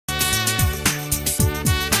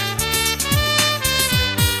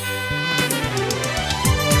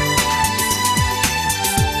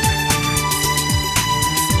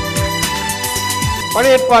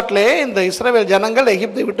பழைய ஏற்பாட்டிலே இந்த இஸ்ரவேல் ஜனங்கள்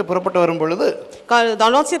எகிப்தை விட்டு புறப்பட்டு வரும் பொழுது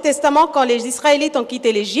Dans l'Ancien Testament, quand les Israélites ont quitté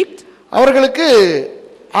l'Égypte, அவர்களுக்கு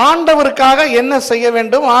ஆண்டவருக்காக என்ன செய்ய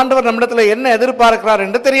வேண்டும், ஆண்டவர் நம்மிடத்தில் என்ன எதிர்பார்க்கிறார்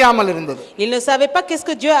என்று தெரியாமல் இருந்தது. ils ne savaient pas qu'est-ce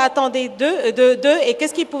que Dieu attendait d'eux et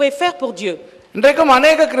qu'est-ce qu'ils pouvaient faire pour Dieu. இன்றைக்கும்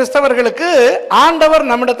அநேக கிறிஸ்தவர்களுக்கு ஆண்டவர்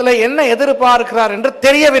நம்மிடத்தில் என்ன எதிர்பார்க்கிறார் என்று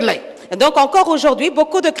தெரியவில்லை. Donc encore aujourd'hui,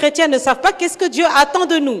 beaucoup de chrétiens ne savent pas qu'est-ce que Dieu attend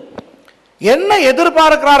de nous. என்ன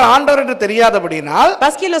எதிர்பார்க்கிறார் ஆண்டவர் என்று தெரியாதபடினால்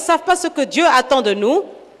Parce qu'ils ne savent pas ce que Dieu attend de nous,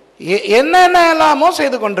 என்னென்னலாமோ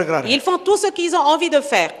செய்து கொண்டிருக்கிறார்கள். ils font tout ce qu'ils ont envie de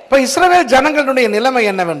faire. இப்ப இஸ்ரவேல் ஜனங்களுடைய நிலைமை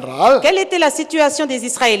என்னவென்றால், Quelle était la situation des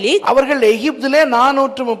Israélites? அவர்கள் எகிப்திலே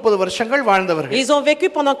 430 வருஷங்கள் வாழ்ந்தவர்கள். Ils ont vécu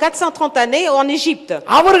pendant 430 années en Égypte.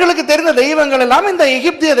 அவர்களுக்கு தெரிந்த தெய்வங்கள் எல்லாம் இந்த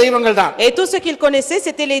எகிப்திய தெய்வங்கள் தான். Et tout ce qu'ils connaissaient,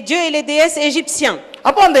 c'était les dieux et les déesses égyptiens.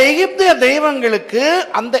 அப்ப அந்த எகிப்திய தெய்வங்களுக்கு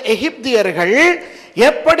அந்த எகிப்தியர்கள்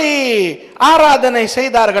எப்படி ஆராதனை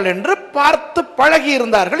செய்தார்கள் என்று பார்த்து பழகி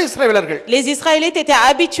இருந்தார்கள் இஸ்ரவேலர்கள். Les Israélites étaient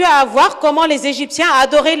habitués à voir comment les Égyptiens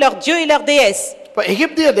adoraient leurs dieux et leurs déesses. இப்ப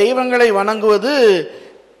எகிப்திய தெய்வங்களை வணங்குவது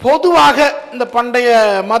பொதுவாக இந்த பண்டைய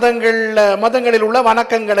மதங்களில் உள்ள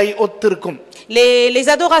வணக்கங்களை ஒத்திருக்கும். Les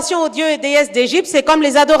adorations aux dieux et déesses d'Égypte, c'est comme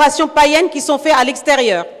les adorations païennes qui sont faites à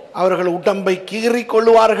l'extérieur. அவர்கள் உடம்பை கீறி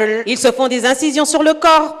கொள்வார்கள். Ils se font des incisions sur le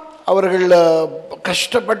corps. அவர்கள்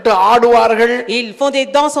கஷ்டப்பட்டு ஆடுவார்கள். Ils font des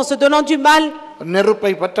danses en se donnant du mal.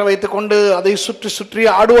 நெருப்பை பற்ற வைத்துக் கொண்டு அதை சுற்றி சுற்றி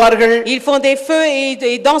ஆடுவார்கள். Ils font des feux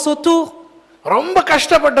et dansent autour. ரொம்ப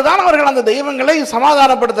கஷ்டப்பட்டு தான் அவர்கள் அந்த தெய்வங்களை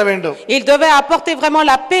சமாதானப்படுத்த வேண்டும். Ils devaient apporter vraiment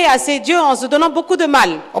la paix à ces dieux en se donnant beaucoup de mal.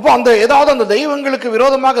 அப்ப அந்த ஏதாவது அந்த தெய்வங்களுக்கு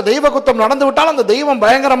விரோதமாக தெய்வ குத்தம் நடந்து விட்டால் அந்த தெய்வம்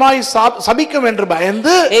பயங்கரமாய் சபிக்கும் என்று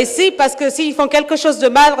பயந்து, Et si, parce que s'ils font quelque chose de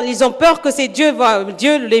mal, ils ont peur que ces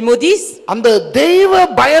dieux les maudissent. அந்த தெய்வ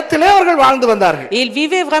பயத்திலே அவர்கள் வாழ்ந்து வந்தார்கள். Ils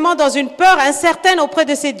vivaient vraiment dans une peur incertaine auprès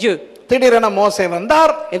de ces dieux. திடீரென மோசே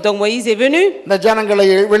வந்தார். Et donc Moïse est venu. இந்த ஜனங்களை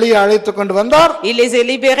வெளியே அழைத்து கொண்டு வந்தார். Il les a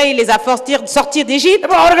libérés, il les a sortir d'Égypte.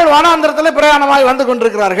 இப்ப அவர்கள் வனாந்தரத்திலே பிரயாணமாய் வந்து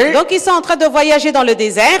கொண்டிருக்கிறார்கள். Donc ils sont en train de voyager dans le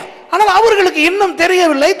désert. ஆனால் அவர்களுக்கு இன்னும்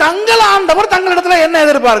தெரியவில்லை தங்கள் ஆண்டவர் தங்களிடத்தில் என்ன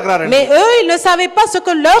எதிர்பார்க்கிறார். Mais eux, ils ne savaient pas ce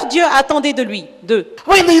que leur Dieu attendait de lui, d'eux.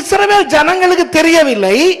 இந்த இஸ்ரவேல் ஜனங்களுக்கு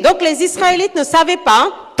தெரியவில்லை. Donc les Israélites ne savaient pas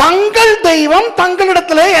தங்கள் தெய்வம்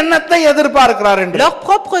தங்களிடத்திலே என்னத்தை எதிர்பார்க்கிறார் என்று. leur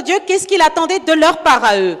propre Dieu, qu'est-ce qu'il attendait de leur part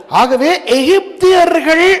à eux. ஆகவே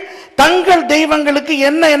எகிப்தியர்கள் தங்கள் தெய்வங்களுக்கு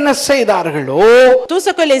என்ன செய்தார்களோ, Tout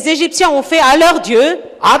ce que les Égyptiens ont fait à leur Dieu,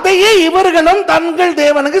 அதையே இவர்களும் தங்கள்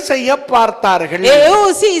தேவனுக்கு செய்ய பார்த்தார்கள். et eux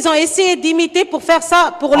aussi ils ont essayé d'imiter pour faire ça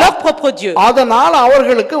pour leur propre Dieu. அதனால்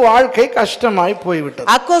அவர்களுக்கு வாழ்க்கை கஷ்டமாய் போய்விட்டது.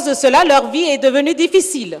 À cause de cela, leur vie est devenue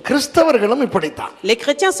difficile. கிறிஸ்தவர்களும் இப்படித்தான். Les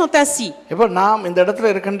chrétiens sont ainsi. இப்போ நாம் இந்த இடத்துல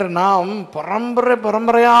இருக்கின்ற நாம்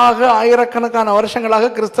பரம்பரையாக ஆயிரக்கணக்கான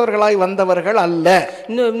வருஷங்களாக கிறிஸ்தவர்களாய் வந்தவர்கள் அல்ல.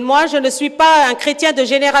 Moi je ne suis pas un chrétien de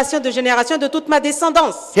génération de toute ma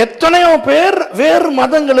descendance. எத்தனையோ பேர் வேறு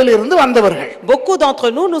மதங்களில் இருந்து வந்தவர்கள். Beaucoup d'entre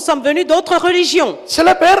nous sommes venus d'autres religions. சில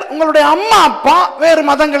பேர் உங்களுடைய அம்மா அப்பா வேறு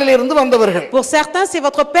மதங்களில் இருந்து வந்தவர்கள். Pour certains c'est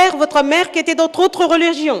votre père, votre mère qui étaient d'autres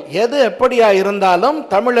religions. எது எப்படியா இருந்தாலும்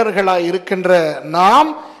தமிழர்களாய் இருக்கின்ற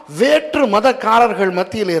நாம் வேற்று மதக்காரர்கள்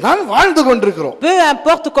மத்தியிலே தான் வாழ்ந்து கொண்டிருக்கிறோம். Peu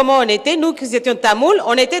importe comment on était, nous qui étions tamouls,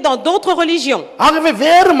 on était dans d'autres religions. ஆகவே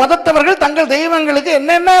வேறு மதத்தவர்கள் தங்கள் தெய்வங்களுக்கு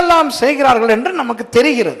என்னென்னலாம் செய்கிறார்கள் என்று நமக்கு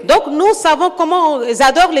தெரிகிறது. Donc nous savons comment ils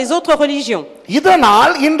adorent les autres religions.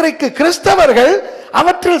 இதனால் இன்றைக்கு கிறிஸ்தவர்கள்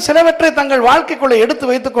அவற்றில் சிலவற்றை தங்கள் வாழ்க்கைக்குள்ள எடுத்து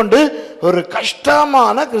வைத்துக் கொண்டு ஒரு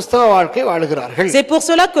கஷ்டமான கிறிஸ்தவ வாழ்க்கை வாழுகிறார்கள். C'est pour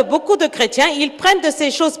cela que beaucoup de chrétiens, ils prennent de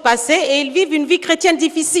ces choses passées et ils vivent une vie chrétienne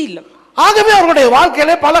difficile. ஆகவே அவர்களுடைய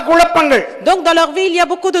வாழ்க்கையிலே பல குழப்பங்கள். Donc dans leur vie il y a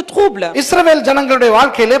beaucoup de troubles. இஸ்ரவேல் ஜனங்களுடைய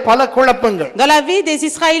வாழ்க்கையிலே பல குழப்பங்கள். Dans la vie des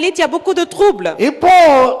Israélites il y a beaucoup de troubles. இப்போ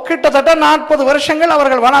கிட்டத்தட்ட 40 வருஷங்கள்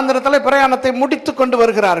அவர்கள் வனாந்தரத்திலே பிரயாணத்தை முடித்துக் கொண்டு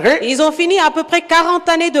வருகிறார்கள். Ils ont fini à peu près 40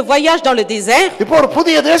 années de voyage dans le désert. இப்போ ஒரு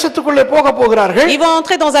புதிய தேசத்துக்குள்ளே போகிறார்கள். Ils vont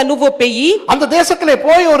entrer dans un nouveau pays. அந்த தேசத்திலே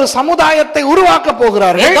போய் ஒரு சமுதாயத்தை உருவாக்க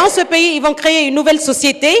போகிறார்கள். Et dans ce pays ils vont créer une nouvelle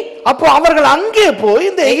société. அப்போ அவர்கள் அங்கே போய்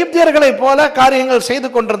இந்த எகிப்தியர்களை போல காரியங்கள் செய்து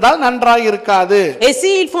கொண்டிருந்தால் நன்றாக இருக்காது. Et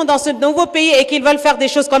s'ils font dans ce nouveau pays et qu'ils veulent faire des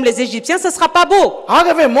choses comme les Égyptiens, ce sera pas beau.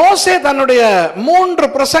 ஆகவே மோசே தன்னுடைய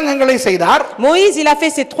 3 பிரசங்கங்களை செய்தார். Moïse il a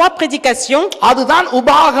fait ses 3 prédications. அதுதான்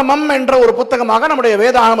உபாகமம் என்ற ஒரு புத்தகமாக நம்முடைய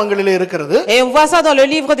வேதாகமங்களிலே இருக்கிறது. Et on voit ça dans le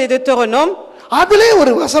livre des Deutéronomes. அதிலே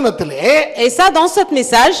ஒரு வசனத்திலே, et ça dans ce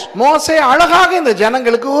message, மோசே அழகாக இந்த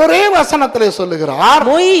ஜனங்களுக்கு ஒரே வசனத்திலே சொல்லுகிறார்.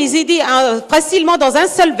 Moïse il dit facilement dans un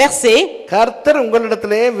seul verset, கர்த்தர்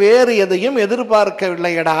உங்களிடத்திலே வேறு எதையும்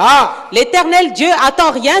எதிர்பார்க்கவில்லையடா. l'Éternel Dieu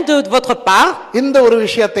attend rien de votre part. இந்த ஒரு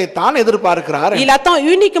விஷயத்தை தான் எதிர்பார்க்கிறார். Il attend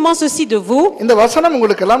uniquement ceci de vous. இந்த வசனம்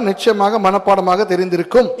உங்களுக்கு எல்லாம் நிச்சயமாக மனப்பாடமாக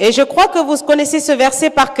தெரிந்திருக்கும். Et je crois que vous connaissez ce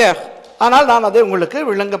verset par cœur. ஆனால் நான் அதை உங்களுக்கு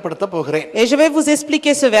விளங்கப்படுத்த போகிறேன். Et je vais vous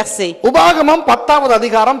expliquer ce verset. உபாகமம் 10வது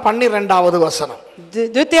அதிகாரம் 12வது வசனம்.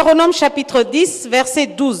 Deutéronome chapitre 10 verset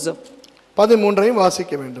 12. 13ஐயும்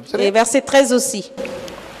வாசிக்க வேண்டும். சரி. Et verset 13 aussi.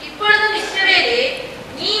 இப்பொழுதும் இஸ்ரவேலே,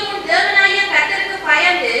 நீ உன் தேவனாகிய கர்த்தருக்கு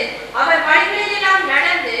பயந்து அவர் வழிகளிலெல்லாம்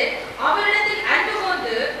நடந்து அவரிடத்தில் அன்பு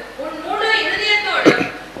கூர்ந்து உன் முழு இருதயத்தோடும்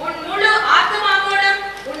உன் முழு ஆத்துமாவோடும்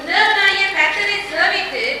உன் தேவனாகிய கர்த்தரை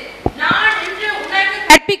சேவித்து நான் இன்று உனக்கு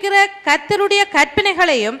கற்பிக்கிற கர்த்தருடைய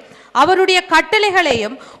கற்பனைகளையும் அவருடைய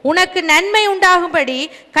கட்டளைகளையும் உனக்கு நன்மை உண்டாகும்படி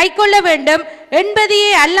கைக்கொள்ள வேண்டும்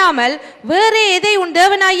என்பதையே அல்லாமல் வேறு எதை உன்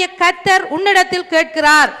தேவனாகிய கர்த்தர் உன்னிடத்தில்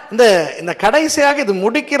கேட்கிறார். இந்த கடைசியாக இது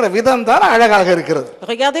முடிக்கிற விதம் தான் அழகாக இருக்கிறது.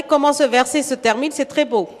 Regardez comment ce verset se termine, c'est très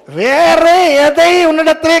beau. வேற எதை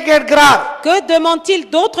உன்னிடத்திலே கேட்கிறார்? Que demande-t-il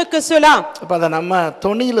d'autre que cela? இப்ப அத நம்ம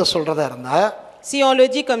தொனியில சொல்றதா இருந்தா, Si on le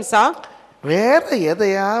dit comme ça, வேற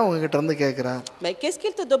எதையா உங்ககிட்ட இருந்து கேட்கிறார்? mais qu'est-ce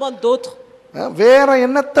qu'il te demande d'autre? வேற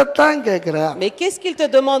என்னத்தை தான் கேட்கிறார்? Mais qu'est-ce qu'il te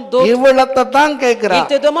demande d'autre? இவ்வளத்தை தான் கேட்கிறார்.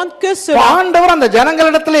 Il te demande que cela. ஆண்டவர் அந்த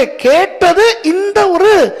ஜனங்களிடத்திலே கேட்டது இந்த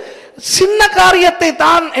ஒரு சின்ன காரியத்தை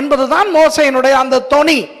தான் என்பதுதான் மோசேயினுடைய அந்த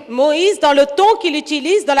தொனி. Moïse, dans le ton qu'il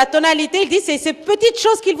utilise, dans la tonalité, il dit c'est ces petites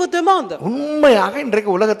choses qu'il vous demande. உண்மையாக இன்றைக்கு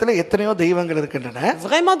உலகத்திலே எத்தனையோ தெய்வங்கள் இருக்கின்றன.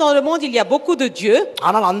 Vraiment dans le monde il y a beaucoup de dieux.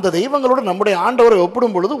 ஆனால் அந்த தெய்வங்களோடு நம்முடைய ஆண்டவரை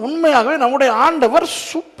ஒப்பிடும் பொழுது உண்மையாகவே நம்முடைய ஆண்டவர்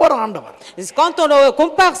சூப்பர் ஆண்டவர். Quand on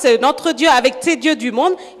compare notre Dieu avec ces dieux du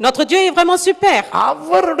monde, notre Dieu est vraiment super.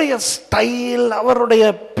 அவருடைய ஸ்டைல், அவருடைய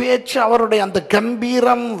பேச்சு, அவருடைய அந்த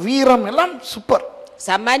கம்பீரம், வீரம் எல்லாம் super.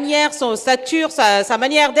 Sa manière, son stature, sa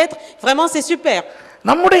manière d'être, vraiment c'est super.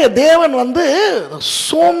 நம்முடைய தேவன்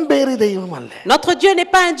சோம்பேறி தெய்வம் அல்ல. Notre Dieu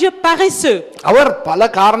n'est pas un Dieu paresseux. அவர் பல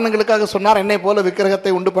காரணங்களுக்காக சொன்னார் என்னை போல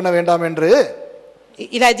விக்கிரகத்தை உண்டு பண்ண வேண்டாம் என்று.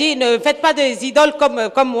 Il a dit ne faites pas des idoles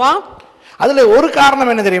comme moi. அதுல ஒரு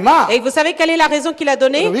காரணம் என்ன தெரியுமா? Et vous savez quelle est la raison qu'il a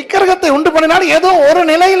donnée? விக்கிரகத்தை உண்டு பண்ணினால் ஏதோ ஒரு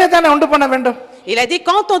நிலையில தானே உண்டு பண்ண வேண்டும். Il a dit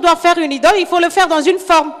quand on doit faire une idole, il faut le faire dans une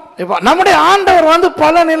forme. நம்முடைய ஆண்டவர்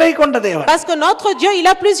பல நிலை கொண்ட தேவன். Parce que notre Dieu, il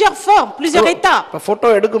a plusieurs formes, plusieurs états. Photo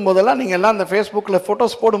எடுக்கும் போதெல்லாம் நீங்க எல்லாம் அந்த Facebookல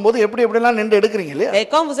போட்டோஸ் போடும்போது எப்படி எப்படிலாம் நின்னு எடுக்கறீங்க இல்லையா? Et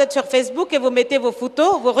quand vous êtes sur Facebook et vous mettez vos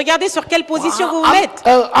photos, vous regardez sur quelle position vous vous mettez.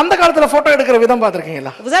 அந்த காலத்துல போட்டோ எடுக்கிற விதம்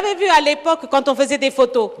பாத்திருக்கீங்களா? Vous avez vu à l'époque quand on faisait des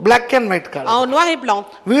photos black and white காலம். en noir et blanc.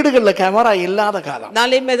 வீடுகள்ல camera இல்லாத காலம். Dans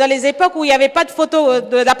les époques où il y avait pas de photo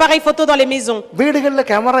d'appareil photo dans les maisons. வீடுகள்ல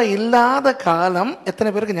camera இல்லாத காலம்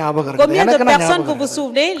எத்தனை பேருக்கு ஞாபகம் இருக்கு? Combien de personnes que vous vous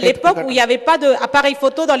souvenez l'époque où il y avait pas d'appareil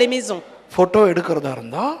photo dans les maisons? Photo எடுக்கிறதா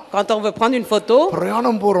இருந்தா Quand on veut prendre une photo,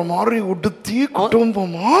 பிரயாணம் போற மாதிரி உடுத்தி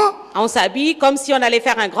குடும்பமா on s'habille comme si on allait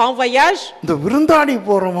faire un grand voyage. இந்த விருந்தாடி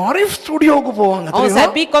போற மாதிரி ஸ்டுடியோக்கு போவாங்க. On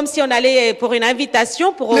s'habille comme si on allait pour une invitation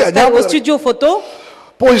pour au studio photo.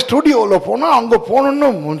 போய் ஸ்டுடியோல போனா அங்க போனோம்னா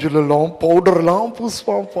மூஞ்சிலலாம் பவுடர்லாம்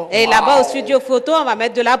பூசுவாங்க. Et là-bas au studio photo, on va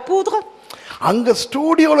mettre de la poudre. அங்க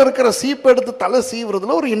ஸ்டுடியோல இருக்கிற சீப் எடுத்து தலை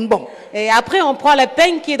சீவுறதுல ஒரு இன்பம். Et après on prend la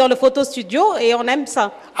peigne qui est dans le photo studio et on aime ça.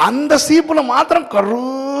 அந்த சீப்புல மாத்திரம்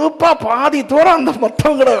கருப்பா பாதி தூரம் அந்த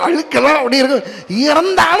மத்தவங்களோட அழுக்கெல்லாம் அப்படி இருக்கு.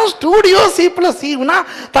 இருந்தாலும் ஸ்டுடியோ சீப்புல சீவுனா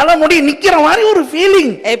தலைமுடி நிக்கிற மாதிரி ஒரு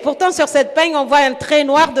feeling. Et pourtant sur cette peigne on voit un trait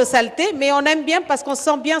noir de saleté, mais on aime bien parce qu'on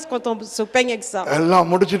sent bien quand on se peigne avec ça. எல்லாம்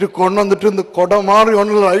முடிச்சிட்டு கொண்டு வந்துட்டு இந்த கொடை மாதிரி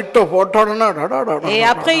ஒன்னு லைட்டா போட்டோடனா. Et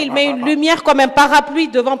après il met une lumière comme un parapluie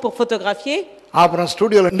devant pour photographier. அப்புறம்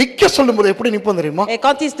ஸ்டுடியோல நிக்க சொல்லும்போது எப்படி நிப்போம் தெரியுமா? Et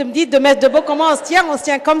quand il me dit de mettre debout, comment on se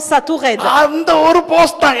tient comme ça tout raide. அந்த ஒரு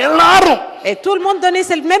போஸ் தான் எல்லாரும். Et tout le monde donnait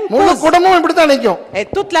cette même முழு pose. குடும்பமும் இப்படி தான் நிக்கும். Et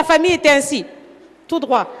toute la famille était ainsi, tout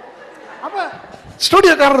droit. அப்ப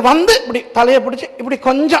ஸ்டுடியோக்காரர் இப்படி தலையை பிடிச்சு இப்படி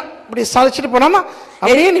கொஞ்சம் இப்படி சாலிச்சிட்டு போனாமா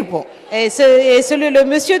அப்படியே நிப்போம். Et le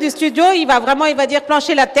monsieur du studio, il va dire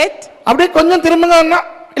plancher la tête. அப்படியே கொஞ்சம் திரும்புங்கன்னா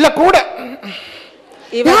இல்ல கூட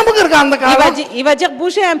ஞாபகம் இருக்கா அந்த காலம்? Il va dire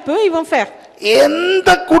bouger un peu, ils vont faire. எந்த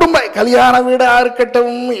குடும்ப கல்யாண வீடா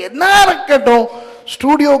இருக்கட்டும் என்ன இருக்கட்டும்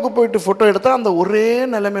ஸ்டுடியோக்கு போயிட்டு போட்டோ எடுத்தா அந்த ஒரே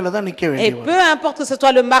நிலைமையில தான் நிக்க Et வேண்டியது. peu importe que ce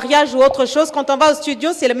soit le mariage ou autre chose, quand on va au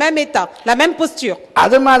studio, c'est le même état, la même posture.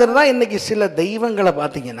 அது மாதிரி தான் இன்னைக்கு சில தெய்வங்களை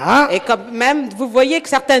பாத்தீங்கன்னா, Et quand même vous voyez que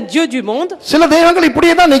certains dieux du monde, சில தெய்வங்கள்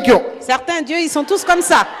இப்படியே தான் நிக்கும். certains dieux ils sont tous comme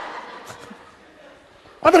ça.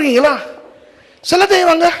 பாத்தீங்களா? சில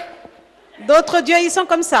தெய்வங்க D'autres dieux ils sont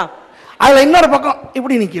comme ça. அதுல இன்னொரு பக்கம்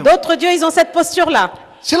இப்படி நிக்கும். D'autres dieux ils ont cette posture là.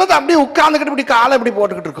 சிலது அப்படியே உட்கார்ந்துக்கிட்டு இப்படி காலை இப்படி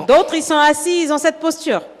போட்டுக்கிட்டு இருக்கும். D'autres ils sont assis, ils ont cette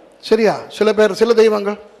posture. சரியா? சில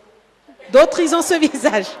தெய்வங்கள் D'autres ils ont ce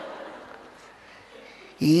visage.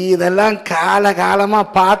 இதெல்லாம் காலகாலமா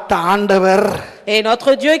பார்த்த ஆண்டவர் Et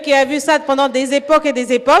notre Dieu qui a vu ça pendant des époques et des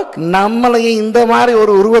époques, நம்மளையும் இந்த மாதிரி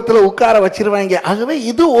ஒரு உருவத்துல உட்கார வச்சிருவாங்க. ஆகவே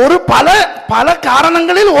இது ஒரு பல பல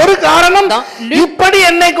காரணங்களில் ஒரு காரணம், இப்படி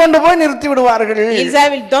என்னை கொண்டு போய் நிறுத்தி விடுவார்கள்.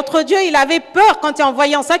 notre Dieu, il avait peur quand en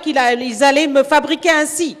voyant ça qu'ils allaient me fabriquer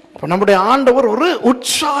ainsi. நம்முடைய ஆண்டவர் ஒரு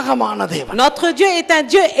உற்சாகமான தேவன். Notre Dieu est un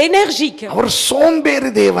Dieu énergique. அவர் சோம்பேறி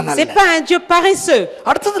தேவன் அல்ல. C'est pas un Dieu paresseux.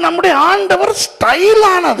 அடுத்து நம்முடைய ஆண்டவர்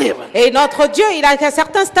ஸ்டைலான தேவன். Et notre Dieu, il a une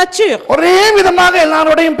certaine stature. ஒரே விதமாக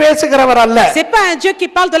எல்லாரோடையும் பேசுகிறவர் அல்ல. C'est pas un Dieu qui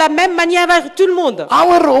parle de la même manière avec tout le monde.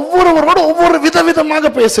 அவர் ஒவ்வொருவரோட ஒவ்வொரு விதவிதமாக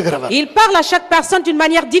பேசுகிறவர். Il parle à chaque personne d'une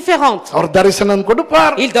manière différente. அவர் தரிசனம்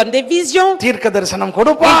கொடுப்பார். Il donne des visions. தீர்க்க தரிசனம்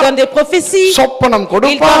கொடுப்பார். Il donne des prophéties. சொப்பனம் Il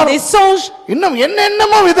கொடுப்பார். donne des songes. இன்னும்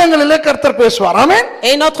என்னென்னமோ விதங்களிலே கர்த்தர் பேசுவார். ஆமென்.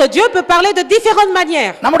 Et notre Dieu peut parler de différentes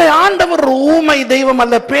manières. நம்முடைய ஆண்டவர் ஊமை தெய்வம்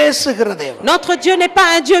அல்ல, பேசுகிற தேவன். Notre Dieu n'est pas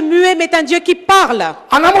un Dieu muet, mais un Dieu qui parle.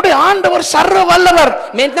 நம்முடைய ஆண்டவர் சர்வ வல்லவர்.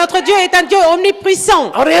 Mais notre Dieu est un Dieu omnipuissant.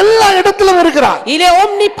 அவர் எல்லா இடத்திலும் இருக்கிறார். Il est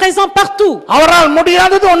omniprésent partout. அவரால்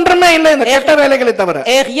முடியாதது ஒன்றுமே இல்லை இந்த கெட்ட வேலைகளை தவிர.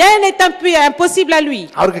 Et rien n'est impossible à lui.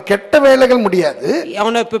 அவருக்கு கெட்ட வேலைகள் முடியாது.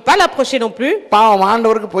 On ne peut pas l'approcher non plus. பாவம்,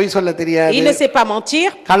 ஆண்டவருக்கு பொய் சொல்ல தெரியாது. Il ne sait pas mentir.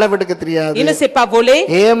 களவெடுக்க தெரியாது. Il ne sait pas voler.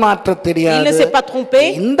 ஏமாற்ற தெரியாது. Il ne sait pas tromper.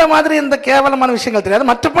 இந்த மாதிரி இந்த கேவலமான விஷயங்கள் தெரியாது.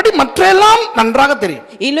 மற்றபடி மற்றெல்லாம் நன்றாக தெரியும்.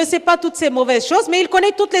 Il ne sait pas toutes ces mauvaises choses, mais il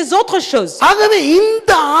connaît toutes les autres choses. ஆகவே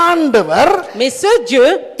இந்த ஆண்டவர், Mais ce Dieu,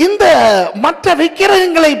 இந்த மற்ற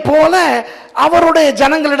விக்கிரகங்களை போல அவருடைய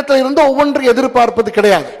ஜனங்களிடத்தில் இருந்து ஒவ்வொன்று எதிர்பார்ப்பது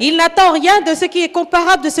கிடையாது. il n'attend rien de ce qui est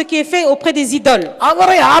comparable de ce qui est fait auprès des idoles.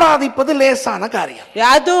 அவரை ஆராதிப்பது லேசான காரியம். Et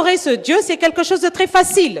adorer ce Dieu, c'est quelque chose de très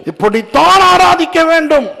facile. இப்படித்தான் ஆராதிக்க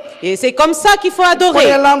வேண்டும். Et c'est comme ça qu'il faut adorer.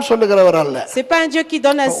 எல்லாம் சொல்லுகிறவர் அல்ல. C'est pas un Dieu qui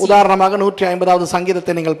donne ainsi. உதாரணமாக 150வது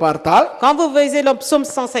சங்கீதத்தை நீங்கள் பார்த்தால், Quand vous lisez le psaume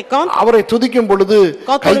 150, அவரை துதிக்கும் பொழுது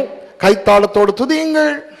கைத்தாளத்தோடு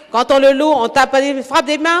துதியுங்கள். quand on le loue, on tape des frappe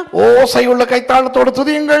des mains. ஓசையுள்ள கைத்தாளத்தோடு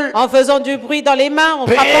துதியுங்கள். En faisant du bruit dans les mains, en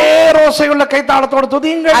frappant. பேரோசையுள்ள கைத்தாளத்தோடு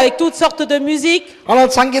துதியுங்கள். Avec toutes sortes de musique. ஆனால்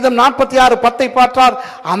சங்கீதம் 46:10 பார்த்தார்,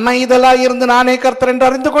 அமைதலாய் இருந்து நானே கர்த்தர் என்று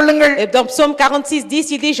அறிந்து கொள்ளுங்கள். Et dans psaume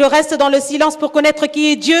 46:10, il dit, je reste dans le silence pour connaître qui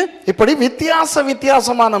est Dieu. இப்படி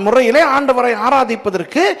வித்தியாசமான முறையிலே ஆண்டவரை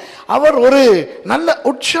ஆராதிப்பதற்கு அவர் ஒரு நல்ல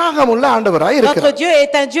உற்சாகமுள்ள ஆண்டவராய் இருக்கிறார். Notre Dieu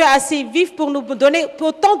est un Dieu assez vif pour nous donner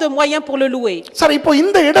autant de moyens pour le louer. சரி, இப்போ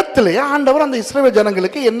இந்த இடத்திலே ஆண்டவர் அந்த இஸ்ரவேல்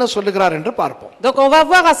ஜனங்களுக்கு என்ன சொல்லுகிறார் என்று பார்ப்போம். Donc on va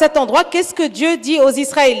voir à cet endroit qu'est-ce que Dieu dit aux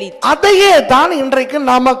Israélites. அதையே தான் இன்றைக்கு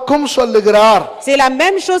நமக்கும் சொல்லுகிறார். C'est la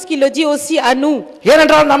même chose qu'il le dit aussi à nous.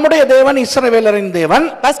 ஏனென்றால் நம்முடைய தேவன் இஸ்ரவேலரின் தேவன்.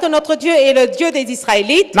 Parce que notre Dieu est le Dieu des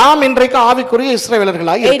Israélites. நாம் இன்றைக்கு ஆவிக்குரிய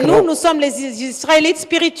இஸ்ரவேலர்களாய் Et இருக்கிறோம். nous sommes les Israélites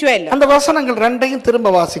spirituels. அந்த வசனங்கள் ரெண்டையும் திரும்ப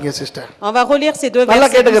வாசிங்க sister. On va relire ces deux நல்லா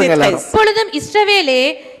versets 12 கேட்டுக்கங்க et எல்லாரும். 13. இப்பொழுதும் இஸ்ரவேலே,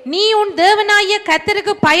 நீ உன் தேவனாகிய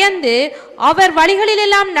கர்த்தருக்கு பயந்து அவர்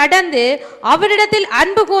வழிகளிலெல்லாம் நடந்து அவரிடத்தில்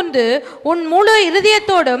அன்பு கூர்ந்து உன் முழு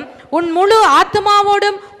இருதயத்தோடும் உன் முழு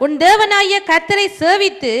ஆத்மாவோடும் உன் தேவனாகிய கர்த்தரை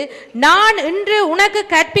சேவித்து நான் இன்று உனக்கு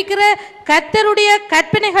கற்பிக்கிற கர்த்தருடைய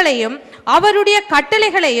கற்பனைகளையும் அவருடைய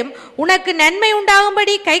கட்டளைகளையும் உனக்கு நன்மை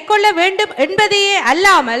உண்டாகும்படி கைக்கொள்ள வேண்டும் என்பதையே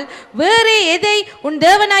அல்லாமல் வேறே எதை உன்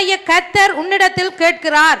தேவனாகிய கர்த்தர் உன்னிடத்தில்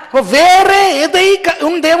கேட்கிறார். வேறே எதை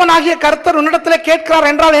உன் தேவனாகிய கர்த்தர் உன்னிடத்தில் கேட்கிறார்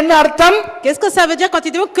என்றால் என்ன அர்த்தம்? Qu'est-ce que ça veut dire quand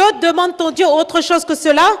il dit que demande ton Dieu autre chose que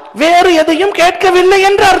cela? வேறு எதையும் கேட்கவில்லை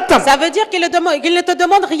என்று அர்த்தம். Ça veut dire qu'il ne te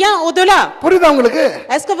demande rien au-delà. புரியுதா உங்களுக்கு?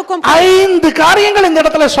 Est-ce que vous comprenez? 5 காரியங்கள் இந்த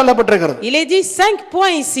இடத்துல சொல்லப்பட்டிருக்கிறது. Il est dit 5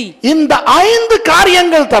 points ici. இந்த 5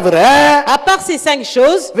 காரியங்கள் தவிர À part ces 5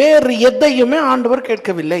 choses, வேறு எதையுமே ஆண்டவர்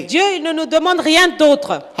கேட்கவில்லை. Dieu ne nous demande rien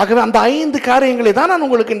d'autre. ஆகவே அந்த 5 காரியங்களை தான் நான்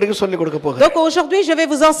உங்களுக்கு இன்றைக்கு சொல்லிக் கொடுக்க போகிறேன். Donc aujourd'hui, je vais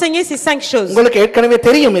vous enseigner ces 5 choses. உங்களுக்கு ஏற்கனவே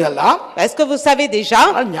தெரியும் இதெல்லாம். Est-ce que vous savez déjà?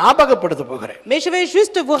 நான் ஞாபகப்படுத்த போகிறேன். Mais je vais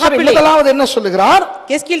juste vous சரி, rappeler. முதலாவது என்ன சொல்லுகிறார்?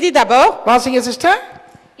 Qu'est-ce qu'il dit d'abord? வாசிங்க சிஸ்டர்.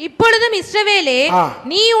 இப்பொழுதும் இஸ்ரவேலே,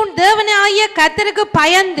 நீ உன் தேவனாகிய கர்த்தருக்கு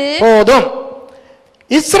பயந்து. போதும்.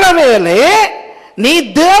 இஸ்ரவேலே, நீ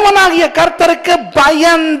தேவனாகிய கர்த்தருக்கு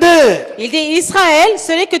பயந்து. Il dit Israël,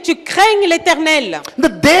 ce n'est que tu craignes l'Éternel. இந்த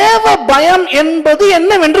தேவ பயம் என்பது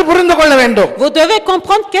என்னவென்று புரிந்து கொள்ள வேண்டும். Vous devez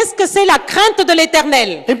comprendre qu'est-ce que c'est la crainte de l'Éternel.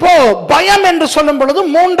 இப்போ பயம் என்று சொல்லும் பொழுது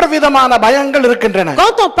 3 விதமான பயங்கள் இருக்கின்றன.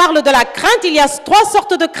 Quand on parle de la crainte, il y a 3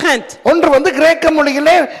 sortes de craintes. ஒன்று வந்து கிரேக்க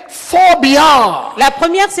மொழியிலே phobia. La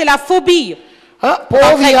première, c'est la phobie.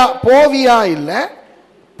 போவியா இல்ல,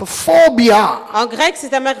 phobia. En grec,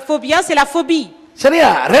 c'est la phobia, c'est la phobie. சரியா?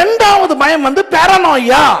 இரண்டாவது பயம் வந்து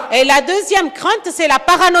பாரனோயா. Et la deuxième crainte, c'est la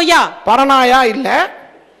paranoïa. பாரனோயா இல்ல,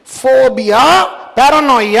 phobia,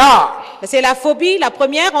 பாரனோயா. C'est la phobie, la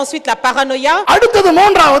première, ensuite la paranoïa. அடுத்தது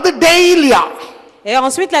மூன்றாவது டெய்லியா. Et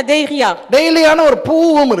ensuite la deiria. டெய்லியான ஒரு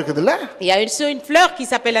பூவும் இருக்குதுல்ல, Il y a une fleur qui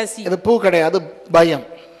s'appelle ainsi. இது பூ கிடையாது, பயம்.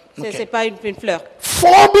 C'est pas une fleur.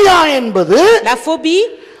 Phobia என்பது La phobie,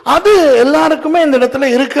 அது எல்லாருக்குமே இந்த இடத்துல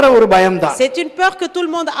இருக்கிற ஒரு பயம்தான். c'est une peur que tout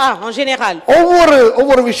le monde a en général.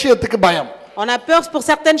 ஒவ்வொரு விஷயத்துக்கு பயம். On a peur pour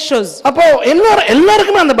certaines choses. அப்போ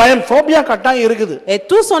எல்லாருக்குமே அந்த பயம், ஃபோபியா கட்டாயம் இருக்குது. Et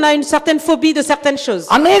tous on a une certaine phobie de certaines choses.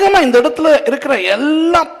 அநேகமா இந்த இடத்துல இருக்கிற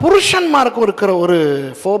எல்லா புருஷன்மாருக்கும் இருக்கிற ஒரு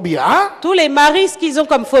phobia, Tous les maris qu'ils ont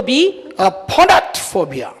comme phobie, product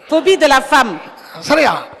phobia. phobie de la femme,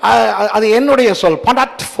 சரியா? அது என்னுடைய சொல்,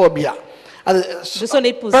 ப்ராடக்ட் ஃபோபியா. அது de son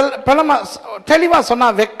épouse. தெளிவா சொன்னா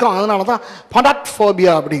வெக்கம், அதனாலதான் ப்ராடக்ட்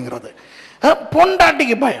ஃபோபியா அப்படிங்கிறது.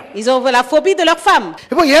 பொண்டாட்டிக்கு பயம். Ils ont la phobie de leur femme.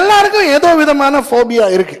 இப்போ எல்லாருக்கும் ஏதோ விதமான ஃபோபியா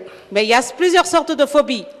இருக்கு. Mais il y a plusieurs sortes de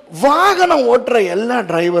phobies. வாகனம் ஓட்டுற எல்லா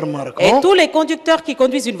டிரைவர்மாருக்கும், Et tous les conducteurs qui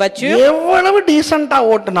conduisent une voiture, எவ்வளவு டீசென்ட்டா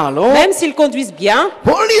ஓட்டுனாலும் même s'ils conduisent bien,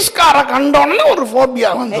 போலீஸ்கார கண்டோன்னு ஒரு ஃபோபியா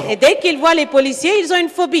வந்து, et dès qu'ils voient les policiers, ils ont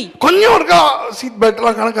une phobie. கொஞ்சம் இருக்கா seat belt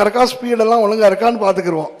எல்லாம் கணக்கா இருக்கா, ஸ்பீட் எல்லாம் ஒழுங்கா இருக்கான்னு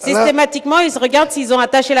பாத்துக்குறோம். Systématiquement, ils regardent s'ils ont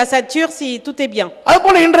attaché la ceinture, si tout est bien.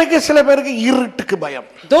 அதுபோல இன்றைக்கு சில பேருக்கு இருட்டுக்கு பயம்.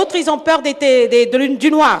 D'autres, ils ont peur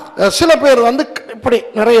du noir. சில பேர் வந்து இப்படி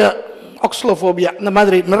நிறைய ஆக்ஸ்லோபோபியா, இந்த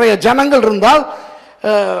மாதிரி நிறைய ஜனங்கள் இருந்தால்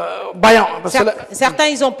பயம். Certains,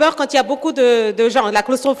 ils ont peur quand il y a beaucoup de gens, la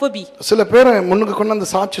claustrophobie. சில பேர் முன்னுக்கு கொண்டு அந்த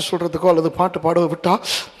சாட்சி சொல்றதுக்கோ அல்லது பாட்டு பாட விட்டா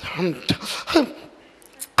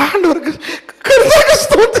ஆண்டவருக்கு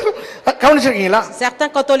கவனிச்சிருக்கீங்களா? Certains,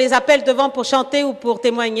 quand on les appelle devant pour chanter ou pour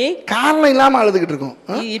témoigner, காரணம் இல்லாம அழுதுகிட்டு இருக்கும்.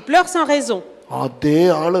 ils pleurent sans raison. அதே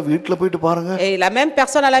ஆளு வீட்டுல போயிட்டு பாருங்க, Et la même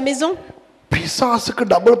personne à la maison, பிசாசுக்கு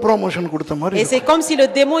டபுள் ப்ரமோஷன் கொடுத்த மாதிரி. et c'est comme si le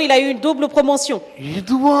démon il a eu une double promotion.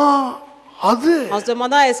 இதுவா அது? En se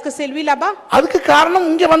demandant est-ce que c'est lui là-bas? அதுக்கு காரணம்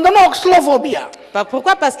இங்க வந்தோம்னா ஆக்ஸ்லோபோபியா.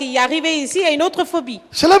 Pourquoi? Parce qu'il est arrivé ici à une autre phobie.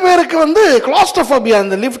 சில பேருக்கு வந்து கிளாஸ்ட்ரோபோபியா,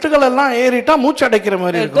 இந்த லிஃப்ட்கள் எல்லாம் ஏறிட்டா மூச்சு அடைக்கிற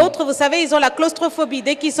மாதிரி Et இருக்கும். d'autres, vous savez, ils ont la claustrophobie.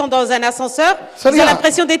 Dès qu'ils sont dans un ascenseur, ils சரியா? ont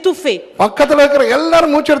l'impression d'étouffer. பக்கத்துல இருக்கிற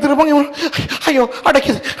எல்லாரும் மூச்சு எடுத்துட்டு இருப்பாங்க, இவங்க ஐயோ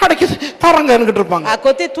அடைக்குது பாருங்கன்னு இருப்பாங்க. À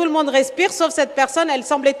côté, tout le monde respire, sauf cette personne, elle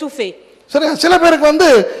semble étouffée. சரியா? சில பேருக்கு வந்து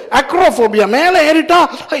அக்ரோபோபியா, மேல ஏறிட்டா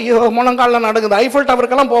ஐயோ முழங்கால்ல நடுங்குது, ஐஃபில்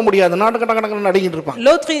டவருக்கெல்லாம் போக முடியாது, நாட்டுக்கு நடுங்கிட்டு இருப்பாங்க.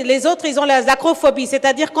 Les autres, ils ont l'acrophobie,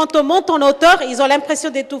 c'est-à-dire quand on monte en hauteur, ils ont l'impression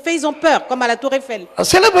d'étouffer, ils ont peur, comme à la Tour Eiffel.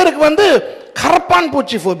 சில பேருக்கு வந்து கரப்பான்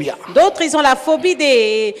பூச்சி phobia. D'autres, ils ont la phobie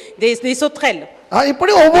des sauterelles.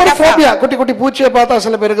 இப்படி ஒவ்வொரு ஃபோபியா, குட்டி குட்டி பூச்சியை பார்த்தா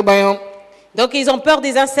சில பேருக்கு பயம். Donc ils ont peur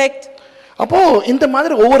des insectes. அப்போ இந்த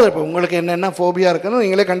மாதிரி ஒவ்வொரு உங்களுக்கு என்னென்ன ஃபோபியா இருக்குன்னு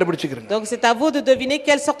நீங்களே கண்டுபிடிச்சுக்கிறீங்க. Donc c'est à vous de deviner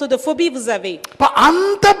quelle sorte de phobie vous avez.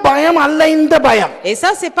 அந்த பயம் அல்ல இந்த பயம். Et ça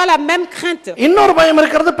c'est pas la même crainte. இன்னொரு பயம்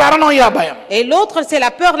இருக்கிறது பாரனோயா பயம். Et l'autre c'est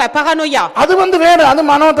la peur, la paranoïa. அது வந்து வேற, அது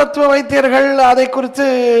மனோ தத்துவ வைத்தியர்கள் அதை குறித்து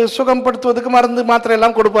சுகம்படுத்துவதற்கு மருந்து மாத்திரை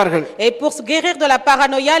எல்லாம் கொடுப்பார்கள். Et pour se guérir de la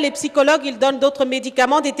paranoïa, les psychologues ils donnent d'autres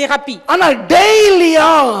médicaments, des thérapies. ஆனா டெய்லியா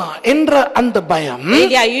என்ற அந்த பயம்,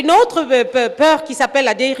 Il y a une autre peur qui s'appelle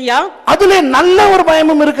la deiria. அதுல நல்ல ஒரு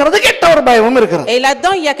பயமும் இருக்கிறது, கெட்ட ஒரு பயமும் இருக்கிறது. Et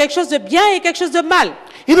là-dedans il y a quelque chose de bien et quelque chose de mal.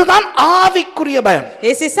 இதுதான் ஆவிக்குரிய பயம்.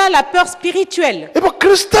 Et c'est ça la peur spirituelle. இப்போ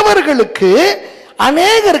கிறிஸ்தவர்களுக்கு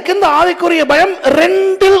அநேகருக்கு இந்த ஆவிக்குரிய பயம்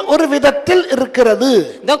ரெண்டில் ஒரு விதத்தில் இருக்கிறது.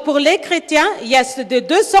 Donc pour les chrétiens, il y a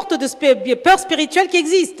deux sortes de peur spirituelle qui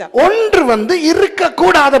existent. ஒன்று வந்து இருக்க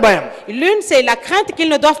கூடாத பயம். L'une c'est la crainte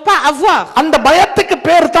qu'ils ne doivent pas avoir. அந்த பயத்துக்கு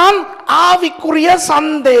பேர் தான் ஆவிக்குரிய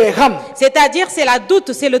சந்தேகம். C'est-à-dire c'est la doute,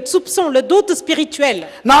 c'est le soupçon, le doute spirituel.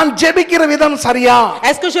 நான் ஜெபிக்கிற விதம் சரியா?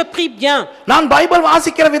 Est-ce que je prie bien? நான் பைபிள்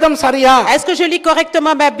வாசிக்கிற விதம் சரியா? Est-ce que je lis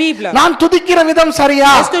correctement ma Bible? நான் துதிக்கிற விதம் சரியா?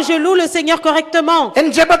 Est-ce que je loue le Seigneur correctement?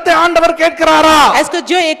 என் ஜெபத்தை ஆண்டவர் கேட்கிறாரா? Est-ce que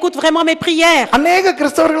Dieu écoute vraiment mes prières? அநேக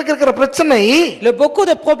கிறிஸ்தவர்களுக்கு இருக்கிற பிரச்சனை, beaucoup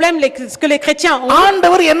de problèmes que les chrétiens ont.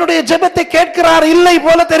 ஆண்டவர் என்னுடைய ஜெபத்தை கேட்கிறார் இல்லை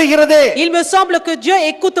போல தெரிகிறது. Il me semble que Dieu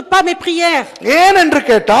écoute pas mes prières. ஏன் என்று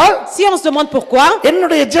கேட்டால், Si on se demande pourquoi,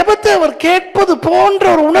 என்னுடைய ஜெபத்தை அவர் கேட்பது போன்ற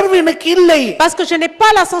ஒரு உணர்வு எனக்கு இல்லை. parce que je n'ai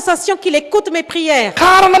pas la sensation qu'il écoute mes prières.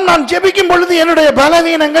 காரணம், நான் ஜெபிக்கும் பொழுது என்னுடைய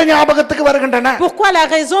பலவீனங்கள் ஞாபகத்துக்கு வருகின்றன. Pourquoi la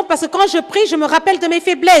raison? Parce que quand je prie, je me rappelle de mes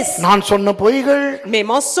faiblesses. நான் சொன்ன பொய்கள், Mes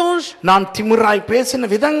mensonges, நான் திமிராய் பேசின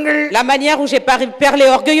விதங்கள், la manière où j'ai parlé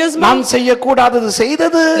orgueilleusement, நான் செய்யக்கூடாதது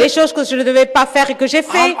செய்தது, les choses que je ne devais pas faire et que j'ai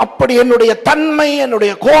fait, அப்படி என்னுடைய தன்மை,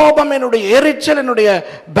 என்னுடைய கோபம், என்னுடைய எரிச்சல், என்னுடைய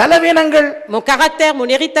பலவீனங்கள், mon caractère, mon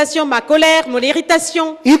irritation, ma colère, mon irritation.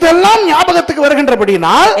 இதெல்லாம் ஞாபகத்துக்கு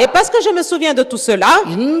வருகின்றபடினால், Et parce que je me souviens de tout cela,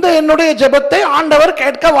 இந்த என்னுடைய ஜெபத்தை ஆண்டவர்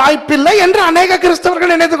கேட்க வாய்ப்பில்லை என்று அநேக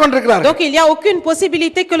கிறிஸ்தவர்கள் நினைத்துக் கொண்டிருக்கிறார்கள். donc il n'y a aucune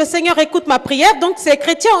possibilité que le Seigneur écoute ma prière. Donc ces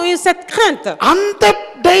chrétiens ont eu cette crainte. அந்த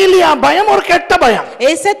டெய்லியா பயம் ஒரு கெட்ட பயம்.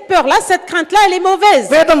 Et cette peur-là, cette crainte-là, elle est mauvaise.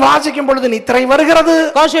 வேதம் வாசிக்கும் பொழுது நித்திரை வருகிறது.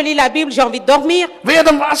 Quand je lis la Bible, j'ai envie de dormir.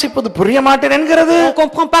 வேதம் வாசிப்பது புரிய மாட்டேன் என்கிறது. On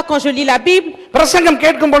comprend pas quand je lis la Bible. பிரசங்கம்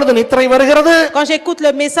கேட்கும் பொழுது நித்திரை வருகிறது. Quand j'écoute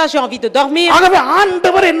le message, j'ai envie de dormir. ஆகவே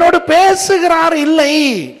ஆண்டவர் என்னோடு பேசுகிறார் இல்லை.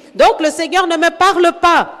 Donc le Seigneur ne me parle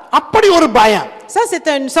pas. அப்படி ஒரு பயம். Ça, c'est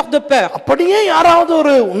une sorte de peur. அப்படியே யாராவது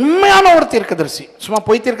ஒரு உண்மையான ஒரு தீர்க்கதரிசி, சும்மா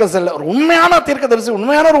பொய் தீர்க்கதரிசி இல்ல, ஒரு உண்மையான தீர்க்கதரிசி,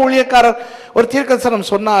 உண்மையான ஒரு ஊழியக்காரர் ஒரு தீர்க்கதரிசனம்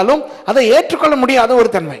சொன்னாலும் அதை ஏற்றுக்கொள்ள முடியாத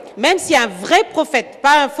ஒரு தன்மை. Même si un vrai prophète,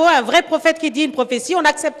 pas un faux, un vrai prophète qui dit une prophétie, on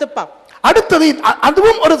n'accepte pas. அடுத்தது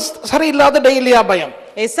அதுவும் ஒரு சரியில்லாத டெய்லியா பயம்.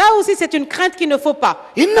 Et ça aussi, c'est une crainte qu'il ne faut pas.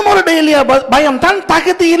 இன்னும் ஒரு டெய்லியா பயம் தான்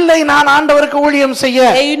தகுதி இல்லை நான் ஆண்டவருக்கு ஊழியம் செய்ய.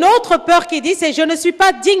 Et une autre peur qui dit, c'est je ne suis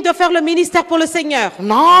pas digne de faire le ministère pour le Seigneur.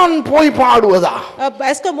 நான் போய் பாடுவதா?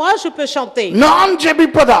 Est-ce que moi je peux chanter? நான்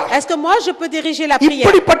ஜெபிப்பதா? Est-ce que moi je peux diriger la prière?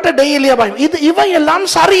 இப்படிப்பட்ட டெய்லியா பயம், இவை எல்லாம்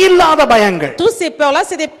சரியில்லாத பயங்கள். Tous ces peurs-là,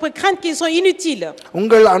 c'est des craintes qui sont inutiles.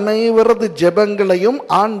 உங்கள் அனைவரது ஜெபங்களையும்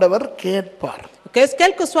ஆண்டவர் கேட்பார்.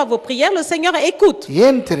 Quelles que soient vos prières, le Seigneur écoute.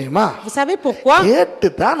 ஏன் தெரியுமா? Vous savez pourquoi?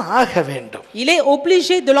 கேட்டுதான் ஆக வேண்டும். Il est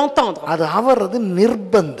obligé de l'entendre. அது அவரது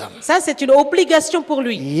நிர்பந்தம். Ça, c'est une obligation pour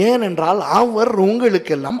lui. ஏனென்றால் அவர்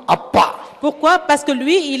உங்களுக்கெல்லாம் அப்பா. Pourquoi? Parce que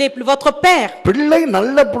lui, il est votre père. பிள்ளை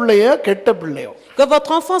நல்ல பிள்ளையோ கெட்ட பிள்ளையோ, Que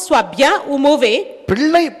votre enfant soit bien ou mauvais,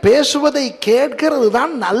 பிள்ளை பேசுவதை கேட்கிறது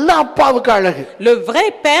தான் நல்ல அப்பாவுக்கு அழகு. le vrai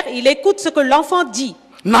père, il écoute ce que l'enfant dit.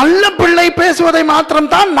 நல்ல பிள்ளை பேசுவதை மாத்திரம்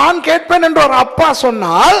தான் நான் கேட்பேன் என்று ஒரு அப்பா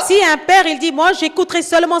சொன்னால், Si un père, il dit, moi, j'écouterai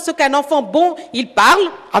seulement ce qu'un enfant bon, il parle,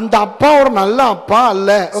 அந்த அப்பா ஒரு நல்ல அப்பா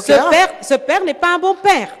அல்ல. ce père n'est pas un bon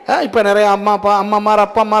père. இப்ப நிறைய அம்மாமார்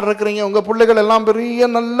அப்பாமார் இருக்கிறீங்க, உங்க பிள்ளைகள் எல்லாம்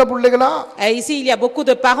பெரிய நல்ல பிள்ளைகளா? Et ici, il y a beaucoup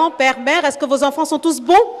de parents, pères, mères. Est-ce que vos enfants sont tous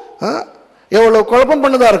bons? எவ்வளவு குழப்பம்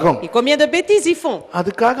பண்ணதா இருக்கும். Et combien de bêtises ils font?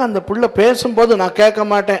 அதுக்காக அந்த புள்ள பேசும்போது நான் கேட்க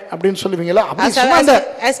மாட்டேன் அப்படின்னு சொல்லுவீங்களா? அப்படி சும்மா அந்த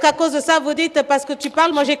Est-ce qu'à cause de ça vous dites parce que tu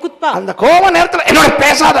parles moi j'écoute pas? அந்த கோவ நேரத்துல என்னோட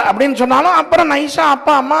பேசாத அப்படின்னு சொன்னாலும் அப்புறம் நைஸா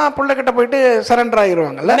அப்பா அம்மா புள்ள கிட்ட போயிட்டு surrender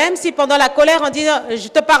ஆகிடுவாங்கல்ல. Même si pendant la colère on dit je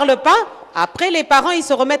te parle pas, après les parents ils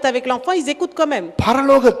se remettent avec l'enfant, ils écoutent quand même.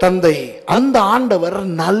 பரலோக தந்தை அந்த ஆண்டவர்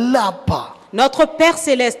நல்ல அப்பா. Notre Père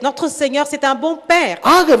céleste, notre Seigneur, c'est un bon Père.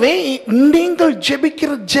 ஆகவே நீங்கள்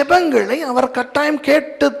ஜெபிக்கிற ஜெபங்களை அவர் கட்டாயம்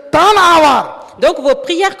கேட்டுத்தான் ஆவார். Donc vos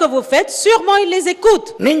prières que vous faites, sûrement il les écoute.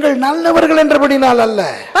 நீங்கள் நல்லவர்கள் என்றபடினால் அல்ல.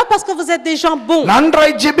 Pas parce que vous êtes des gens bons.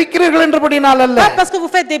 நன்றாய் ஜெபிக்கிறீர்கள் என்றபடினால் அல்ல. Pas parce que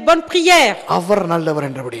vous faites des bonnes prières. அவர் நல்லவர்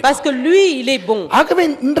என்றபடினால். Parce que lui, il est bon. ஆகவே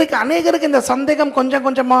இன்றைக்கு अनेகருக்கு இந்த சந்தேகம் கொஞ்சம்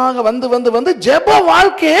கொஞ்சமாக வந்து ஜெப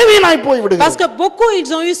வாழ்க்கையே வீணாய் போய் விடுகிறது. Parce que beaucoup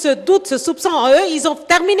ils ont eu ce doute, ce soupçon en eux, ils ont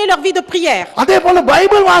terminé leur vie de prière. அதே போல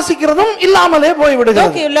பைபிள் வாசிக்கிறதும் இல்லாமலே போய்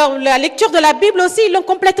விடுகிறது. Donc la lecture de la Bible aussi, ils l'ont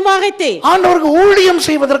complètement arrêté. ஆண்டவருக்கு ஊழியம்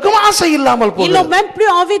செய்வதற்கும் ஆசை இல்லாமல் போகுது. Ils n'ont même plus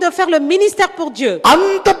envie de faire le ministère pour Dieu.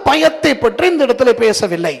 அந்த பயத்தை பற்றி இந்த இடத்துல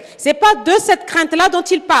பேசவில்லை. C'est pas de cette crainte-là dont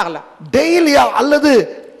il parle. டெய்லியா அல்லது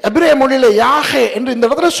எபிரேய மொழியில யாஹே என்று இந்த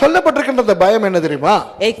இடத்துல சொல்லப்பட்டிருக்கின்ற பயம் என்ன தெரியுமா?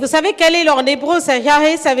 Et vous savez quel est en hébreu ça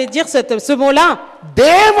Yahé, ça veut dire ce mot-là?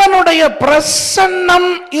 தேவனுடைய பிரசன்னம்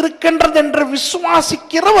இருக்கின்றது என்று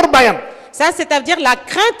விசுவாசிக்கிற ஒரு பயம். Ça c'est-à-dire la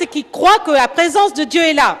crainte qui croit que la présence de Dieu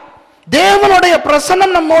est là. தேவனுடைய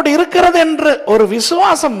பிரசன்னம் நம்மோடு இருக்கிறது என்று ஒரு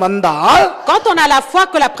விசுவாசம் வந்தால், quand on a la foi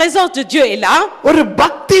que la présence de Dieu est là, ஒரு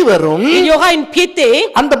பக்தி வரும். il y aura une piété.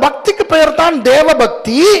 அந்த பக்திக்கு பெயர் தான் தேவ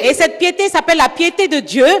பக்தி. Et cette piété s'appelle la piété de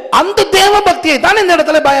Dieu. அந்த தேவ பக்தியை தான் இந்த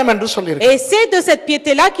இடத்துல பயம் என்று சொல்லிருக்கு. Et c'est de cette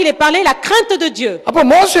piété-là qu'il est parlé, la crainte de Dieu. அப்ப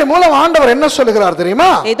மோசே மூலம் ஆண்டவர் என்ன சொல்கிறார் தெரியுமா?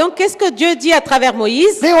 Et donc qu'est-ce que Dieu dit à travers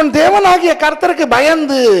Moïse? நீ உன் தேவனாகிய கர்த்தருக்கு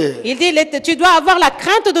பயந்து. Il dit tu dois avoir la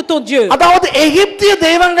crainte de ton Dieu. அதாவது எகிப்திய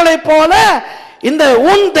தெய்வங்களை போல இந்த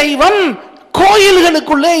உன் தெய்வம்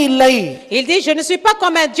கோயில்களுக்குள்ளே இல்லை. Il dit je ne suis pas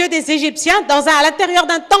comme un dieu des Égyptiens à l'intérieur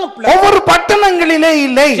d'un temple. ஒவ்வொரு பட்டணங்களிலே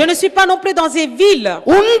இல்லை. Je ne suis pas non plus dans des villes.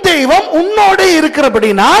 உன் தெய்வம் உன்னோடு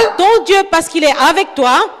இருக்கிறபடினால் ton Dieu parce qu'il est avec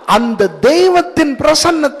toi, அந்த தெய்வத்தின்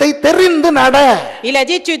பிரசன்னத்தை தெரிந்து நட. Il a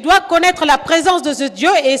dit tu dois connaître la présence de ce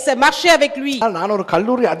Dieu et marcher avec lui. நான் ஒரு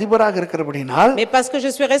கல்லூரி அதிபராக இருக்கிறபடினால், mais parce que je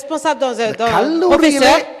suis responsable dans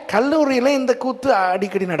professeur, கல்லூரியில இந்த கூத்து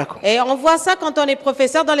அடிக்கடி நடக்கும். Et on voit ça quand on est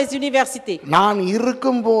professeur dans les universités. நான்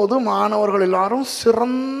இருக்கும்போது மாணவர்கள் எல்லாரும்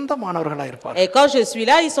சிறந்த மாணவர்களா இருப்பாங்க. Et quand je suis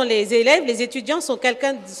là, ils sont les élèves, les étudiants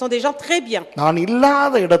sont des gens très bien. நான்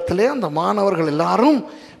இல்லாத இடத்திலே அந்த மாணவர்கள் எல்லாரும்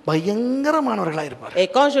பயங்கரமானவர்களா இருப்பாங்க. Et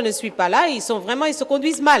quand je ne suis pas là, ils se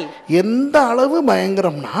conduisent mal. எந்த அளவு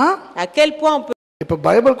பயங்கரம்னா, à quel point on peut இப்ப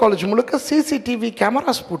பைபிள் காலேஜ் முழுக்க CCTV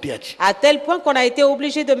cameras பூட்டியாச்சு. À tel point qu'on a été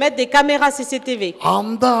obligé de mettre des caméras CCTV.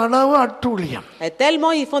 அந்த அளவு அட்டூழியம். Et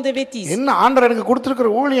tellement ils font des bêtises. என்ன ஆண்டவர் எனக்கு கொடுத்திருக்கிற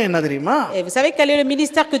ஊழியம் என்ன தெரியுமா? Et vous savez quel est le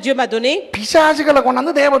ministère que Dieu m'a donné? பிசாசுகளை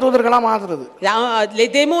கொண்டாந்து தேவதூதர்களா மாத்துறது. Les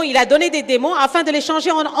démons, il a donné des démons afin de les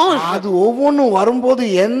changer en anges. அது ஒவ்வொன்றும் வரும்போது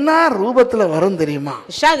என்ன ரூபத்துல வரும் தெரியுமா?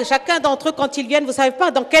 Chacun d'entre eux quand ils viennent, vous savez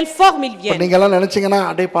pas dans quelle forme ils viennent. நீங்க எல்லாம் நினைச்சீங்கன்னா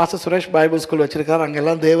அடே பாஸ்டர் சுரேஷ் பைபிள் ஸ்கூல் வச்சிருக்காரு அங்க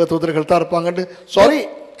எல்லாம் தேவதூதர்கள் தான் இருப்பாங்கன்னு. சாரி,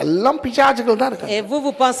 எல்லாம் பிசாசுகள் தான் இருக்காங்க. Et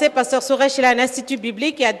vous pensez pasteur Suresh il a un institut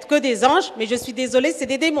biblique, il y a que des anges, mais je suis désolé, c'est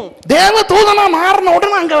des démons. தேவதூதனா மாறின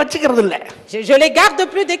உடனே அங்க வச்சிக்கிறது இல்ல. Je les garde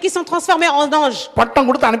plus dès qu'ils sont transformés en anges. பட்டம்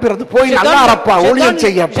கொடுத்து அனுப்பிறது. போய் நல்லா இருப்பா, ஊழியம்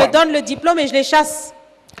செய்யப்பா. Je donne le diplôme et je les chasse.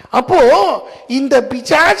 அப்போ இந்த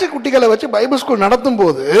பிசாசு குட்டிகளை வச்சு பைபிள் ஸ்கூல் நடத்தும்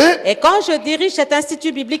போது Et quand je dirige cet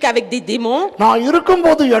institut biblique avec des démons, நான்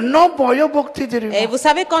இருக்கும்போது என்ன பயபக்தி தெரியும். et vous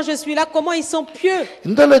savez quand je suis là comment ils sont pieux.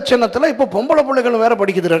 இந்த லட்சணத்துல இப்ப பொம்பளை பிள்ளைகள் வேற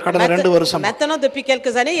படிக்குது கடந்த 2 வருஷம். Maintenant depuis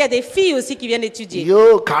quelques années, il y a des filles aussi qui viennent étudier. ஐயோ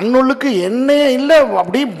கண்ணுக்கு எண்ணெயே இல்ல,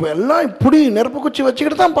 அப்படி எல்லாம் இப்படி நெருப்பு குச்சி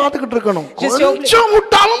வச்சிட்டு தான் பாத்துக்கிட்டு இருக்கணும். கொஞ்சம்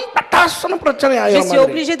முட்டாலும் பட்டாசன பிரச்சனை ஆயிரும். Je suis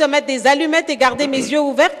obligé de mettre des allumettes et garder mes yeux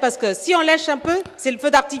ouverts parce que si on lèche un peu, c'est le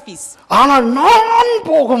feu d'artifice. ஆனா நான்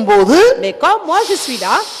போகும்போது Mais quand moi je suis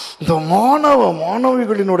là, இந்த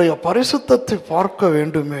மாணவிகளினுடைய பரிசுத்தத்தை பார்க்க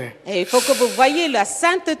வேண்டுமே. et il faut que vous voyez la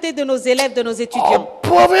sainteté de nos élèves, de nos étudiants.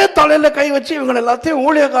 அப்பவே தலையில கை வச்சு இவங்க எல்லாத்தையும்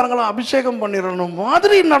ஊழியக்காரங்கள அபிஷேகம் பண்ணிரணும்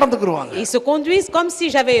மாதிரி நடந்துக்குவாங்க. Ils se conduisent comme si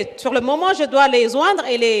j'avais sur le moment je dois les oindre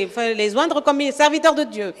et les oindre comme serviteurs de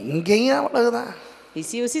Dieu. இங்கேயும் அவ்வளவுதான்.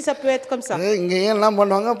 Ici aussi ça peut être comme ça. இங்கேயும் எல்லாம்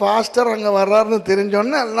பண்ணுவாங்க. பாஸ்டர் அங்க வர்றாருன்னு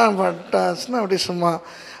தெரிஞ்சோன்னே எல்லாம் பட்டாசுன்னு அப்படி சும்மா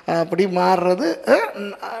அப்படி மாறுறது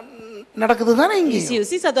நடக்குது தானே இங்க. Ici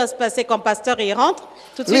aussi ça doit se passer quand pasteur il rentre,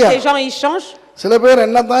 tout de suite les gens ils changent. சில பேர்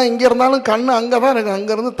என்னதான் இங்க இருந்தாலும் கண்ணு அங்கதான் இருக்கு,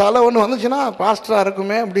 அங்க இருந்து தலை ஒண்ணு வந்துச்சுன்னா பாஸ்டரா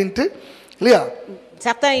இருக்குமே அப்படின்ட்டு இல்லையா?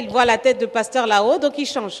 Certains ils voient la tête de pasteur là-haut donc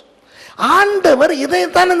ils changent. ஆண்டவர்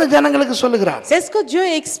இதைத்தான் இந்த ஜனங்களுக்கு சொல்லுகிறார். C'est ce que Dieu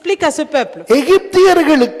explique à ce peuple.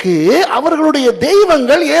 எகிப்தியர்களுக்கு அவர்களுடைய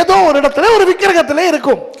தெய்வங்கள் ஏதோ ஒரு இடத்துல ஒரு விக்கிரகத்திலே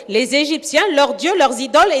இருக்கும். Les Égyptiens, leurs dieux, leurs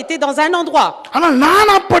idoles étaient dans un endroit. ஆனா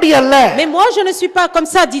நான் அப்படி அல்ல. Mais moi je ne suis pas comme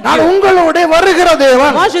ça, dit Dieu. நான் உங்களோட வருகிற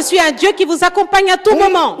தேவன். Moi je suis un Dieu qui vous accompagne à tout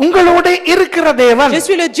moment. உங்களோட இருக்கிற தேவன். Je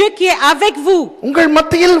suis le Dieu qui est avec vous. உங்கள்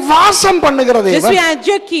மத்தியில் வாசம் பண்ணுகிற தேவன். Je suis un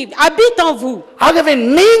Dieu qui habite en vous. ஆகவே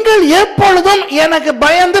நீங்கள் எப்பொழுதும் எனக்கு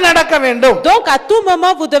பயந்து நடக்க வேண்டும். Donc à tout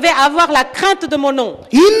moment vous devez avoir la crainte de mon nom.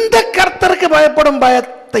 இந்த கர்த்தருக்கு பயப்படும்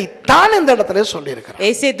பயத்தை தான் இந்த இடத்திலே சொல்லி இருக்கிறார்.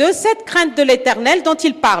 Et c'est de cette crainte de l'Éternel dont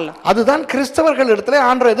il parle. அதுதான் கிறிஸ்தவர்கள் இடத்திலே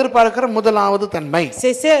ஆண்டவர் எதிர்பார்க்கிற முதலாவது தன்மை.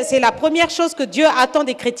 C'est la première chose que Dieu attend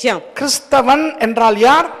des chrétiens. கிறிஸ்தவன் என்றால்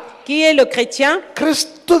யார்? Qui est le chrétien?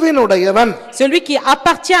 கிறிஸ்துவினுடையவன். Celui qui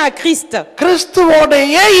appartient à Christ. கிறிஸ்துவோடே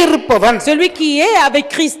இருப்பவன். Celui qui est avec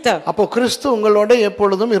Christ. அப்போ கிறிஸ்து உங்களோட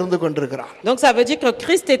எப்பொழுதும் இருந்து கொண்டிருக்கிறார். Donc ça veut dire que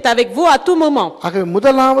Christ est avec vous à tout moment. ஆகவே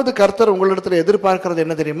முதலாவது கர்த்தர் உங்களிடத்தில் எதிர்பார்க்கிறது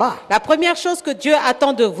என்ன தெரியுமா? La première chose que Dieu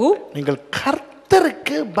attend de vous, நீங்கள்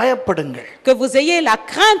கர்த்தருக்கு பயப்படுங்கள். que vous ayez la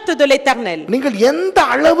crainte de l'Éternel. நீங்கள் எந்த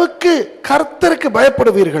அளவுக்கு கர்த்தருக்கு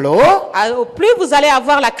பயப்படுவீர்களோ, plus vous allez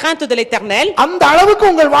avoir la crainte de l'Éternel, அந்த அளவுக்கு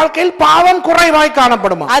உங்கள் வாழ்க்கையில் பாவம் குறைவாய்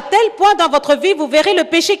காணப்படுமா? à tel point dans votre vie vous verrez le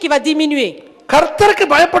péché qui va diminuer. கர்த்தருக்கு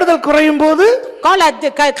பயப்படுதல் குறையும் போது quand la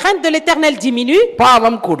crainte de l'Éternel diminue,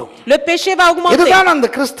 பாவம் கூடும். le péché va augmenter. இதுதான் அந்த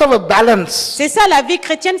கிறிஸ்தவ balance. C'est ça la vie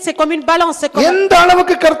chrétienne, c'est comme une balance. எந்த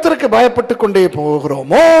அளவுக்கு கர்த்தருக்கு பயப்பட்டு கொண்டே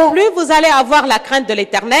போகிறோமோ, plus vous allez avoir la crainte de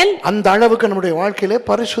l'Éternel, அந்த அளவுக்கு நம்முடைய வாழ்க்கையிலே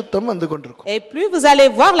பரிசுத்தம் வந்து கொண்டிருக்கும். et plus vous allez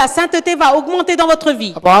voir la sainteté va augmenter dans votre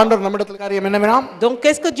vie. அப்ப ஆண்டவர் நம்மிடத்தில் காரியம் என்ன வேணும்? Donc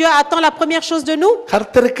qu'est-ce que Dieu attend? La première chose de nous,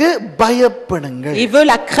 கர்த்தருக்கு பயப்படுங்கள். il veut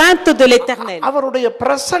la crainte de l'Éternel. அவருடைய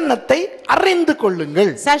பிரசன்னத்தை அறிந்து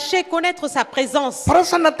கொள்ளுங்கள். Sachez connaître sa présence.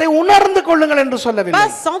 பிரசன்னத்தை உணர்ந்து கொள்ளுங்கள் என்று சொல்லவில்லை.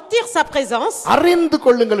 Pas sentir sa présence, அறிந்து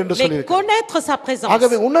கொள்ளுங்கள் என்று mais சொல்லியிருக்கிறார். connaître sa présence.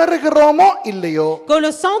 ஆகவே உணர்கிறோமோ இல்லையோ, Que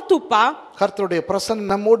le sente ou pas, கர்த்தருடைய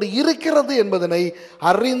பிரசன்னம் நம்மோடு இருக்கிறது என்பதனை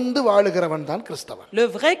அறிந்து வாழுகிறவன் தான் கிறிஸ்தவன். le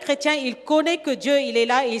vrai chrétien, il connaît que Dieu, il est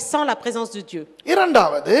là et il sent la présence de Dieu.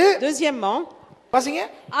 இரண்டாவது, Deuxièmement, பாருங்க,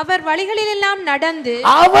 அவர் வழிகளிலெல்லாம் நடந்து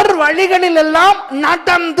அவர் வழிகளிலெல்லாம்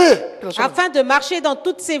நடந்து, afin de marcher dans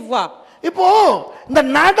toutes ses voies. இப்போ இந்த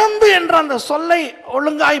நடந்து என்ற அந்த சொல்லை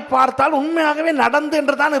ஒழுங்காய் பார்த்தால் உண்மையாகவே நடந்து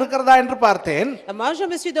என்று தான் இருக்கிறதா என்று பார்த்தேன். Moi je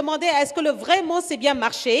me suis demandé, est-ce que le vrai mot c'est bien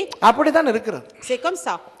marcher? அப்படிதான் இருக்கிறது. C'est comme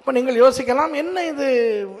ça. இப்போ நீங்கள் யோசிக்கலாம், என்ன இது,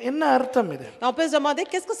 என்ன அர்த்தம் இது? On peut se demander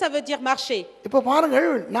qu'est-ce que ça veut dire marcher? இப்போ பாருங்கள்,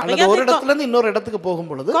 நாங்கள் ஒரு இடத்துல இருந்து இன்னொரு இடத்துக்கு போகும்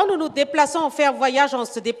பொழுது, quand nous nous déplaçons, on fait un voyage, on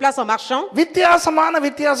se déplace en marchant.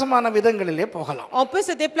 வித்தியாசமான விதங்களிலே போகலாம். On peut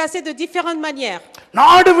se déplacer de différentes manières.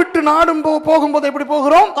 நாடு விட்டு நாடு போகும்போது எப்படி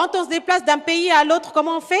போகிறோம்? Quand on se déplace d'un pays à l'autre,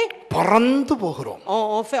 comment on fait? பறந்து போகிறோம்.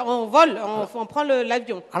 On vole, on prend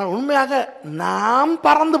l'avion. ஆனா உண்மையாக நாம்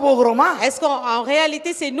பறந்து போகிறோமா? Est-ce qu'en réalité,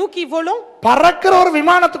 c'est nous qui volons? பறக்கிற ஒரு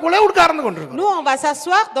விமானத்துக்குள்ளே உட்கார்ந்து கொண்டிருக்கிறோம். Nous, on va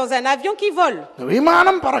s'asseoir dans un avion qui vole.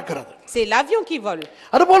 விமானம் பறக்கிறது. C'est l'avion qui vole.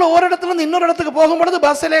 அதுபோல ஒரு இடத்துல இருந்து இன்னொரு இடத்துக்கு போகும்போது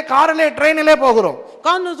பஸ்ஸிலே, காரிலே, ட்ரெயினிலே போகிறோம்.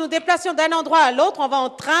 Quand nous nous déplaçons d'un endroit à l'autre, on va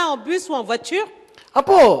en train, en bus ou en voiture.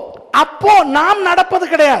 அப்போ நாம் நடப்பது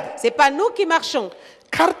கிடையாது. C'est pas nous qui marchons.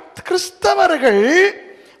 கிறிஸ்தவர்கள்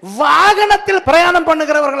வாகனத்தில் பிரயாணம்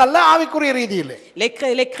பண்ணுகிறவர்கள் அல்ல ஆவிக்குரிய ரீதியிலே.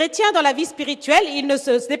 Les chrétiens dans la vie spirituelle, ils ne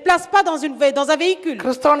se déplacent pas dans un véhicule.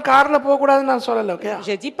 கிறிஸ்தவன் கார்ல போக கூடாதுன்னு நான் சொல்லல, okay?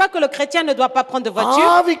 Je dis pas que le chrétien ne doit pas prendre de voiture.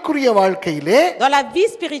 ஆவிக்குரிய வாழ்க்கையிலே Dans la vie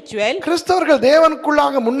spirituelle, கிறிஸ்தவர்கள்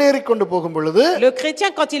தேவனுக்குள்ளாக முன்னேறி கொண்டு போகும் பொழுது le chrétien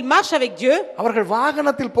quand il marche avec Dieu, அவர்கள்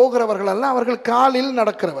வாகனத்தில் போகிறவர்கள் அல்ல, அவர்கள் காலில்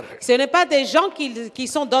நடக்கிறவர்கள். ce n'est pas des gens qui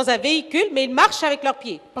sont dans un véhicule, mais ils marchent avec leurs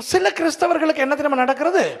pieds. சில கிறிஸ்தவர்களுக்கு என்ன தெரியுமா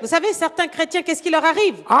நடக்கிறது? Vous savez, certains chrétiens, qu'est-ce qui leur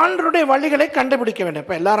arrive? ஆண்டவருடைய வழிகளை கண்டுபிடிக்க வேண்டும்.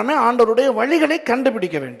 இப்ப எல்லாரும் ஆண்டவருடைய வழிகளை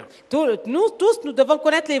கண்டுபிடிக்க வேண்டும். Nous tous, nous devons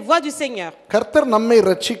connaître les voies du Seigneur. கர்த்தர் நம்மை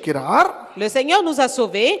ரட்சிக்கிறார். Le Seigneur nous a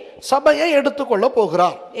sauvés. சபையை எடுத்துக்கொள்ள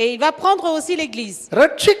போகிறார். Et il va prendre aussi l'église.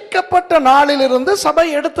 ரட்சிக்கப்பட்ட நாளிலிருந்து சபை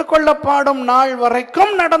எடுத்துக்கொள்ளப்படும் நாள்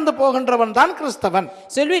வரைக்கும் நடந்து போகின்றவன் தான் கிறிஸ்தவன்.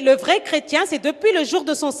 Le vrai chrétien, c'est depuis le jour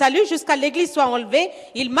de son salut jusqu'à l'église soit enlevée,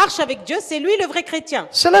 il marche avec Dieu, c'est lui le vrai chrétien.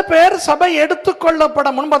 சில பேர் சபை எடுத்துக்கொள்ளப்பட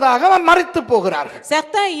முன்பதாக மரித்து போகிறார்கள்.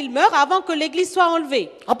 Certains, ils meurent avant que l'église soit enlevée.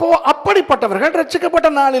 அப்படிப்பட்டவர்கள் ரட்சிக்கப்பட்ட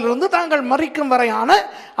நாளிலிருந்து தாங்கள் மரிக்கும் வரையான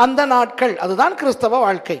அந்த நாட்கள், அதுதான் கிறிஸ்தவ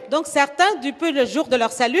வாழ்க்கை. Donc certains, depuis le jour de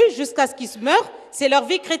leur salut jusqu'à ce qu'ils meurent, c'est leur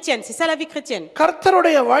vie chrétienne, c'est ça la vie chrétienne.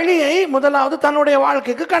 கர்த்தருடைய வழியை முதலாவது தன்னுடைய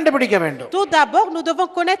வாழ்க்கைக்கு கண்டுபிடிக்க வேண்டும். Tout d'abord, nous devons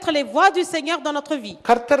connaître les voies du Seigneur dans notre vie.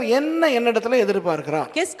 கர்த்தர் என்னிடத்தில் எதிர்பார்க்கிறார்?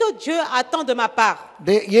 Qu'est-ce que Dieu attend de ma part?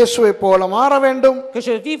 இயேசுவை போல மாற வேண்டும். Que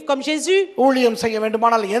je vive comme Jésus. ஊழியம் செய்ய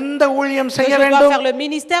வேண்டுமானால் எந்த ஊழியம் செய்ய வேண்டும்? Je dois வேண்டும்? faire le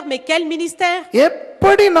ministère, mais quel ministère?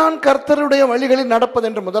 எப்படி நான் கர்த்தருடைய வழிகளில் நடப்பது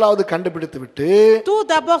என்று முதலாவது கண்டுபிடித்து விட்டு, tout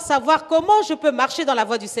d'abord savoir comment je peux marcher dans la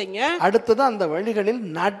voie du Seigneur. அடுத்தது அந்த வழிகளில்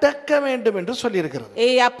நடக்க வேண்டும் என்று சொல்லி இருக்கிறது.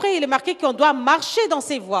 Et après il est marqué qu'on doit marcher dans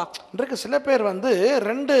ces voies. இன்றைக்கு சில பேர்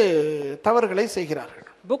ரெண்டு தவறுகளை செய்கிறார்கள்.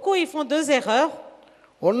 Beaucoup ils font deux erreurs.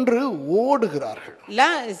 ஒன்று ஓடுகிறார்கள். Là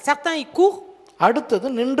certains ils courent. அடுத்தது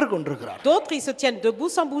நின்று கொண்டிருக்கிறார்கள். D'autres ils se tiennent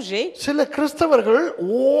debout sans bouger. சில கிறிஸ்தவர்கள்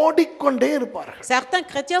ஓடிக்கொண்டே இருப்பார்கள். Certains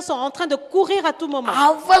chrétiens sont en train de courir à tout moment.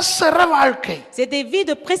 அவசர வாழ்க்கை. C'est des vies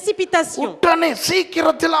de précipitation. உடனே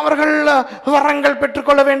சீக்கிரத்தில் அவர்கள் வரங்கள்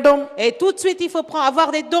பெற்றுக்கொள்ள வேண்டும். Et tout de suite il faut avoir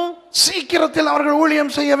des dons. சீக்கிரத்தில் அவர்கள்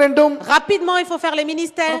ஊழியம் செய்ய வேண்டும். Rapidement il faut faire les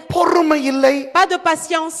ministères. பொறுமை இல்லை. Pas de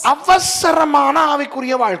patience. அவசரமான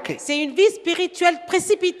ஆவிக்குரிய வாழ்க்கை. C'est une vie spirituelle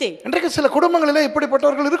précipitée. இன்றைக்கு சில குடும்பங்களிலே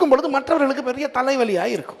இப்படிப்பட்டவர்கள் இருக்கும் பொழுது மற்றவர்களுக்கு பெரிய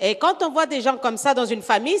தலைவலியாய் இருக்கும். Et quand on voit des gens comme ça dans une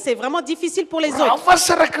famille, c'est vraiment difficile pour les autres.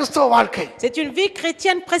 அவசர கிறிஸ்தவ வாழ்க்கை. C'est une vie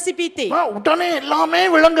chrétienne précipitée. உடனே எல்லாமே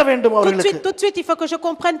விளங்க வேண்டும் அவர்களுக்கு. Tout de suite il faut que je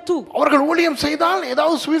comprenne tout. அவர்கள் ஊழியம் செய்தால்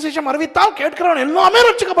ஏதாவது சுவிசேஷம் அறிவித்தால் கேட்கிறவன் எல்லாமே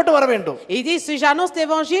ரட்சிக்கப்பட்டு வர வேண்டும். Il dit si j'annonce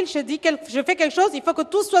l'évangile, je fais quelque chose, il faut que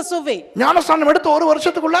tout soit sauvé. ஞானஸ்நானம் எடுத்து ஒரு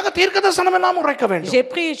வருஷத்துக்குள்ளாக தீர்க்கதரிசனம் எல்லாம் உரைக்க வேண்டும். J'ai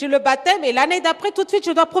pris le baptême et l'année d'après tout de suite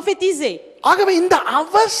je dois prophétiser. ஆகவே இந்த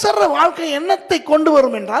அவசர வாழ்க்கை என்னத்தை கொண்டு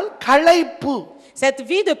வரும் என்றால் களைப்பு. Cette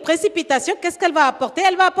vie de précipitation, qu'est-ce qu'elle va apporter?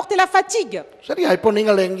 Elle va apporter la fatigue. சரியா? இப்போ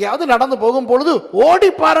நீங்கள் எங்கேயாவது நடந்து போகும் பொழுது ஓடி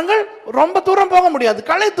பாருங்கள், ரொம்ப தூரம் போக முடியாது,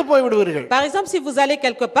 களைத்து போய் விடுவீர்கள். Par exemple, si vous allez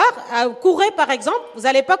quelque part, courir par exemple, vous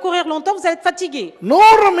allez pas courir longtemps, vous allez être fatigué.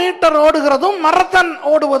 100 metre ஓடுகிறதும் மரத்தான்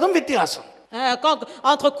ஓடுவதும் வித்தியாசம்.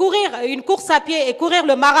 Entre courir une course à pied et courir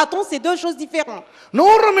le marathon, c'est deux choses différentes.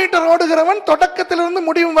 100 metre ஓடுகிறவன் தொடக்கத்திலிருந்து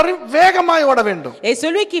முடிவு வரை வேகமாய் ஓட வேண்டும். Et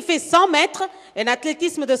celui qui fait 100 mètres, un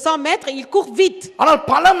athlétisme de 100 mètres, il court vite. ஆனால்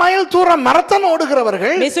பல mile தூரம் மரத்தான்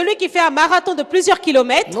ஓடுகிறவர்கள், mais celui qui fait un marathon de plusieurs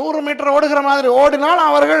kilomètres, 100 metre ஓடுகிற மாதிரி ஓடினால்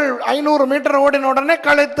அவர்கள் 500 மீட்டர் ஓடின உடனே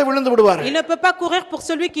களைத்து விழுந்து விடுவார்கள். il ne peut pas courir pour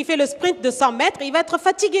celui qui fait le sprint de 100 mètres, il va être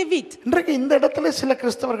fatigué vite. இன்றைக்கு இந்த இடத்துல சில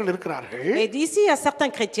கிறிஸ்தவர்கள் இருக்கிறார்கள். Et d'ici il y a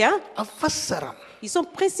certains chrétiens, அவசரம். ils sont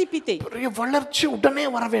précipités. பெரிய வளர்ச்சி உடனே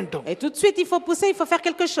வர வேண்டும். Et tout de suite il faut pousser, il faut faire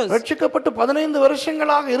quelque chose. ரட்சிக்கப்பட்டு 15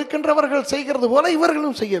 வருஷங்களாக இருக்கின்றவர்கள் செய்கிறது போல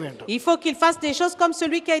இவர்களும் செய்ய வேண்டும். il faut qu'ils fassent des choses comme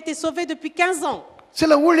celui qui a été sauvé depuis 15 ans.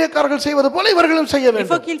 சில ஊழியக்காரர்கள் செய்வது போல இவர்களும் செய்ய வேண்டும்.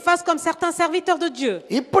 il faut qu'ils fassent comme certains serviteurs de Dieu.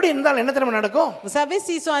 இப்படி இருந்தால் என்ன தெரியுமா நடக்கும்? vous savez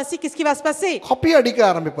s'ils sont ainsi, qu'est-ce qui va se passer? Copy அடிக்க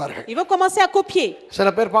ஆரம்பிப்பார்கள். ils vont commencer à copier. சில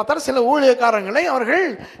பேர் பார்த்தால் சில ஊழியக்காரங்களை அவர்கள்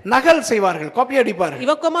நகல் செய்வார்கள், copy அடிப்பார்கள்.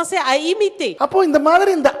 ils vont commencer à imiter. அப்போ இந்த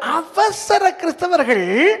மாதிரி இந்த அவசர கிறிஸ்தவர்கள்,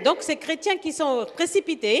 donc ces chrétiens qui sont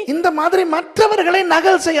précipités, இந்த மாதிரி மற்றவர்களை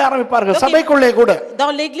நகல் செய்ய ஆரம்பிப்பார்கள் சபைக்குள்ளே கூட.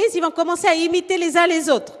 dans l'église ils vont commencer à imiter les uns les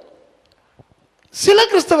autres. சில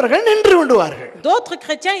கிறிஸ்தவர்கள் நின்று விடுவார்கள். d'autres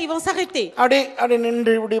chrétiens ils vont s'arrêter. அப்படி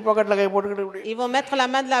நின்று இப்படி பாக்கெட்ல கை போட்டுக்கிட்டு இப்படி ils vont mettre la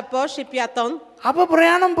main de la poche et puis attendre. அப்ப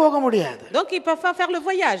பிரயாணம் போக முடியாது. Donc ils peuvent pas faire le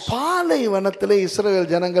voyage. பாலைவனத்திலே இஸ்ரவேல்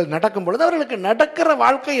ஜனங்கள் நடக்கும் பொழுது அவர்களுக்கு நடக்கிற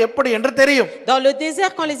வாழ்க்கை எப்படி என்று தெரியும். Dans le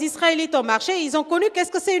désert, quand les Israélites ont marché, ils ont connu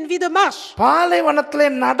qu'est-ce que c'est une vie de marche. பாலைவனத்திலே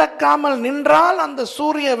நடக்காமல் நின்றால் அந்த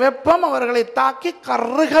சூரிய வெப்பம் அவர்களை தாக்கி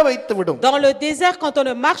கருக வைத்து விடும். Dans le désert, quand on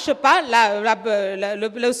ne marche pas,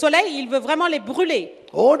 le soleil, il veut vraiment les brûler.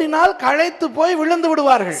 ஓடினால் களைத்து போய் விழுந்து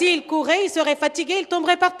விடுவார்கள். S'ils couraient, ils seraient fatigués, ils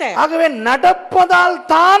tomberaient par terre. ஆகவே நடப்பதால்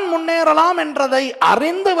தான் முன்னேறலாம் என்றதை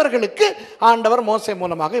அறிந்தவர்களுக்கு ஆண்டவர் மோசே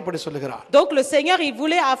மூலமாக இப்படி சொல்லுகிறார். Donc le Seigneur, il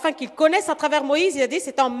voulait, afin qu'ils connaissent à travers Moïse, il a dit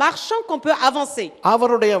c'est en marchant qu'on peut avancer.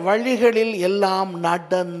 அவருடைய வழிகளில் எல்லாம்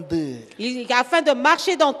நடந்து, Afin de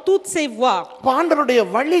marcher dans toutes ses voies. ஆண்டவருடைய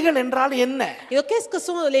வழிகள் என்றால் என்ன? Et donc qu'est-ce que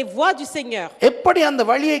sont les voies du Seigneur? எப்படி அந்த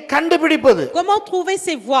வழியை கண்டுபிடிப்பது? Comment trouver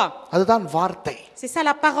ces voies? அதுதான் வார்த்தை. C'est ça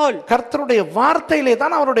la parole. கர்த்தருடைய வார்த்தையிலே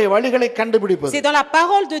தான் அவருடைய வழிகளை கண்டுபிடிப்பது. C'est dans la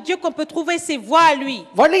parole de Dieu qu'on peut trouver ses voies à lui.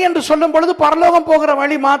 வழி என்று சொல்லும் பொழுது பரலோகம் போகிற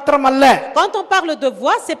வழி மாத்திரமல்ல. Quand on parle de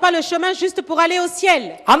voie, c'est pas le chemin juste pour aller au ciel.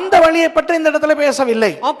 அந்த வழியை பற்றி இந்த இடத்துல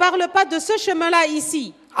பேசவில்லை. On parle pas de ce chemin-là ici.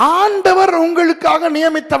 ஆண்டவர் உங்களுக்காக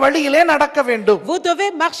நியமித்த வழியிலே நடக்க வேண்டும். Vous devez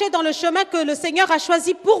marcher dans le chemin que le Seigneur a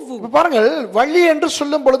choisi pour vous. பாருங்கள், வழி என்று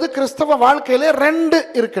சொல்லும் பொழுது கிறிஸ்தவ வாழ்க்கையிலே ரெண்டு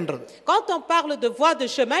இருக்கின்றது. Quand on parle de voie de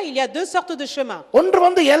chemin, il y a deux sortes de chemins.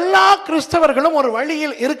 ஒன்று எல்லா கிறிஸ்தவர்களும் ஒரு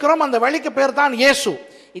வழியில் இருக்கிறோம், அந்த வழிக்கு பேர் தான் இயேசு.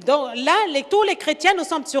 Et donc là, tous les chrétiens, nous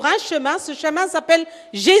sommes sur un chemin. Ce chemin s'appelle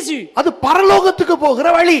Jésus. அது பரலோகத்துக்கு போகிற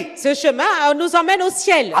வழி. Ce chemin nous emmène au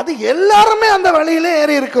ciel. அது எல்லாரும் அந்த வழியிலே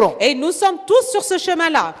ஏறி இருக்கிறோம். Et nous sommes tous sur ce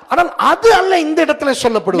chemin-là. ஆனால் அது அல்ல இந்த இடத்துல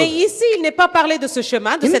சொல்லப்படுவது. Mais ici, il n'est pas parlé de ce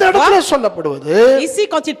chemin, de இந்த cette இடத்துல voie. சொல்லப்படுவது, Ici,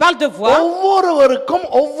 quand il parle de voie, ஒவ்வொருவருக்கும்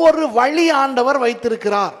ஒவ்வொரு வழி ஆண்டவர்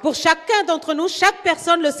வைத்திருக்கிறார். pour chacun d'entre nous, chaque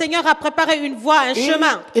personne, le Seigneur a préparé une voie, un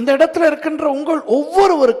chemin. இந்த இடத்துல இருக்கின்ற உங்கள்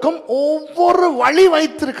ஒவ்வொருவருக்கும் ஒவ்வொரு வழி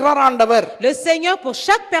வைத்திருக்கிறார் ஆண்டவர். Le Seigneur, pour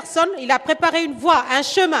chaque personne, il a préparé une voie, un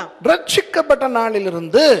chemin. ரட்சிக்கப்பட்ட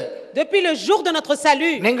நாளிலிருந்து, Depuis le jour de notre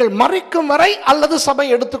salut, நீங்கள் மரிக்கும் வரை அல்லது சபை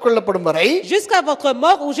எடுத்துக்கொள்ளப்படும் வரை, jusqu'à votre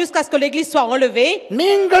mort ou jusqu'à ce que l'église soit enlevée,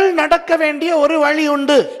 நீங்கள் நடக்க வேண்டிய ஒரு வழி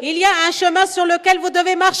உண்டு. il y a un chemin sur lequel vous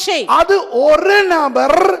devez marcher. அது ஒரு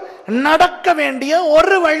நபர் நடக்க வேண்டிய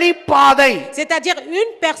ஒரு வழி பாதை. C'est-à-dire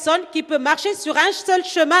une personne qui peut marcher sur un seul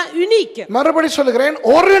chemin unique. மறுபடி சொல்கிறேன்,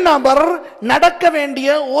 ஒரு நபர் நடக்க வேண்டிய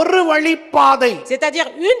ஒரு வழி பாதை. C'est-à-dire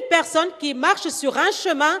une personne qui marche sur un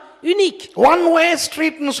chemin unique. One way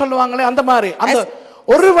ஸ்ட்ரீட்னு சொல்லுவாங்களே அந்த மாதிரி. அந்த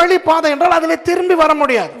ஒரு வழி பாதை என்றால் அதிலே திரும்பி வர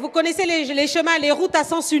முடியாது. Vous connaissez les chemins, les routes à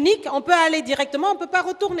sens unique, on peut aller directement, on peut pas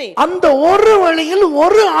retourner. அந்த ஒரு வழியில்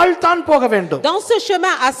ஒரு ஆள் தான் போக வேண்டும். Dans ce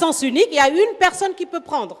chemin à sens unique, il y a une personne qui peut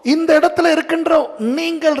prendre. இந்த இடத்துல இருக்கின்ற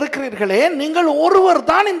நீங்கள் இருக்கிறீர்களே, நீங்கள் ஒருவர்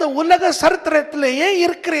தான் இந்த உலக சரித்திரத்திலேயே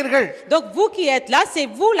இருக்கிறீர்கள். Donc vous qui êtes là, c'est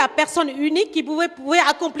vous la personne unique qui pouvez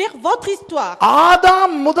accomplir votre histoire.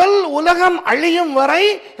 ஆதாம் முதல் உலகம் அழியும் வரை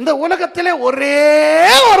இந்த உலகத்திலே ஒரே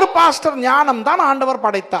ஒரு பாஸ்டர் ஞானம் தான் ஆண்டவர்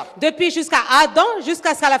படைத்தார். Depuis jusqu'à Adam,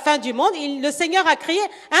 jusqu'à la fin du monde, le Seigneur a créé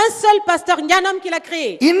un seul pasteur Nyanam qu'il a créé.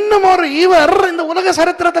 இன்னும் ஒரு இவர் இந்த உலக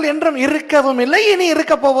சரித்திரத்தில் என்றும் இருக்கவும் இல்லை, இனி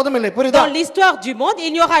இருக்க போவதும் இல்லை. புரியுதா? Dans l'histoire du monde,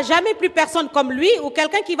 il n'y aura jamais plus personne comme lui ou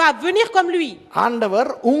quelqu'un qui va venir comme lui. ஆண்டவர்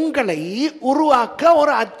உங்களை உருவாக்க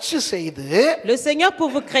ஒரு அச்சு செய்து, Le Seigneur pour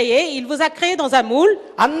vous créer, il vous a créé dans un moule.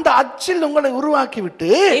 அந்த அச்சில் உங்களை உருவாக்கி விட்டு,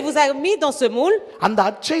 Et il vous a mis dans ce moule. அந்த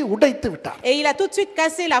அச்சை உடைத்து விட்டார். Et il a tout de suite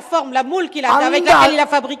cassé la forme, la moule avec laquelle il a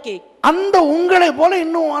fabriqué. அந்த உங்களை போல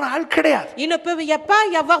இன்னும் ஒரு ஆள் கிடையாது. Il ne peut y a pas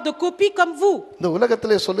y avoir de copie comme vous. இந்த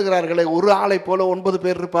உலகத்திலே சொல்லுகிறார்களே ஒரு ஆளை போல 9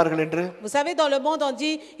 பேர் இருப்பார்கள் என்று. Vous savez, dans le monde on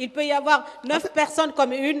dit il peut y avoir 9 personnes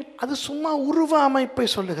comme une. அது சும்மா உருவ அமைப்பை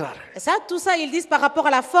சொல்லுகிறார்கள். Ça, tout ça ils disent par rapport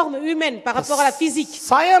à la forme humaine, par rapport à la physique.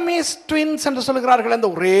 Siamese twins என்று சொல்லுகிறார்கள், அந்த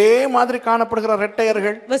ஒரே மாதிரி காணப்படுகிற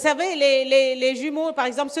இரட்டையர்கள். Vous savez, les jumeaux, par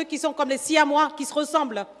exemple, ceux qui sont comme les siamois, qui se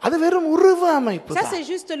ressemblent. அது வெறும் உருவ அமைப்பு. Ça, c'est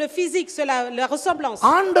juste le physique, c'est la ressemblance.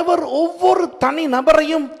 ஆண்டவர் ஒவ்வொரு தனி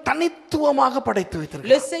நபரையும் தனித்துவமாக படைத்து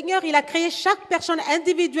வைத்திருக்கிறார். Le Seigneur, il a créé chaque personne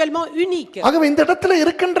individuellement unique. ஆகவே இந்த இடத்துல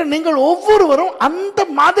இருக்கின்ற நீங்கள் ஒவ்வொருவரும் அந்த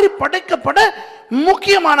மாதிரி படைக்கப்பட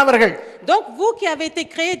முக்கியமானவர்கள். Donc, vous qui avez été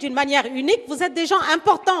créés d'une manière unique, vous êtes des gens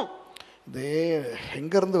importants.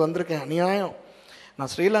 எங்க இருந்து வந்திருக்கேன் அநியாயம்.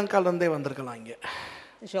 நான் ஸ்ரீலங்கால இருந்தே வந்திருக்கலாம் இங்க.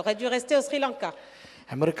 J'aurais dû rester au Sri Lanka.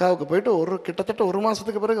 அமெரிக்காவுக்கு போயிட்டு கிட்டத்தட்ட ஒரு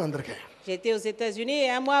மாசத்துக்கு பிறகு வந்திருக்கேன். J'étais aux États-Unis et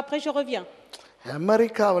un mois après je reviens.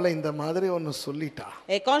 அமெரிக்காவுல இந்த மாதிரி ஒன்னு சொல்லிட்டா.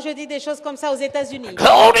 Et quand je dis des choses comme ça aux États-Unis,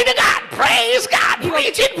 Glory to God, praise God,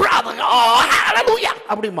 preach it brother, oh hallelujah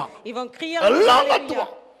அப்படிமா. ils vont crier எல்லாம்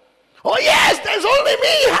கத்துவோம். Oh yes, there's only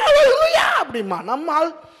me, hallelujah அப்படிமா.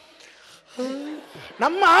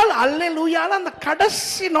 நம்மால் அல்லேலூயால அந்த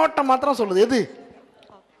கடைசி நோட்டை மாத்திரம் சொல்லுது. எது?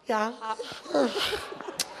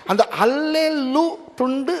 அந்த அல்லேலூ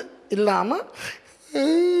துண்டு இல்லாமல்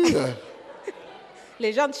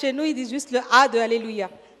Les gens de chez nous, ils disent juste le A de Alléluia.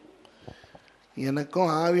 எனக்கும்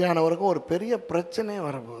ஆவியானவருக்கும் ஒரு பெரிய பிரச்சனையே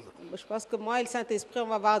வரப்போகுது. Je pense que moi et le Saint-Esprit, on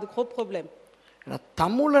va avoir de gros problèmes. ஏன்னா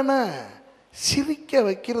தமிழனை சிரிக்க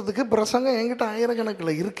வைக்கிறதுக்கு பிரசங்கம் என்கிட்ட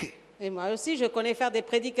ஆயிரக்கணக்கில் இருக்கு. Et moi aussi, je connais faire des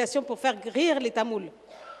prédications pour faire rire les Tamouls.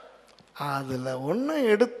 அதில் ஒன்று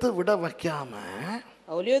எடுத்து விட வைக்காம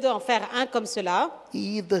Au lieu d'en faire un comme cela,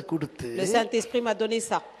 இதை கொடுத்து le Saint-Esprit m'a donné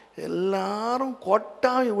ça. எல்லாரும்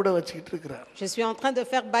கொட்டாவி விட வச்சுக்கிட்டு இருக்கிறார். Je suis en train de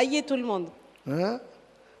faire bailler tout le monde.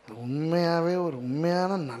 உண்மையாவே ஒரு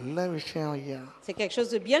உண்மையான நல்ல விஷயம் ஐயா. C'est quelque chose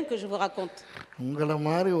de bien que je vous raconte. உங்களை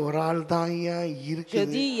மாதிரி ஒரு ஆள் தான் ஐயா இருக்கு. Je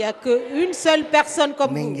dis, il n'y a qu'une seule personne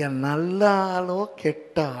comme vous. நீங்க நல்ல ஆளோ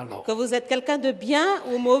கெட்ட ஆளோ, Que vous êtes quelqu'un de bien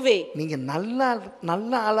ou mauvais. நீங்க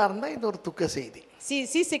நல்ல ஆளா இருந்தா இது ஒரு துக்க செய்தி.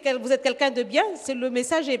 Si c'est que vous êtes quelqu'un de bien, le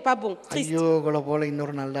message n'est pas bon, triste. ஐயோ உங்களை போல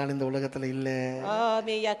இன்னொரு நல்ல ஆள் இந்த உலகத்துல இல்ல. Ah,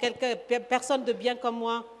 mais il y a personne de bien comme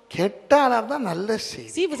moi. கெட்ட ஆளா இருந்தா நல்ல செய்தி.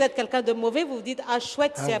 Si vous êtes quelqu'un de mauvais, vous vous dites, ah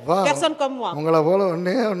chouette, il y a personne comme moi. உங்களை போல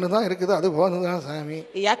ஒண்ணு தான் இருக்குது, அது போதுதான் சாமி.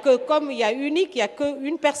 Il y a que comme il y a unique, il y a que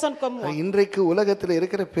une personne comme moi. இன்றைக்கு உலகத்துல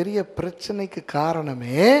இருக்கிற பெரிய பிரச்சனைக்கு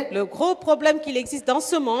காரணமே Le gros problème qu'il existe dans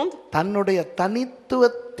ce monde, தன்னுடைய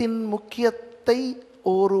தனித்துவத்தின் முக்கியத்தை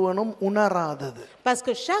ஒருவனும் உணராதது. parce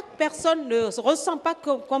que chaque personne ne ressent pas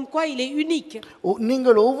comme quoi il est unique.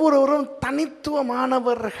 நீங்கள் ஒவ்வொருவரும்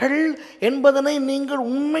தனித்துவமானவர்கள் என்பதனை நீங்கள்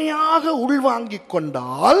உண்மையாக உள்வாங்கிக்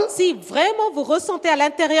கொண்டால், Si vraiment vous ressentez à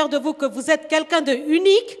l'intérieur de vous que vous êtes quelqu'un de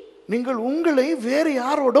unique, நீங்கள் உங்களை வேறு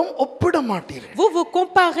யாரோடும் ஒப்பிட மாட்டீர்கள். vous vous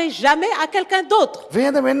comparez jamais à quelqu'un d'autre.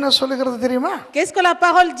 வேதம் என்ன சொல்லுகிறது தெரியுமா? Qu'est-ce que la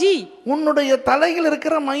parole dit? உன்னுடைய தலையில்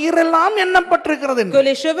இருக்கிற மயிரெல்லாம் எண்ணப்பட்டிருக்கிறது. Que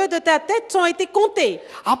les cheveux de ta tête ont été comptés.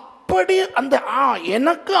 அப்படி அந்த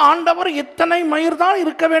எனக்கு ஆண்டவர் இத்தனை மயிர் தான்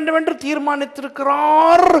இருக்க வேண்டும் என்று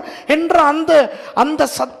தீர்மானித்திருக்கிறார் என்ற அந்த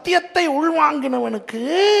சத்தியத்தை உள்வாங்கினவனுக்கு,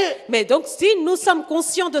 Mais donc si nous sommes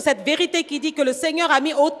conscients de cette vérité qui dit que le Seigneur a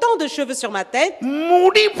mis autant de cheveux sur ma tête,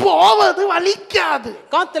 முடி போவது வலிக்காது.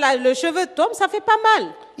 quand le cheveu tombe, ça fait pas mal.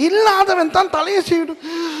 இல்லாதவன் தான் தலையை seed.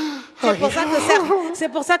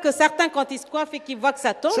 C'est pour ça que certains, quand ils se coiffent et qu'ils voient que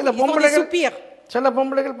ça tombe, C'est la ils font bombe des légale. soupirs. சில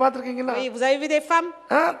பொம்பளைகள் பார்த்துருக்கீங்களா? Oui, vous avez vu des femmes?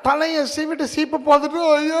 தலையை சீவிட்டு சீப்பை பார்த்துட்டு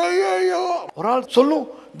ஐயோ. ஒரு ஆள் சொல்லும்,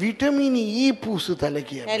 விட்டமின் இ பூசு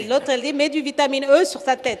தலைக்கு. L'autre, elle dit, mets du vitamine E sur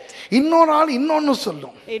sa tête. இன்னொரு ஆள் இன்னொன்னு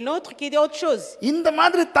சொல்லும். Et l'autre qui dit autre chose. இந்த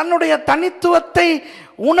மாதிரி தன்னுடைய தனித்துவத்தை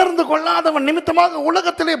உணர்ந்து கொள்ளாதவன் நிமித்தமாக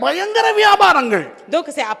உலகத்திலே பயங்கர வியாபாரங்கள். Donc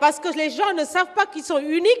c'est parce que les gens ne savent pas qu'ils sont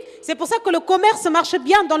uniques, c'est pour ça que le commerce marche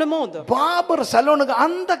bien dans le monde. Babur சலூனுக்கு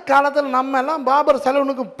அந்த காலத்துல நம்ம எல்லாம் பாபர்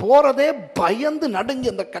சலூனுக்கு போறதே பயந்து நடுங்கி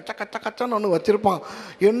அந்த கச்சன்னு ஒன்று வச்சிருப்பான்.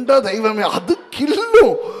 என்ற தெய்வமே அது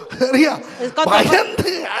கில்லும் சரியா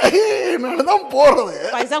பயந்து தான் போறது.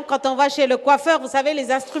 Par exemple, quand on va chez le coiffeur, vous savez les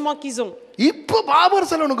instruments qu'ils ont. இப்போ பாபர்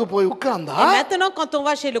சலூனுக்கு போய் உட்கார்ந்தா, Et maintenant quand on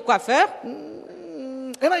va chez le coiffeur,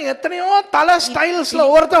 ஏன்னா எத்தனையோ தலை ஸ்டைல்ஸ்ல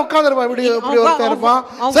ஒருத்தன் உட்காந்துருப்பான். இப்படி ஒருத்தன் இருப்பான்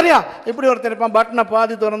சரியா, இப்படி ஒருத்தன் இருப்பான் பட்டனை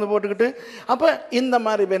பாதி திறந்து போட்டுக்கிட்டு, அப்ப இந்த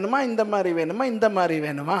மாதிரி வேணுமா இந்த மாதிரி வேணுமா இந்த மாதிரி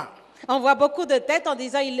வேணுமா. on voit beaucoup de têtes en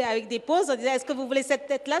disant avec des poses, en disant est-ce que vous voulez cette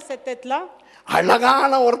tête là, cette tête là.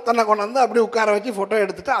 அழகான ஒருத்தனை கொண்டு வந்து அப்படி உட்கார வச்சு போட்டோ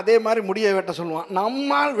எடுத்துட்டு அதே மாதிரி முடிய வெட்ட சொல்லுவான்.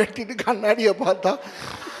 நம்மால் வெட்டிட்டு கண்ணாடியை பார்த்தா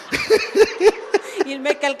il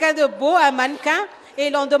met quelqu'un de beau, un mannequin, et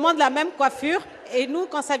il en demande la même coiffure. Et nous,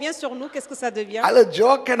 quand ça vient sur nous, qu'est-ce que ça devient? அது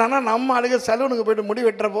ஜோக் என்னன்னா, நம்ம ஆளுங்க சலூனுக்கு போயிட்டு முடி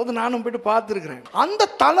வெட்டுற போது நானும் போயிட்டு பார்த்துருக்கிறேன். அந்த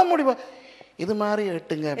தலைமுடி இது மாதிரி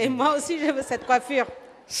வெட்டுங்க. Et moi aussi, je veux cette coiffure.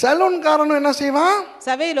 சலூன்காரனும் என்ன செய்வான்? Vous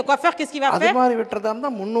savez, le coiffeur, qu'est-ce qu'il va அது faire? மாதிரி வெட்டுறதா இருந்தா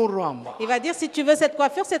 300 ரூபாய். Il va dire, si tu veux cette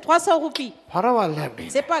coiffure, c'est 300 roupies. பரவாயில்ல அப்படி.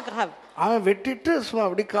 C'est pas grave. அவன் வெட்டிட்டு சும்மா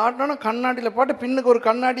அப்படி காட்டணும், கண்ணாடியில் போட்டு பின்னுக்கு ஒரு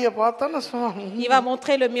கண்ணாடியை பார்த்தான்னு சும்மா. Il va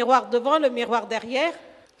montrer le miroir devant, le miroir derrière.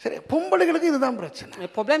 சரி, பொம்பளைகளுக்கு இதுதான் பிரச்சனை. Le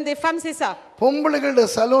problème des femmes, c'est ça. பொம்பளைகளோட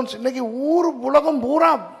salons இன்னைக்கு உலகம்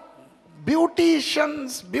பூரா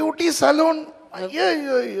beauticians, beauty salon.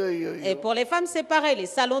 Et pour les femmes, c'est pareil. Les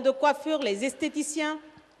salons de coiffure, les esthéticiens.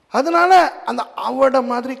 அதனால அந்த அவட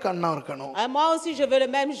மாதிரி கண்ணா இருக்கணும். Moi aussi, je veux le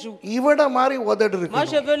même joue. இவட மாதிரி உதடு இருக்கணும். Moi,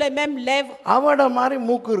 je veux les mêmes lèvres. அவட மாதிரி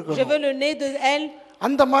மூக்கு Je இருக்கணும். veux le nez de elle.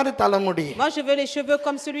 அந்த மாதிரி தலைமுடி. Moi, je veux les cheveux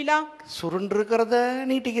comme celui-là. சுருண்டு இருக்கிறத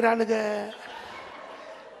நீட்டிக்கிறாளுங்க.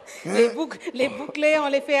 Les bouclés, on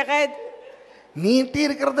les fait raides. நீட்டி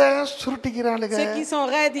இருக்கிறத சுருட்டிக்கிறாளுங்க. Ceux qui sont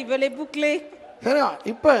raides, ils veulent les boucler. சரியா?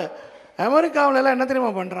 இப்ப அமெரிக்காவுல எல்லாம் என்ன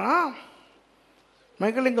தெரியுமா பண்றான்?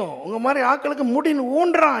 மைக்கேலிங்கம் உங்க மாதிரி ஆட்களுக்கு முடி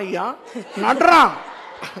ஊன்றான் ஐயா, நடுறான்.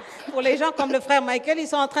 Pour les gens comme le frère Michael,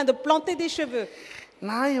 ils sont en train de planter des cheveux.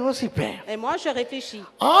 நான் யோசிப்பேன், Et moi, je réfléchis.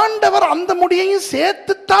 ஆண்டவர் அந்த முடியையும்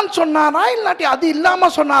சேர்த்துத்தான் சொன்னாரா இல்லாட்டி அது இல்லாம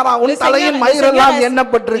சொன்னாரா? Le உன் தலையின் Seigneur, மயிரெல்லாம் le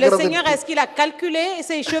எண்ணப்பட்டிருக்கிறது. Seigneur, est-ce qu'il a calculé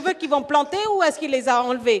ses cheveux qui vont planter ou est-ce qu'il les a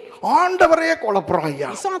enlevés? ஆண்டவரே குழப்பறான் ஐயா.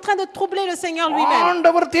 Ils sont en train de troubler le Seigneur lui-même.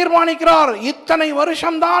 ஆண்டவர் தீர்மானிக்கிறார், இத்தனை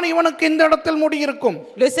வருஷம் தான் இவனுக்கு இந்த இடத்தில் முடி இருக்கும்.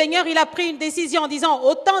 Le Seigneur, il a pris une décision en disant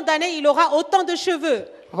autant d'années, il aura autant de cheveux.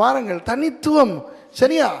 பாருங்கள், தனித்துவம்.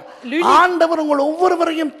 சரியா? ஆண்டவர் உங்கள்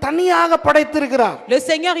ஒவ்வொருவரையும் தனியாக படைத்திருக்கிறார். Le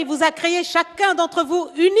Seigneur, il vous a créé chacun d'entre vous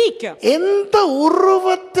unique. எந்த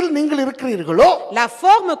உருவத்தில் நீங்கள் இருக்கிறீர்களோ La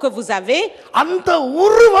forme que vous avez, அந்த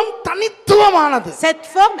உருவம் தனித்துவமானது. cette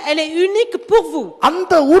forme, elle est unique pour vous.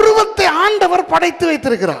 அந்த உருவத்தை ஆண்டவர் படைத்து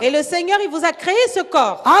வைத்திருக்கிறார். Et le Seigneur, il vous a créé ce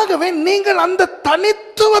corps. ஆகவே நீங்கள் அந்த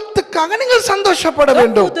தனித்துவத்துக்காக நீங்கள் சந்தோஷப்பட Donc,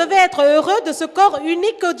 வேண்டும். vous devez être heureux de ce corps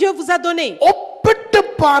unique que Dieu vous a donné. ஒப்பிட்டு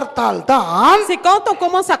பார்த்தால் தான் C'est quand on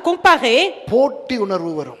commence à comparer, போட்டி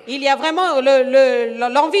உணர்வு வரும். il y a vraiment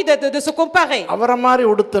l'envie de se comparer. அவரை மாதிரி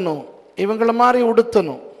உடுத்தணும், இவங்கள மாதிரி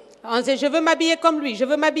உடுத்தணும். On dit, je veux m'habiller comme lui, je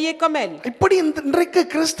veux m'habiller comme elle. இப்படி இன்றைக்கு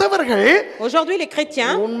கிறிஸ்தவர்கள் Aujourd'hui, les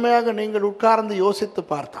chrétiens, உண்மையாக நீங்கள் உட்கார்ந்து யோசித்து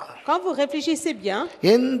பார்த்தால் quand vous réfléchissez bien,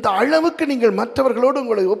 எந்த அளவுக்கு நீங்கள் மற்றவர்களோடு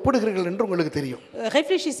உங்களை ஒப்பிடுகிறீர்கள் என்று உங்களுக்கு தெரியும்.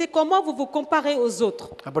 réfléchissez comment vous vous comparez aux autres.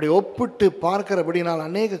 அப்படி ஒப்பிட்டு பார்க்கிறபடினால்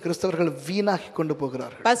அநேக கிறிஸ்தவர்கள் வீணாகி கொண்டு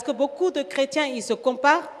போகிறார்கள். Parce que beaucoup de chrétiens, ils se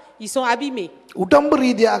comparent, ils sont abîmés. உடம்பு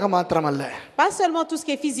ரீதியாக மாத்திரமல்ல, Pas seulement tout ce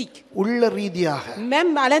qui est physique, உள்ள ரீதியாக,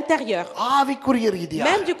 même à l'intérieur, ஆவிக்குரிய ரீதியாக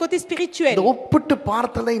même du côté spirituel. இந்த ஒப்பிட்டு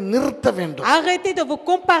பார்த்தலை நிறுத்த வேண்டும். Arrêtez de vous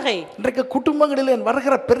comparer. இன்றைக்கு குடும்பங்களில்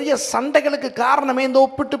வருகிற பெரிய சண்டைகளுக்கு காரணமே இந்த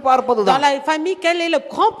ஒப்பிட்டு பார்ப்பது Dans தான். la famille, quel est le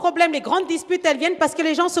grand problème? Les grandes disputes, elles viennent parce que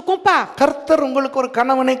les gens se comparent. கர்த்தர் உங்களுக்கு ஒரு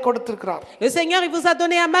கணவனை கொடுத்திருக்கிறார். Le Seigneur, il vous a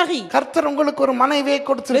donné un mari. கர்த்தர் உங்களுக்கு ஒரு மனைவியை Le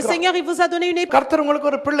கொடுத்திருக்கிறார். Seigneur, il vous a donné une épouse. கர்த்தர்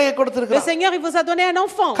உங்களுக்கு ஒரு பிள்ளையை Le கொடுத்திருக்கிறார். Seigneur, il vous a donné un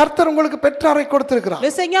enfant. கர்த்தர் உங்களுக்கு பெற்றாரை கொடுத்திருக்கிறார்.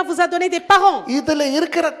 Le Seigneur vous a donné des parents. இதுல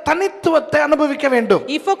இருக்கிற தனித்துவத்தை அனுபவிக்க வேண்டும்.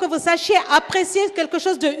 Il faut que vous sachiez apprécier quelque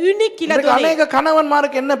chose de unique qu'il a இன்றைக்கு donné. அநேக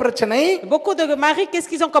கணவன்மாருக்கு என்ன பிரச்சனை? Beaucoup de maris, qu'est-ce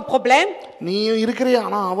qu'ils ont comme problème? நீ இருக்கிறியா,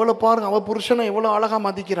 ஆனா அவளை பாருங்க, அவ புருஷனை எவ்வளவு அழகா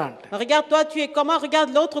மதிக்கிறான். Regarde toi, tu es comment?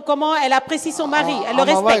 Regarde l'autre comment elle apprécie son mari. Elle le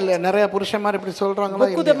ஆமாவா respecte. இல்ல? நிறைய புருஷன்மார் இப்படி சொல்றாங்களா?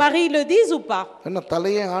 Beaucoup de maris le disent ou pas? என்ன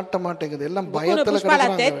தலையே ஆட்ட மாட்டேங்குது, எல்லாம் Beaucoup ne பயத்துல bougent pas la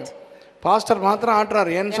கிடக்குறாங்க. tête. பாஸ்டர் மாத்திரம்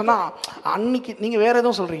ஆட்டுறாரு. ஏன்னு சொன்னா அன்னைக்கு நீங்க வேற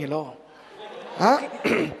எதுவும் சொல்றீங்களோ?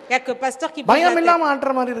 Quelques pasteurs qui bougent பயம் la tête. இல்லாம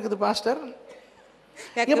ஆட்டுற மாதிரி இருக்குது பாஸ்டர்.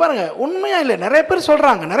 இங்க Quelques- பாருங்க, உண்மையா இல்ல, நிறைய பேர்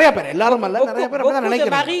சொல்றாங்க, நிறைய பேர், எல்லாரும் அல்ல, நிறைய பேர் அப்படிதான் Beaucoup de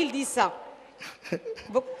நினைக்கிறாங்க. maris, ils disent ça.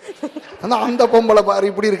 அந்த பொம்பளை பாரு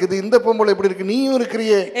இப்படி இருக்குது, இந்த பொம்பளை இப்படி இருக்கு, நீயும்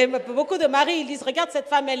இருக்கிறியே. Et beaucoup de maris, ils disent, regarde cette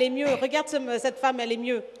femme, elle est mieux. Regarde cette femme, elle est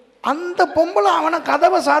mieux. அந்த பொம்பளை அவனை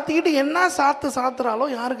கதவை சாத்திக்கிட்டு என்ன சாத்துறாளோ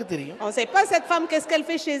யாருக்கு தெரியும்? On ne sait pas cette femme, qu'est-ce qu'elle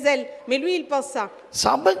fait chez elle. Mais lui, il pense ça.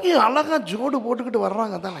 சபைக்கு அழகா ஜோடு போட்டுக்கிட்டு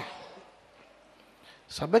வர்றாங்க தானே,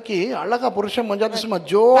 சபைக்கு அழகா புருஷன் மஞ்சாதி சும்மா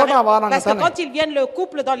ஜோடா வராங்க Parce que தானே. quand ils viennent le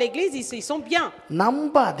couple dans l'église, ils sont bien.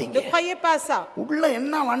 நம்பாதீங்க, Ne croyez pas à ça. உள்ள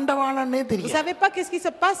என்ன வண்டவாளன்னே Vous தெரியும். savez pas qu'est-ce qui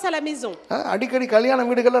se passe à la maison. அடிக்கடி கல்யாண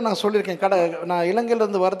வீடுகளில் நான் சொல்லியிருக்கேன். நான் இலங்கையில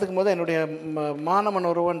இருந்து வரதுக்கு போது என்னுடைய மாணவன்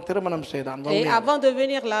ஒருவன் திருமணம் செய்தான். Et avant de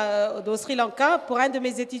venir là, au Sri Lanka, pour un de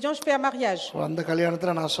mes étudiants, je fais un mariage. அந்த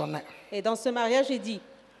கல்யாணத்துல நான் சொன்னேன், Et dans ce mariage, j'ai dit,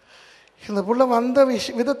 இந்த புள்ள வந்த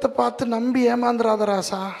விதத்தை பார்த்து நம்பி ஏமாந்துராத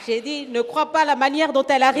ராசா. j'ai dit, ne crois pas à la manière dont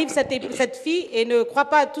elle arrive, cette fille, et ne crois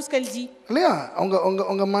pas à tout ce qu'elle dit. இல்லையா?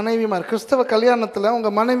 உங்க மனைவிமார் கிறிஸ்தவ கல்யாணத்துல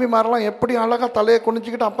உங்க மனைவிமாரெல்லாம் எப்படி அழகா தலையை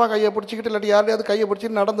குனிஞ்சுக்கிட்டு அப்பா கையை பிடிச்சிக்கிட்டு இல்லாட்டி யாரையாவது கையை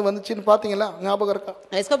பிடிச்சிட்டு நடந்து வந்துச்சுன்னு பாத்தீங்களா? ஞாபகம் இருக்கா?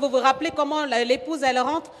 Est-ce que vous vous rappelez comment l'épouse, elle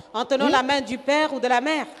rentre en tenant la main du père ou de la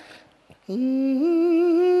mère?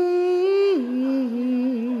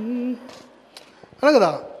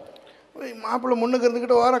 எனக்குதா மாப்பிள்ளை முன்னுக்கு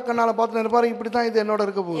இருந்துக்கிட்டு ஓர கண்ணால பார்த்து நிற்பாரு, இப்படித்தான் இது என்னோட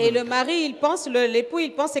இருக்க போகுது. Et le mari, il pense, l'époux,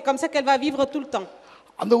 il pense, c'est comme ça qu'elle va vivre tout le temps.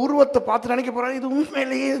 அந்த உருவத்தை பார்த்து நினைக்க போறாரு, இது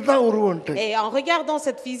உண்மையிலேயே இதுதான் உருவம்ட்டு. Et en regardant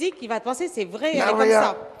cette physique, il va penser, c'est vrai, elle est comme நிறைய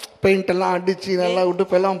ça. பெயிண்ட் எல்லாம் அடிச்சு நல்லா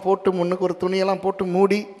உடுப்பெல்லாம் போட்டு முன்னுக்கு ஒரு துணியெல்லாம் போட்டு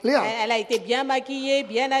மூடி, இல்லையா? Elle a été bien maquillée,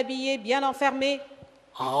 bien habillée, bien enfermée.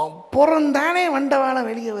 அப்புறம் தானே வண்டவாள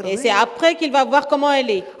வெளியே Et வருது. c'est après qu'il va voir comment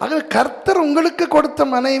elle est. ஆக கர்த்தர் உங்களுக்கு கொடுத்த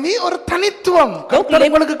மனைவி ஒரு தனித்துவம், கர்த்தர்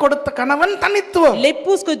உங்களுக்கு கொடுத்த கணவன் தனித்துவம்.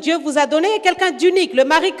 L'épouse que Dieu vous a donnée est quelqu'un d'unique. Le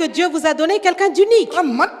mari que Dieu vous a donné est quelqu'un d'unique.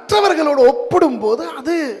 மற்றவர்களோடு ஒப்பிடும்போது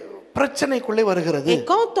அது பிரச்சனைக்குள்ளே வருகிறது. Et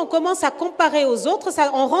quand on commence à comparer aux autres,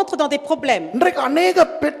 on rentre dans des problèmes. இன்றைக்கு அநேக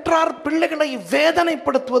பெற்றார் பிள்ளைகளை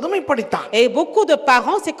வேதனைப்படுத்துவதும் இப்படித்தான். Et beaucoup de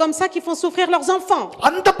parents, c'est comme ça qu'ils font souffrir leurs enfants.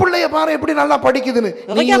 அந்த பிள்ளைய பாரு எப்படி நல்லா படிக்குதுன்னு,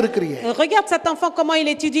 நீ இருக்கிறியே. Regarde cet enfant comment il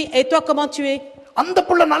étudie et toi comment tu es. அந்த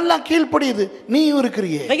பிள்ளை நல்லா கீழ்ப்படியுது, நீ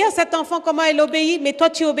இருக்கிறியே. Regarde cet enfant comment il obéit mais toi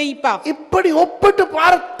tu obéis pas. இப்படி ஒப்பிட்டு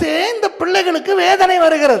பார்த்தே இந்த பிள்ளைகளுக்கு வேதனை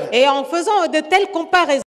வருகிறது. Et en faisant de telles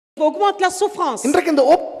comparaisons augmente la souffrance. இன்றைக்கு இந்த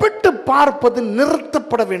ஒப்பிட்டு பார்ப்பது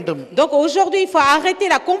நிறுத்தப்பட வேண்டும். Donc aujourd'hui, il faut arrêter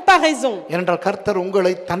la comparaison. ஏனென்றால் கர்த்தர்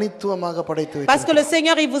உங்களை தனித்துவமாக படைத்து Parce que le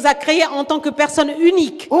Seigneur, il vous a créé en tant que personne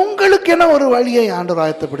unique. உங்களுக்கென ஒரு வழியை ஆண்டவர் Le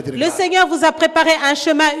ஆயத்தப்படுத்தியிருக்கிறார். Seigneur vous a préparé un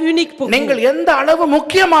chemin unique pour vous. நீங்கள் எந்த அளவு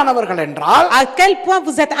முக்கியமானவர்கள் என்றால் À quel point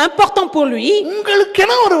vous êtes important pour lui.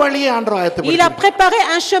 உங்களுக்கென ஒரு வழியை ஆண்டவர் Il a ஆயத்தப்படுத்தியிருக்கிறார். préparé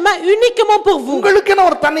un chemin uniquement pour vous. உங்களுக்கென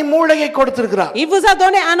ஒரு தனி மூளையை கொடுத்திருக்கிறார். Il vous a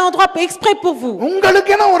donné un endroit exprès pour vous.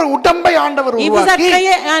 உங்களுக்கென ஒரு உடம்பை ஆண்டவர் Il vous a உருவாக்கி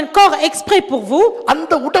créé un corps exprès pour vous.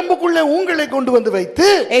 அந்த உடம்புக்குள்ளே உங்களை கொண்டு வந்து வைத்து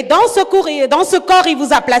Et dans ce corps, il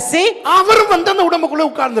vous a placé. அவர் வந்து அந்த உடம்புக்குள்ளே Et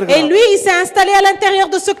உட்கார்ந்திருக்கிறார். lui, il s'est installé à l'intérieur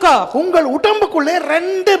de ce corps. உங்கள் உடம்புக்குள்ளே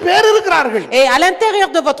 2 பேர் இருக்கிறார்கள். Et à l'intérieur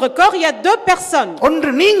de votre corps, il y a 2 personnes.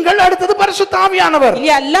 ஒன்று நீங்கள், அடுத்தது பரிசுத்த ஆவியானவர். Il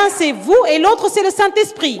y a l'un, c'est vous, et l'autre, c'est le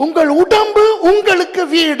Saint-Esprit. உங்கள் உடம்பு உங்களுக்கு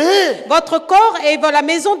வீடு, Votre corps est la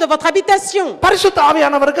maison de votre habitation. பரிசுத்த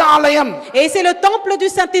ஆவியானவருக்கு ஆலயம். Et c'est le temple du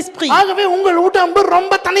Saint-Esprit. ஆகவே உங்கள் உடம்பு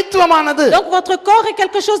ரொம்ப தனித்துவமானது. Donc votre corps est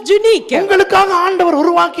quelque chose d'unique. உங்களுக்காக ஆண்டவர்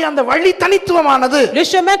உருவாக்கிய அந்த வழி தனித்துவமானது. Le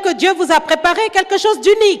chemin que Dieu vous a préparé est quelque chose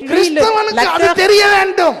d'unique. Lui, கிறிஸ்தவனுக்கு அது l'acteur, தெரிய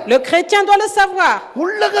வேண்டும். le chrétien doit le savoir.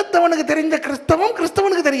 உலகத்தவனுக்கு தெரிந்த கிறிஸ்தவம்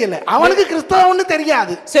கிறிஸ்தவனுக்கு தெரியல. அவனுக்கு கிறிஸ்தவம்னு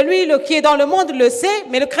தெரியாது. Celui qui est dans le monde le sait,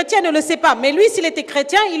 mais le chrétien ne le sait pas. Mais lui, s'il était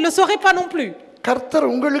chrétien, il ne le saurait pas non plus. கர்த்தர்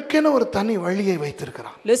உங்களுக்கென ஒரு தனி வழியை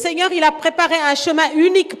வைத்திருக்கிறார். Le Seigneur, il a préparé un chemin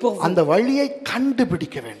unique pour vous. அந்த வழியை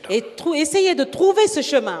கண்டுபிடிக்க வேண்டும். Et essayez de trouver ce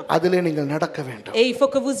chemin. அதிலே நீங்கள் நடக்க வேண்டும். Et il faut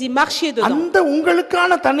que vous y marchiez dedans. அந்த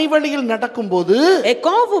உங்களுக்கான தனி வழியில் நடக்கும்போது Et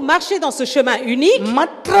quand vous marchez dans ce chemin unique,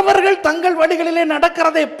 மற்றவர்கள் தங்கள் வழிகளிலே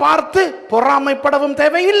நடக்கிறதை பார்த்து பொறாமைப்படவும்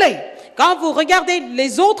தேவையில்லை. quand vous regardez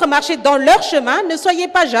les autres marcher dans leur chemin, ne soyez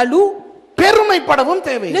pas jaloux, பெருமைப்படவும் ne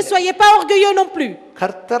தேவையில்லை. soyez pas orgueilleux non plus.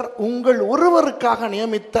 கர்த்தர் உங்கள் ஒருவருக்காக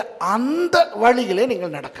நியமித்த அந்த வழியிலே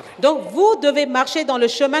நீங்கள் நடக்க வேண்டும். Donc vous devez marcher dans le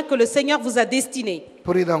chemin que le Seigneur vous a destiné.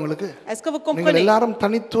 புரியுதா உங்களுக்கு? Est-ce que vous நீங்கள் comprenez? எல்லாரும்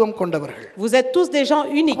தனித்துவம் கொண்டவர்கள். Vous êtes tous des gens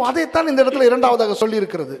uniques. அதைத்தான் இந்த இடத்துல இரண்டாவதாக சொல்லி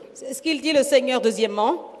இருக்கிறது. C'est ce qu'il dit le Seigneur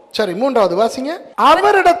deuxièmement. சரி, மூன்றாவது வாசிங்க.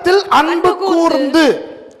 அவரிடத்தில் அன்பு கூர்ந்து.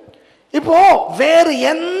 இப்போ வேறு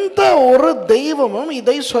எந்த ஒரு தெய்வமும்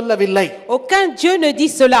இதை சொல்லவில்லை. Aucun Dieu ne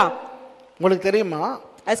dit cela. உங்களுக்கு தெரியுமா?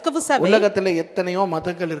 Est-ce que vous savez? உலகத்தில் எத்தனையோ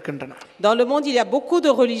மதங்கள் இருக்கின்றன. Dans le monde, il y a beaucoup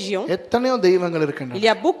de religions. எத்தனையோ தெய்வங்கள் Il இருக்கின்றன. y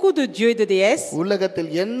a beaucoup de dieux et de déesses.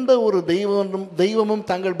 உலகத்தில் எந்த ஒரு தெய்வமும்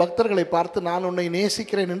தங்கள் பக்தர்களை பார்த்து நான் உன்னை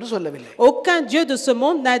நேசிக்கிறேன் என்று சொல்லவில்லை. Aucun dieu de ce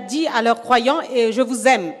monde n'a dit à leurs croyants je vous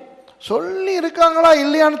aime. சொல்லி இருக்காங்களா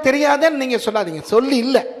இல்லையான்னு தெரியாதேன்னு நீங்க சொல்லாதீங்க. சொல்லி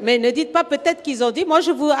இல்ல. Mais ne dites pas peut-être qu'ils ont dit. Moi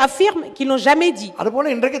je vous affirme qu'ils n'ont jamais dit. அதுபோல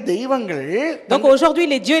இன்றைக்கு தெய்வங்கள் Donc aujourd'hui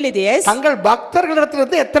les dieux et les déesses, தங்கள்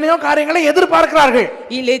பக்தர்களிடத்திலிருந்து எத்தனையோ காரியங்களை எதிர்பார்க்கிறார்கள்.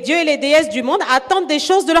 les dieux et les déesses du monde attendent des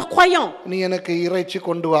choses de leurs croyants. நீ எனக்கு இறைச்சி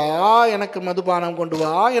கொண்டு வா, எனக்கு மதுபானம் கொண்டு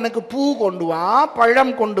வா, எனக்கு பூ கொண்டு வா,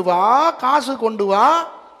 பழம் கொண்டு வா, காசு கொண்டு வா.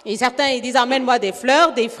 Et certains ils disent amène-moi des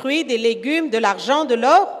fleurs, des fruits, des légumes, de l'argent, de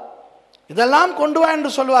l'or. இதெல்லாம் கொண்டு வா என்று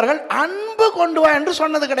சொல்வார்கள். அன்பு கொண்டு வா என்று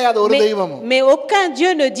சொன்னது கிடையாது ஒரு தெய்வமும். Mais aucun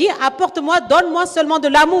dieu ne dit apporte-moi, donne-moi seulement de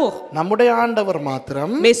l'amour. நம்முடைய ஆண்டவர்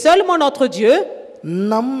மாத்திரம் Mais seulement notre Dieu,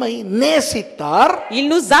 நம்மை நேசித்தார். il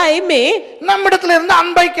nous a aimés. நம்மிடத்தில் இருந்து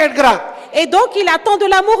அன்பை கேட்கிறார். Et donc il attend de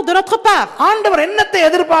l'amour de notre part. ஆண்டவர் என்னத்தை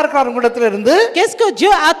எதிர்பார்க்கிறார் உங்களிடத்தில் இருந்து? Qu'est-ce que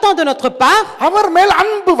Dieu attend de notre part? அவர் மேல்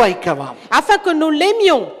அன்பு வைக்கவாம். Afin que nous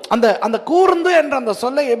l'aimions. அந்த கூர்ந்து என்ற அந்த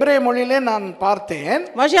சொல்லை எபிரேய மொழியிலே நான் பார்த்தேன்.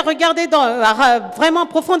 Moi j'ai regardé vraiment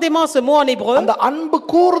profondément ce mot en hébreu. அந்த அன்பு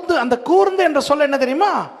கூர்ந்து, அந்த கூர்ந்து என்ற சொல்ல என்ன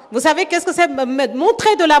தெரியுமா? Vous savez qu'est-ce que c'est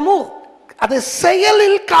montrer de l'amour? அது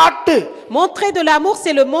செயலில் காட்டு. Montrer de l'amour,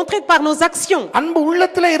 c'est le montrer par nos actions. அன்பு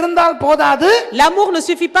உள்ளத்திலே இருந்தால் போதாது. L'amour ne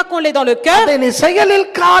suffit pas qu'on l'ait dans le cœur. அதை நீ செயலில்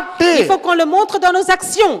காட்டு. Il faut qu'on le montre dans nos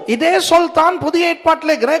actions. இதே சொல் தான் புதிய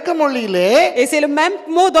ஏற்பாட்டிலே கிரேக்க மொழியிலே, Et c'est le même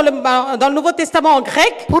mot dans le Nouveau Testament en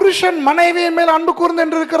grec. புருஷன் மனைவியின் மேல் அன்பு கூர்ந்து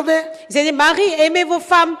என்று இருக்கிறது. C'est dit Marie, aimez vos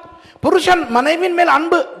femmes. புருஷன் மனைவியின் மேல்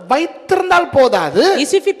அன்பு வைத்திருந்தால் போதாது. Il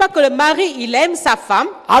suffit pas que le mari il aime sa femme.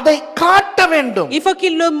 அதை காட்ட வேண்டும். Il faut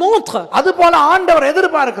qu'il le montre. அதுபோல ஆண்டவர்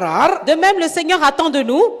எதிர்பார்க்கிறார். De même le Seigneur attend de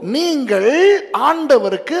nous. நீங்கள்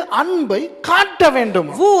ஆண்டவருக்கு அன்பை காட்ட வேண்டும்.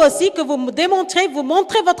 Vous aussi que vous démontrez, vous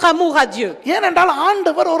montrez votre amour à Dieu. ஏனென்றால்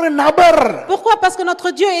ஆண்டவர் ஒரு நபர். Pourquoi? Parce que notre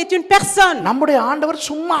Dieu est une personne. நம்முடைய ஆண்டவர்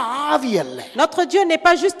சும்மா ஆவி அல்ல. Notre Dieu n'est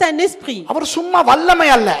pas juste un esprit. அவர் சும்மா வல்லமை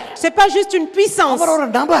அல்ல. C'est pas juste une puissance. அவர் ஒரு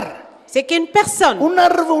நபர். c'est qu'une personne,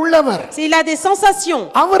 உணர்வு உள்ளவர். s'il a des sensations,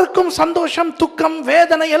 அவருக்கும் சந்தோஷம், துக்கம்,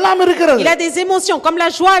 வேதனை எல்லாம் இருக்கிறது. il a des émotions comme la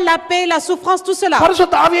joie, la paix, la souffrance, tout cela.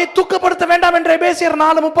 பரிசுத்த ஆவியை துக்கப்படுத்த வேண்டாம் என்று எபேசியர்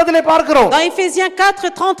 4:30 பார்க்கிறோம். Dans Ephésiens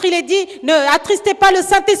 4:30, il est dit, ne attristez pas le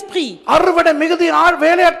Saint-Esprit. அறுவடை மிகுதி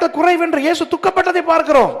வேலையாட்கள் குறைவு என்று இயேசு துக்கப்பட்டதை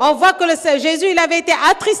பார்க்கிறோம். On voit que Jésus, il avait été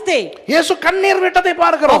attristé. இயேசு கண்ணீர் விட்டதை On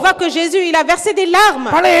பார்க்கிறோம். voit que Jésus, il a versé des larmes.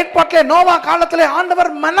 பழைய ஏற்பாட்டிலே நோவா காலத்திலே ஆண்டவர்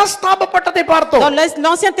மனஸ்தாபப்பட்டதை பார்த்தோம். Dans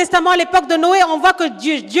l'Ancien Testament, à l'époque de Noé, on voit que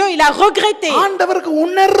Dieu, il a regretté. ஆண்டவருக்கு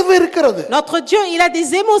உணர்வு இருக்கிறது. Notre Dieu, il a des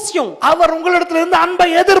émotions. அவர் உங்களிடத்திலிருந்து அன்பை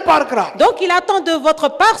எதிர்பார்க்கிறார். Donc, il attend de votre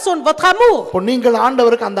part votre amour. இப்போ நீங்கள்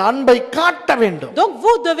ஆண்டவருக்கு அந்த அன்பை காட்ட வேண்டும். Donc,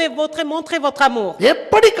 vous devez montrer votre amour.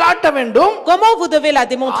 எப்படி காட்ட வேண்டும்? Comment vous devez la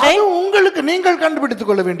démontrer? அது உங்களுக்கு நீங்கள் கண்டுபிடித்துக்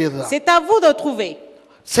கொள்ள வேண்டியதுதான். C'est à vous de trouver.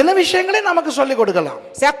 சில விஷயங்களை நமக்கு சொல்லிக் கொடுக்கலாம்.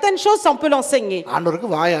 Certaines choses, on peut l'enseigner. ஆண்டவருக்கு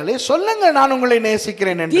வாயாலே சொல்லுங்க நான் உங்களை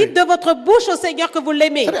நேசிக்கிறேன் என்று. Dites de votre bouche au Seigneur que vous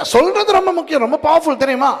l'aimez. சரி, சொல்றது ரொம்ப முக்கியம், ரொம்ப பவர்ஃபுல்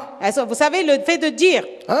தெரியுமா? Vous savez, le fait de dire.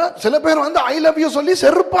 சில பேர் வந்து ஐ லவ் யூ சொல்லி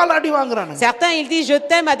செருப்பால் அடி வாங்குறாங்க. Certains, ils disent je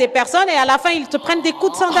t'aime à des personnes et à la fin, ils te prennent des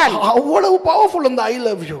coups de sandales. அவ்வளவு பவர்ஃபுல் அந்த I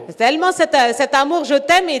love you. Tellement cet amour je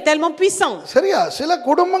t'aime est tellement puissant. சரியா? சில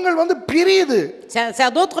குடும்பங்கள் வந்து பிரியுது.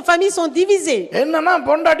 D'autres familles sont divisées. என்னன்னா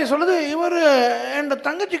பொண்டாட்டி சொல்லுது இவர் என்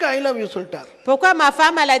தங்கச்சிக்கு ஐ லவ் யூ சொல்லிட்டார். Pourquoi ma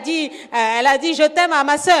femme elle a dit je t'aime à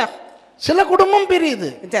ma sœur? சில குடும்பம் பிரியுது.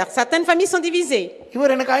 Certaines familles sont divisées.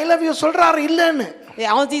 இவர் எனக்கு ஐ லவ் யூ சொல்றாரு இல்லன்னு. Et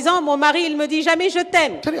en disant mon mari il me dit jamais je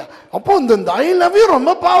t'aime. சரியா? அப்போ இந்த ஐ லவ் யூ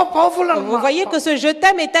ரொம்ப powerful. Vous voyez que ce je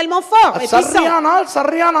t'aime est tellement fort et puissant.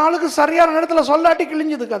 சரியான ஆளுக்கு சரியான நேரத்துல சொல்லாட்டி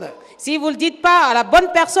கிழிஞ்சது கதை. Si vous le dites pas à la bonne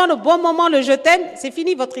personne au bon moment le je t'aime, c'est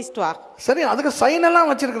fini votre histoire. சரி, அதுக்கு sign எல்லாம்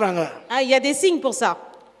வச்சிருக்காங்க. Il y a des signes pour ça.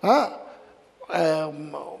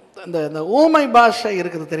 இந்த ஊமை பாஷை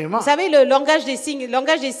இருக்குது தெரியுமா? Vous savez le langage des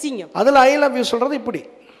signes. அதுல ஐ லவ் யூ சொல்றது இப்படி.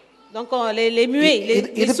 Donc les muets,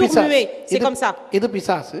 les sourds muets, c'est comme ça. இது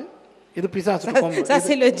பிசாசு, இது பிசாசு. Ça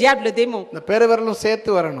c'est le diable, le démon. இந்த பேரவரலும் சேர்த்து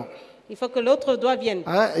வரணும். Il faut que l'autre doigt vienne.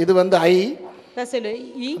 இது வந்து ஐ. Ça c'est le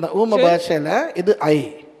i. இந்த ஊமை பாஷையில இது ஐ.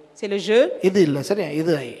 C'est le je. இது இல்ல, சரியா?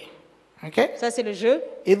 இது ஐ. Okay? Ça c'est le je.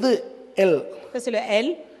 இது L. Ça c'est le l.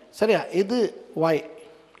 சரியா? இது y.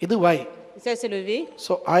 இது y. Ça c'est le v.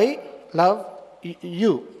 So I love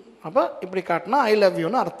you. அப்ப இப்படி காட்டினா ஐ லவ்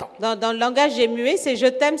யூன்னு அர்த்தம். Dans le langage des muets, c'est je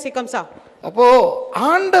t'aime, c'est comme ça. அப்போ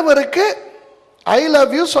ஆண்டவருக்கு ஐ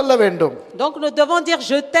லவ் யூ சொல்ல வேண்டும். Donc nous devons dire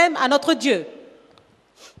je t'aime à notre Dieu.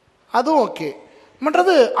 அது ஓகே.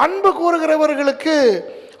 மற்றது அன்பு கூறுகிறவர்களுக்கு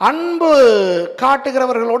அன்பு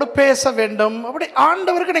காட்டுகிறவர்களோடு பேச வேண்டும். அப்படி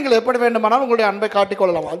ஆண்டவருக்கு நீங்கள் எப்படி வேண்டுமானாலும் உங்களுடைய அன்பை காட்டிக்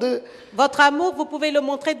கொள்ளலாம். அது votre amour vous pouvez le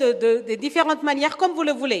montrer de différentes manières comme vous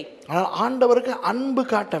le voulez. ஆனால் ஆண்டவருக்கு அன்பு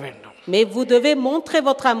காட்ட வேண்டும். Mais vous devez montrer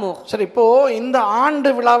votre amour. சரி, இப்போ இந்த ஆண்டு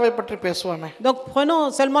விழாவை பற்றி பேசுவோமே. Donc prenons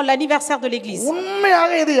seulement l'anniversaire de l'église.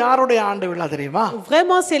 உண்மையாக இது யாருடைய ஆண்டு விழா தெரியுமா?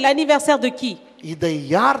 Vraiment c'est l'anniversaire de qui? இதை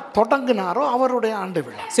யார் தொடங்கினாரோ அவருடைய ஆண்டு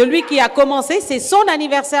விழா. Celui qui a commencé, c'est son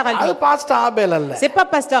anniversaire à lui. அது பாஸ்டர் ஆபேல் அல்ல. C'est pas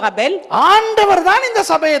pasteur Abel. ஆண்டவர் தான் இந்த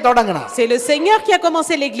சபையை தொடங்கினார். C'est le Seigneur qui a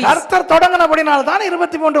commencé l'église. கர்த்தர் தொடங்கினபடியால் தான்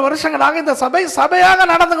 23 வருஷங்களாக இந்த சபை சபையாக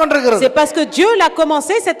நடந்து கொண்டிருக்கிறது. C'est parce que Dieu l'a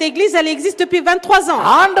commencé, cette église elle existe depuis 23 ans.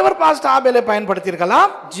 ஆண்டவர் பாஸ்டர் ஆபேலை பயன்படுத்தி இருக்கலாம்.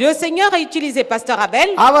 Dieu Seigneur a utilisé pasteur Abel.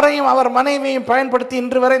 அவரையும் அவர் மனைவியையும் பயன்படுத்தி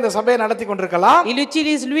இன்று வரை இந்த சபையை நடத்தி கொண்டிருக்கலாம். Il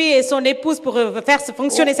utilise lui et son épouse pour faire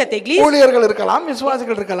fonctionner cette église. ஊழியர்கள் இருக்கலாம்,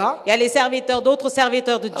 விசுவாசிகள் இருக்கலாம். Il y a les serviteurs, d'autres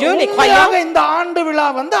serviteurs de Dieu, les croyants. இந்த ஆண்டு விழா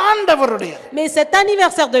வந்து ஆண்டவருடைய. Mais cet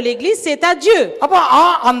anniversaire de l'église, c'est à Dieu. அப்ப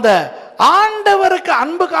அந்த ஆண்டவருக்கு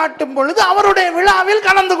அன்பு காட்டும் பொழுது அவருடைய விழாவில்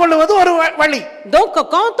கலந்து கொள்வது ஒரு வழி. Donc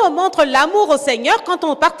quand on montre l'amour au Seigneur, quand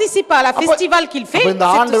on participe à la festival qu'il fait, on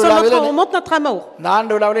montre notre amour. இந்த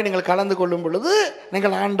ஆண்டு விழாவில் நீங்கள் கலந்து கொள்ளும் பொழுது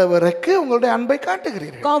நீங்கள் ஆண்டவருக்கு உங்களுடைய அன்பை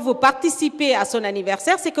காட்டுகிறீர்கள். Quand vous participez à son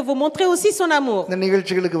anniversaire, c'est que vous montrez aussi son amour. இந்த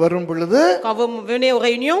நிகழ்ச்சிகளுக்கு வரும் பொழுது Quand vous venez aux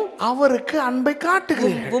réunions, அவருக்கு அன்பை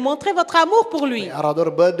காட்டுகிறீர்கள். vous montrez votre amour pour lui. யாராவது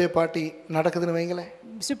ஒரு பர்த்டே பார்ட்டி நடக்குதுன்னு வைங்களே.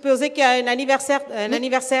 Supposez qu'il y a un anniversaire.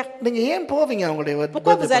 நீங்க ஏன் போவீங்க அவங்களுடைய birthday?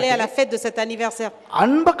 Pourquoi vous allez à la fête de cet anniversaire?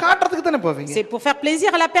 அன்பை காட்டுறதுக்கு தானே போவீங்க. C'est pour faire plaisir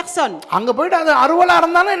à la personne. அங்க போய்ட்டு அது அருவலா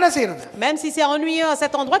இருந்தாலும் என்ன செய்யறது? Même si c'est ennuyeux à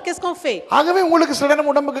cet endroit, qu'est-ce qu'on fait? ஆகவே உங்களுக்கு சில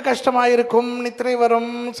நேரம் உடம்புக்கு கஷ்டமா இருக்கும், நித்திரை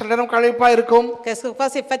வரும், சில நேரம் களைப்பா இருக்கும். Quelquefois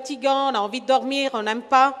c'est fatigant, on a envie de dormir, on n'aime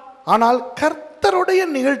pas. ஆனால் கர்த்தருடைய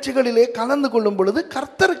நிகழ்ச்சிகளிலே கலந்து கொள்ளும் பொழுது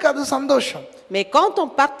கர்த்தருக்கு அது சந்தோஷம். Mais quand on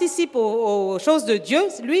participe aux choses de Dieu,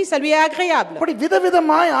 lui, ça lui est agréable. அப்படி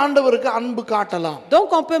விதவிதமாய் ஆண்டவருக்கு அன்பு காட்டலாம். Donc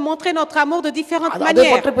on peut montrer notre amour de différentes அதை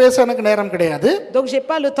manières. பற்றி பேச எனக்கு நேரம் கிடையாது. Donc j'ai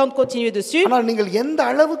pas le temps de continuer dessus. ஆனால் நீங்கள் எந்த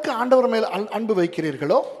அளவுக்கு ஆண்டவர் மேல் அன்பு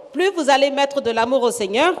வைக்கிறீர்களோ, plus vous allez mettre de l'amour au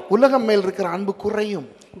Seigneur, உலகம் மேல் இருக்கிற அன்பு குறையும்.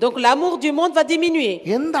 donc l'amour du monde va diminuer.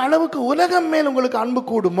 எந்த அளவுக்கு உலகம் மேல் உங்களுக்கு அன்பு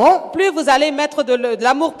கூடுமோ, Plus vous allez mettre de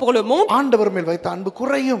l'amour pour le monde, ஆண்டவர் மேல் வைத்த அன்பு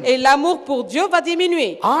குறையும். et l'amour pour Dieu va diminuer.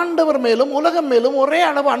 ஆண்டவர் மேலும் உலகம் மேலும் ஒரே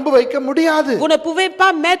அளவு அன்பு வைக்க முடியாது. Vous ne pouvez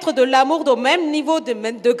pas mettre de l'amour au même niveau de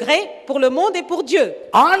degré pour le monde et pour Dieu.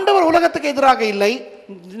 ஆண்டவர் உலகத்துக்கு எதிராக இல்லை,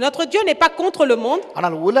 Notre Dieu n'est pas contre le monde,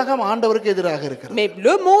 ஆனால் உலகம் ஆண்டவருக்கு எதிராக இருக்கிறது. mais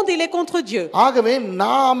le monde il est contre Dieu. ஆகவே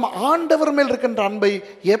நாம் ஆண்டவர் மேல் இருக்கின்ற அன்பை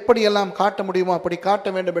எப்படி எல்லாம் காட்ட முடியுமோ அப்படி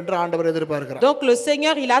காட்ட வேண்டும் என்று ஆண்டவர் எதிர்பார்க்கிறார். Donc le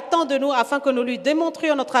Seigneur il attend de nous afin que nous lui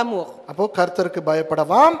démontrions notre amour. அப்போ கர்த்தருக்கு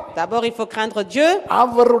பயப்படவாம். D'abord il faut craindre Dieu.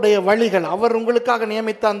 அவருடைய வழிகள், அவர் உங்களுக்காக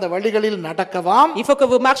நியமித்த அந்த வழிகளில் நடக்கவாம். Il faut que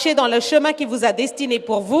vous marchiez dans le chemin qui vous a destiné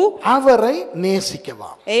pour vous. அவரை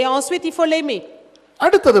நேசிக்கவாம். Et ensuite il faut l'aimer.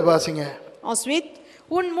 அடுத்தது பாசிங்க. Ensuite,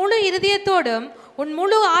 உன் முழு இருதயத்தோடும் உன்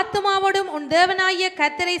முழு ஆத்மாவோடும் உன் தேவனாகிய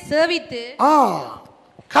கர்த்தரை சேவித்து.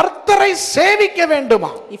 கர்த்தரை சேவிக்க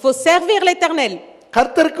வேண்டுமா? il faut servir l'Éternel.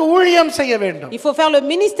 கர்த்தருக்கு ஊழியம் செய்ய வேண்டும். Il faut faire le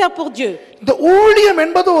ministère pour Dieu. இந்த ஊழியம்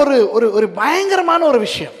என்பது ஒரு பயங்கரமான ஒரு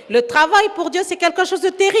விஷயம். Le travail pour Dieu c'est quelque chose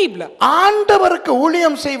de terrible. ஆண்டவருக்கு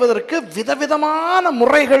ஊழியம் செய்வதற்கு விதவிதமான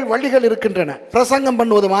முறைகள் வழிகள் இருக்கின்றன. பிரசங்கம்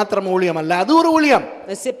பண்ணுவது மாத்திரம் ஊழியம் அல்ல, அது ஒரு ஊழியம்.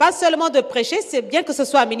 C'est pas seulement de prêcher, c'est bien que ce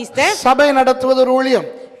soit un ministère. சபை நடத்துவது ஒரு ஊழியம்.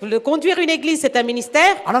 De conduire une église c'est un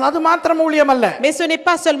ministère. ஆனால் அது மாத்திரம் ஊழியம் அல்ல. Mais ce n'est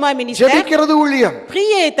pas seulement un ministère. ஜெபிக்கிறது ஊழியம்.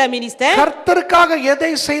 Prier est un ministère. கர்த்தருக்காக எதை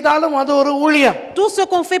செய்தாலும் அது ஒரு ஊழியம். Tout ce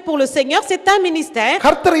qu'on fait pour le Seigneur c'est un ministère.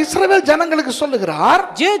 கர்த்தர் இஸ்ரவேல் ஜனங்களுக்கு சொல்லுகிறார்,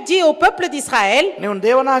 Dieu dit au peuple d'Israël, நீ உன்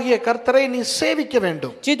தேவனாகிய கர்த்தரை நீ சேவிக்க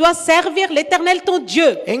வேண்டும். tu dois servir l'Éternel ton Dieu.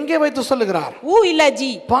 எங்கே வைத்து சொல்லுகிறார்? Où il a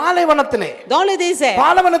dit? பாலைவனத்திலே. Dans le désert.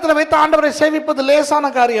 பாலைவனத்திலே வைத்து ஆண்டவரை சேவிப்பது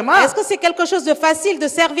லேசான காரியமா? Est-ce que c'est quelque chose de facile de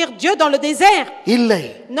servir Dieu dans le désert? இல்லை.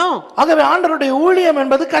 Non. ஆகவே ஆண்டவருடைய ஊழியம்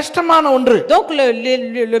என்பது கஷ்டமான ஒன்று. Donc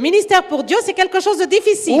le ministère pour Dieu c'est quelque chose de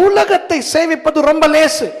difficile. உலகத்தை சேவிப்பது ரொம்ப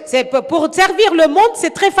லேசு. C'est pour servir le monde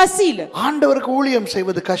c'est très facile. ஆண்டவருக்கு ஊழியம்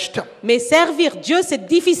செய்வது கஷ்டம். Mais servir Dieu c'est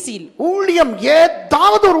difficile. ஊழியம்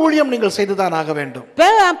ஏதாவது ஒரு ஊழியம் நீங்கள் செய்துதான் ஆக வேண்டும்.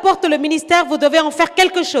 Peu importe le ministère vous devez en faire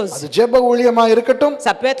quelque chose. அது ஜெப ஊழியமா இருக்கட்டும்,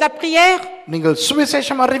 Ça peut être la prière, நீங்கள்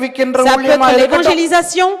சுவிசேஷம் அறிவிக்கின்ற ça peut ஊழியமா être இருக்கட்டும்,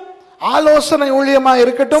 l'évangélisation, ஆலோசனை ஊழியமா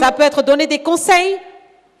இருக்கட்டும், ça peut être donner des conseils,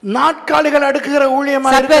 நாட்காலிகள் அடுக்குகிற ஊழியமா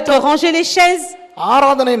ça peut இருக்கட்டும், être ranger les chaises,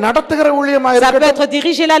 ஆராதனை நடத்துகிற ஊழியமா ça peut இருக்கட்டும், être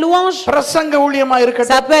diriger la louange, பிரசங்க ஊழியமா ça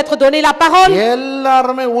இருக்கட்டும், peut être donner la parole.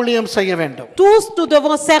 எல்லாருமே ஊழியம் செய்ய வேண்டும். Tous nous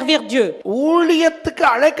devons servir Dieu. ஊழியத்துக்கு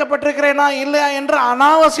அழைக்கப்பட்டிருக்கிறேனா இல்லையா என்று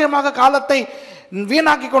அனாவசியமாக காலத்தை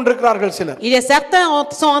வீணாக்கி கொண்டிருக்கிறார்கள் சிலர். Il est certains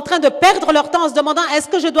sont en train de perdre leur temps en se demandant est-ce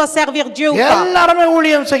que je dois servir Dieu ou pas. எல்லாருமே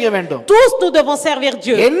ஊழியம் செய்ய வேண்டும். Tous nous devons servir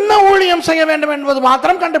Dieu. என்ன ஊழியம் செய்ய வேண்டும் என்பது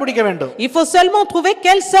மாத்திரம் கண்டுபிடிக்க வேண்டும். Il faut seulement trouver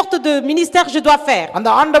quelle sorte de ministère je dois faire. அந்த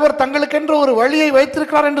ஆண்டவர் தங்களுக்கென்று ஒரு வழியை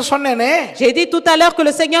வைத்திருக்கிறார் என்று சொன்னேனே. J'ai dit tout à l'heure que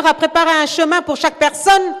le Seigneur a préparé un chemin pour chaque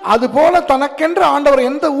personne. அதுபோல தனக்கென்று ஆண்டவர்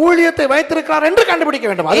எந்த ஊழியத்தை வைத்திருக்கிறார் என்று கண்டுபிடிக்க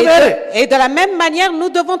வேண்டும். அது வேறு. Et de la même manière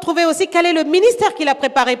nous devons trouver aussi quel est le ministère qu'il a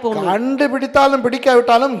préparé pour nous. கண்டுபிடித்தாலும்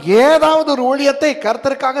பிடிக்காவிட்டாலும் ஏதாவது ஒரு ஊழியத்தை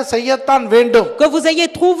கர்த்தருக்காக செய்யத்தான் வேண்டும். Que vous ayez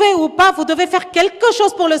trouvé ou pas, vous devez faire quelque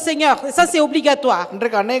chose pour le Seigneur. Et ça c'est obligatoire.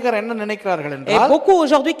 இன்றைக்கு அநேகர் என்ன நினைக்கிறார்கள் Et என்றால், beaucoup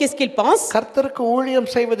aujourd'hui qu'est-ce qu'ils pensent? கர்த்தருக்கு ஊழியம்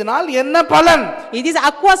செய்வதனால் என்ன பலன்? Ils disent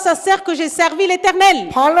à quoi ça sert que j'ai servi l'Éternel?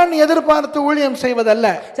 பலன் எதிர்பார்த்து ஊழியம் செய்வதல்ல.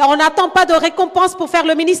 On n'attend pas de récompense pour faire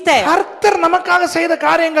le ministère. கர்த்தர் நமக்காக செய்த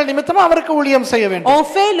காரியங்கள் நிமித்தமா அவருக்கு ஊழியம் செய்ய வேண்டும். On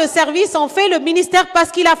fait le service, on fait le ministère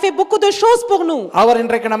parce qu'il a fait beaucoup de choses pour nous. அவர்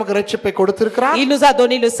இன்றைக்கு நமக்கு ரட்சிப்பை கொடுத்திருக்கிறார். Il nous a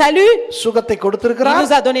donné le salut, சுகத்தை il கொடுத்திருக்கிறார்.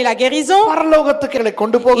 nous a donné la guérison, பரலோகத்துக்கு எங்களை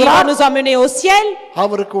கொண்டு il va போகிறார். nous emmener au ciel,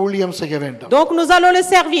 அவருக்கு ஊழியம் செய்ய வேண்டும். donc nous allons le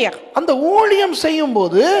servir. அந்த ஊழியம்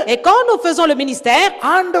செய்யும்போது Et quand nous faisons le ministère,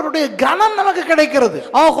 ஆண்டவருடைய கனம் நமக்கு கிடைக்கிறது.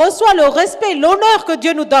 on reçoit le respect, l'honneur que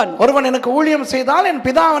Dieu nous donne. ஒருவன் எனக்கு ஊழியம் செய்தால் என்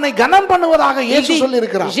பிதா அவனை கனம் பண்ணுவதாக Il இயேசு dit- சொல்லி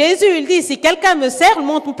இருக்கிறார். Jésus il dit si quelqu'un me sert,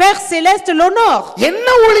 mon Père céleste l'honore. என்ன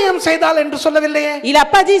ஊழியம் செய்தால் என்று சொல்லவில்லையே. Il a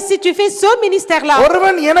pas dit si tu fais ce ministère là.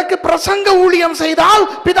 ஒருவன் எனக்கு பிரசங்க ஊழியம் செய்தால்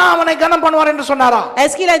பிதா அவனை கனம் பண்ணுவார் என்று சொன்னாரா?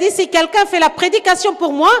 Est-ce qu'il a dit si quelqu'un fait la prédication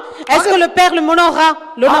pour moi, est-ce que le Père l'honorera?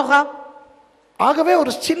 ஆகவே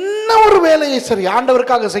ஒரு சின்ன ஒரு வேலையை சரி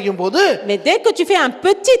ஆண்டவருக்காக செய்யும்போது Mais dès que tu fais un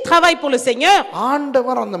petit travail pour le Seigneur,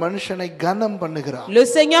 ஆண்டவர் அந்த மனுஷனை கனம் பண்ணுகிறார். le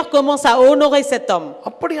Seigneur commence à honorer cet homme.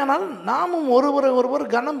 அப்படியானால் நாமும் ஒருவர்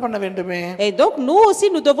கனம் பண்ண வேண்டுமே. Et donc nous aussi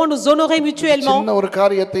nous devons nous honorer mutuellement. சின்ன ஒரு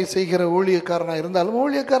காரியத்தை செய்கிற ஊழியக்காரனா இருந்தாலும்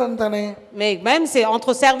ஊழியக்காரன் தானே. Mais même c'est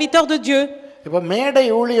entre serviteurs de Dieu. இப்ப மேடை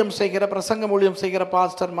ஊழியம் செய்கிற பிரசங்கம் ஊழியம் செய்கிற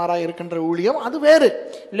பாஸ்டர்மாரா இருக்கின்ற ஊழியம் அது வேறு.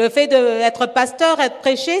 Le fait d'être pasteur, être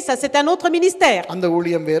prêcher, ça c'est un autre ministère. அந்த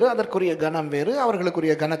ஊழியம் வேறு, அதற்குரிய கனம் வேறு,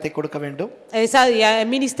 அவர்களுக்குரிய கனத்தை கொடுக்க வேண்டும். Et ça il y a un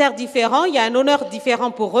ministère différent, il y a un honneur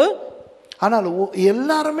différent pour eux. ஆனால்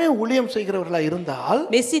எல்லாருமே ஊழியம் செய்கிறவர்களா இருந்தால்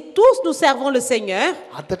Mais si tous nous servons le Seigneur,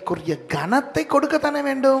 அதற்குரிய கனத்தை கொடுக்கத்தானே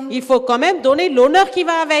வேண்டும். il faut quand même donner l'honneur qui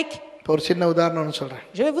va avec. இப்போ ஒரு சின்ன உதாரணம் சொல்றேன்.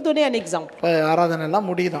 Je vais vous donner un exemple. இப்போ ஆராதனை எல்லாம்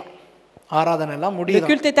முடியுதான். Le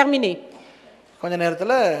culte est terminé. கொஞ்ச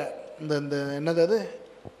நேரத்தில் இந்த இந்த என்னது அது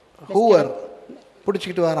ஹூவர்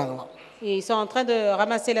பிடிச்சிக்கிட்டு வராங்களாம். Ils sont en train de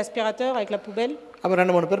ramasser l'aspirateur avec la poubelle. அப்போ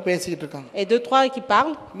 2-3 பேர் பேசிக்கிட்டு இருக்காங்க. Et 2-3 qui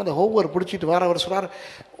parlent. அந்த ஹூவர் பிடிச்சிட்டு வரவர் சொல்றாரு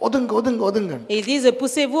ஒதுங்க ஒதுங்க ஒதுங்க. Et ils disent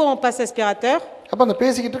poussez-vous, on passe l'aspirateur. அப்போ அந்த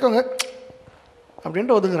பேசிக்கிட்டு இருக்காங்க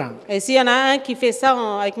அப்படின்ட்டு ஒதுங்குறாங்க. Et s'il y en a un qui fait ça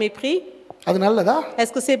avec mépris, அது நல்லதா?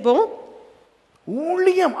 est-ce que c'est bon?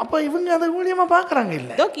 ஊழியம். அப்போ இவங்க அதை ஊழியமா பார்க்கறாங்க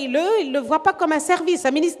இல்ல. Donc ils le voient pas comme un service,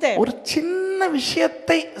 un ministère. ஒரு சின்ன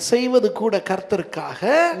விஷயத்தை செய்வது கூட கர்த்தருக்காக.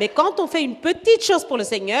 Mais quand on fait une petite chose pour le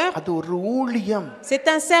Seigneur, அது ஒரு ஊழியம். c'est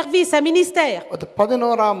un service, un ministère.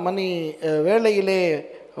 11ஆம் மணி வேளையிலே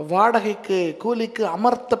வாடகைக்கு கூலிக்கு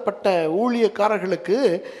அமர்த்தப்பட்ட ஊழியக்காரர்களுக்கு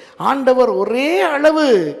ஆண்டவர் ஒரே அளவு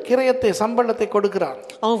கிரயத்தை சம்பளத்தை கொடுக்கிறார்.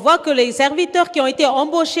 On voit que les serviteurs qui ont été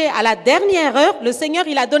embauchés à la dernière heure, le Seigneur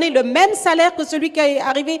il a donné le même salaire que celui qui est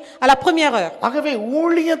arrivé à la première heure. ஆகவே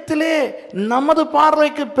ஊழியத்திலே நமது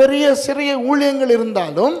பார்வைக்கு பெரிய சிறிய ஊழியங்கள்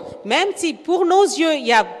இருந்தாலும், Même si pour nos yeux il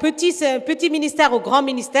y a petit ministère ou grand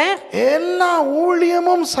ministère, எல்லா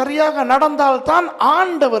ஊழியமும் சரியாக நடந்தால்தான்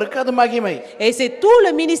ஆண்டவருக்கு அது மகிமை. et c'est tout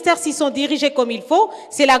le ministère s'ils sont dirigés comme il faut,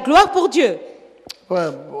 c'est la gloire pour Dieu.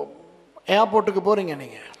 ஏர்போர்ட்டுக்கு போறீங்க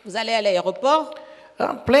நீங்க. Vous allez à l'aéroport,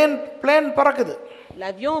 பிளேன் பறக்குது.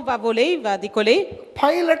 l'avion va voler, il va décoller.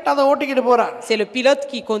 Pilot அதை ஓட்டிக்கிட்டு போறார். C'est le pilote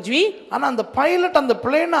qui conduit. ஆனா அந்த pilot அந்த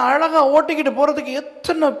பிளேனை அழகா ஓட்டிக்கிட்டு போறதுக்கு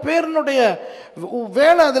எத்தனை பேருடைய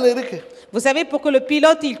வேலை அதுல இருக்கு. Vous savez, pour que le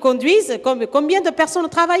pilote il conduise, combien de personnes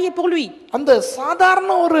ont travaillé pour lui? அந்த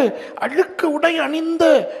சாதாரண ஒரு அழுக்கு உடை அணிந்த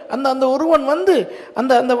அந்த ஒருவன் வந்து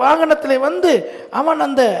அந்த வாகனத்திலே வந்து அவன்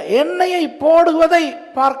அந்த எண்ணெயை போடுவதை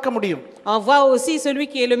பார்க்க முடியும். On voit aussi celui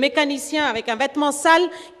qui est le mécanicien avec un vêtement sale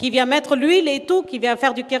qui vient mettre l'huile et tout, qui vient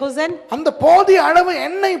faire du kérosène. அந்த போதிய அளவு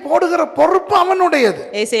எண்ணெய் போடுகிற பொறுப்பு அவனுடையது.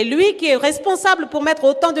 Et c'est lui qui est responsable pour mettre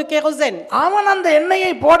autant de kérosène. அவன் அந்த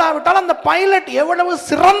எண்ணெயை போடாவிட்டால் அந்த பைலட் எவ்வளவு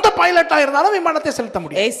சிறந்த பைலட்டா இருந்தாலும் விமானத்தை செலுத்த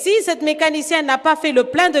முடியாது. Et si cet mécanicien n'a pas fait le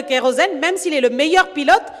plein de kérosène, même s'il est le meilleur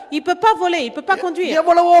pilote, il peut pas voler, il peut pas conduire.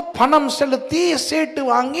 எவ்வளவோ பணம் செலுத்தி சீட்டு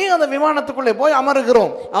வாங்கி அந்த விமானத்துக்குள்ளே போய்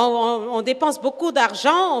அமருகிறோம். On dépense beaucoup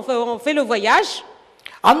d'argent, on fait le voyage.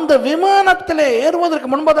 அந்த விமானத்திலே ஏறுவதற்கு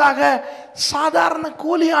முன்பதாக சாதாரண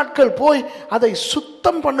கூலி ஆட்கள் போய் அதை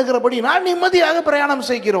சுத்தம் பண்ணுகிறபடி நான் நிம்மதியாக பிரயாணம்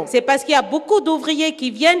செய்கிறோம். C'est parce qu'il y a beaucoup d'ouvriers qui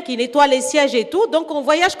viennent, qui nettoient les sièges et tout, donc on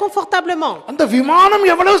voyage confortablement. அந்த விமானம்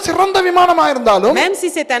எவ்வளவு சிறந்த விமானமா இருந்தாலும், Même si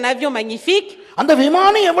c'est un avion magnifique, அந்த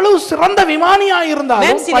விமானி எவ்வளவு சிறந்த விமானியா இருந்தாலும்,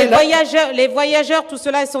 même si les voyageurs, tout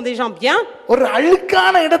cela sont des gens bien, ஒரு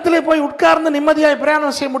அழுக்கான இடத்திலே போய் உட்கார்ந்து நிம்மதியாக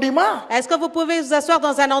பிரயாணம் செய்ய முடியுமா? est-ce que vous pouvez vous asseoir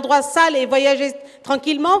dans un endroit sale et voyager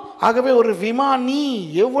tranquillement? ஆகவே ஒரு விமானி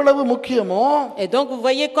எவ்வளவு முக்கியமோ, Et donc vous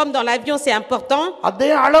voyez comme dans l'avion c'est important, அதே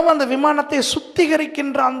அளவு அந்த விமானத்தை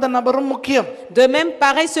சுத்திகரிக்கின்ற அந்த நபரும் முக்கியம். de même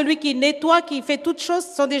pareil celui qui nettoie, qui fait toutes choses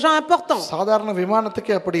sont des gens importants. சாதாரண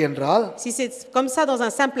விமானத்துக்கு அப்படி என்றால், Si c'est comme ça dans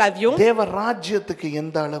un simple avion, தேவ ராஜ்யத்துக்கு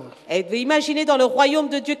எந்த அளவு? et imaginez dans le royaume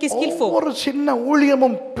de Dieu qu'est-ce qu'il faut. ஒரு சின்ன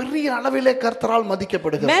ஊழியமும் பெரிய அளவிலே கர்த்தரால்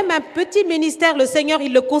மதிக்கப்படுகிறது. Même un petit ministère, le Seigneur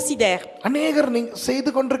il le considère. அநேகர் செய்து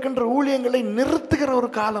கொண்டிருக்கின்ற ஊழியங்களை நிறுத்துகிற ஒரு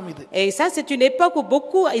காலம் இது. Et ça c'est une époque où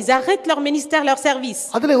beaucoup ils arrêtent leur ministère, leur service.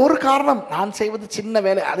 அதிலே ஒரு காரணம், நான் செய்வது சின்ன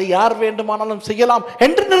வேலை, அதை யார் வேண்டுமானாலும் செய்யலாம்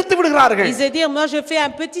என்று நிறுத்தி விடுகிறார்கள். Ils se disent moi je fais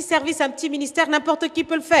un petit service, un petit ministère, n'importe qui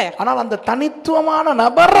peut le faire. ஆனால் அந்த தனித்துவமான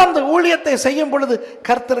நபர் அந்த ஊழியத்தை செய்யும் பொழுது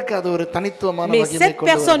கர்த்தருக்கு அது ஒரு தனித்துவமான Mais மகிமை cette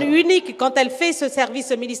personne unique quand elle fait ce service,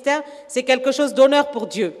 ce ministère, c'est quelque chose d'honneur pour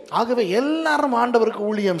Dieu. ஆகவே எல்லாரும் ஆண்டவருக்கு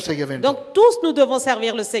ஊழியம் செய்ய வேண்டும். Donc tous nous devons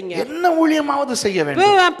servir le Seigneur. என்ன ஊழியமாவது செய்ய வேண்டும்.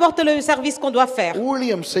 Peu importe le service qu'on doit faire.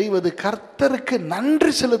 ஊழியம் செய்வது கர்த்தருக்கு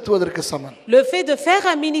நன்றி செலுத்துவதற்கு சமம். Le fait de faire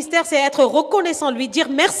un ministère, c'est être reconnaissant, lui dire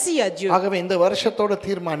merci à Dieu. ஆகவே இந்த வருஷத்தோட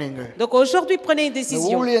தீர்மானியுங்கள். Donc aujourd'hui prenez une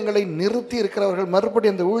décision. ஊழியங்களை நிறுத்தி இருக்கிறவர்கள்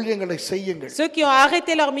மறுபடியும் அந்த ஊழியங்களை செய்யுங்கள். Ceux qui ont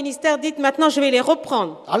arrêté leur ministère, dites maintenant je vais les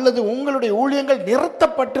reprendre. அல்லது உங்களுடைய ஊழியங்கள்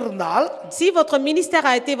நிறுத்தப்பட்டிருந்தால், si votre ministère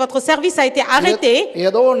a été, votre service a été arrêté,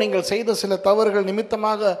 ஏதோ நீங்கள் செய்த சில தவறுகள்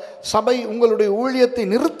நிமித்தமாக சபை உங்களுடைய ஊழியத்தை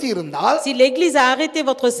நிறுத்தி இருந்தால், si l'église a arrêté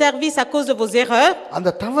votre service à cause de vos erreurs,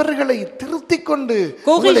 அந்த தவறுகளை திருத்திக் கொண்டு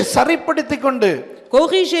உங்களை சரிப்படுத்திக் கொண்டு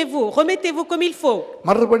corrigez-vous, remettez-vous comme il faut.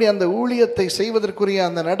 மறுபடி அந்த ஊழியத்தை செய்வதற்குரிய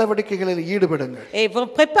அந்த நடவடிக்கைகளில் ஈடுபடுங்கள். Et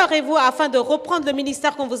préparez-vous afin de reprendre le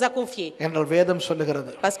ministère qu'on vous a confié. என்றால் வேதம்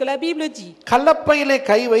சொல்லுகிறது. Parce que la Bible dit, கல்லப்பையிலே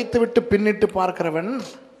கை வைத்துவிட்டு பின்னிட்டு பார்க்கிறவன்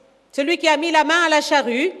Celui qui a mis la main à la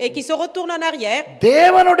charrue et qui se retourne en arrière,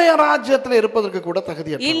 தேவனுடைய ராஜ்யத்தில் இருப்பதற்கு கூட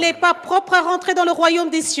தகுதியற்றவன். il n'est pas propre à rentrer dans le royaume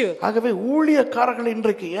des cieux. ஆகவே ஊழியக்காரர்கள்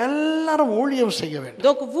இன்றைக்கு எல்லாரும் ஊழியம் செய்ய வேண்டும்.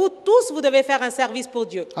 Donc vous tous, vous devez faire un service pour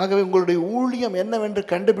Dieu. ஆகவே உங்களுடைய ஊழியம் என்னவென்று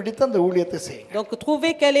கண்டுபிடித்து அந்த ஊழியத்தை செய்யுங்க. Donc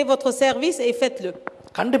trouvez quel est votre service et faites-le.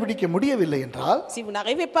 கண்டுபிடிக்க முடியவில்லை என்றால் Si vous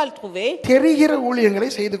n'arrivez pas à le trouver, தெரிகிற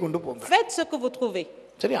ஊழியங்களை செய்து கொண்டு போங்க. faites ce que vous trouvez.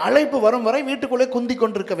 சரி, அழைப்பு வரும் வரை வீட்டுக்குள்ளே குந்தி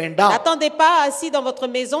கொண்டிருக்க வேண்டாம். N'attendez pas assis dans votre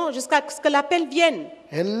maison jusqu'à ce que l'appel vienne.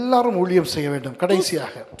 எல்லாரும் ஊழியம் செய்ய வேண்டும்.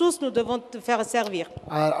 கடைசியாக Tous nous devons faire servir.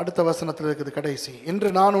 அடுத்த வசனத்தில் இருக்குது கடைசி.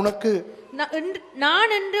 இன்று நான் உனக்கு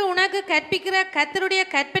கற்பிக்கிற கர்த்தருடைய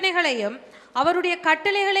கற்பனைகளையும் அவருடைய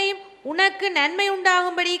கட்டளைகளையும் உனக்கு நன்மை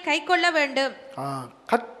உண்டாகும்படி கைக்கொள்ள வேண்டும்.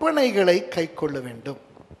 கற்பனைகளை கைக்கொள்ள வேண்டும்.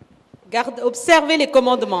 Observez les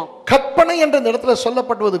commandements. கற்பனை என்ற இந்த இடத்துல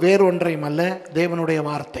சொல்லப்படுவது வேறு ஒன்றையும் அல்ல, தேவனுடைய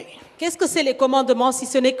வார்த்தை. Qu'est-ce que c'est les commandements si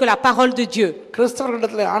ce n'est que la parole de Dieu?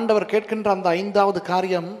 கிறிஸ்தவர்களிடத்தில் ஆண்டவர் கேட்கின்ற அந்த ஐந்தாவது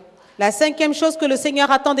காரியம், La cinquième chose que le Seigneur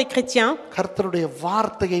attend des chrétiens, கர்த்தருடைய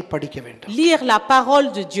வார்த்தையை படிக்க வேண்டும். lire la parole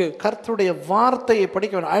de Dieu. கர்த்தருடைய வார்த்தையை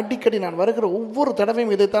படிக்க வேண்டும். அடிக்கடி நான் வருகிற ஒவ்வொரு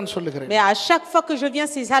தடவையும் இதைத்தான் சொல்லுகிறேன். Mais à chaque fois que je viens,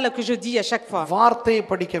 c'est ça que je dis à chaque fois. வார்த்தையை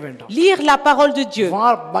படிக்க வேண்டும். Lire la parole de Dieu.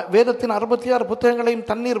 வேதத்தின் 66 புத்தகங்களையும்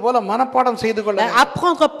தண்ணீர் போல மனப்பாடம் செய்து கொள்ள வேண்டும்.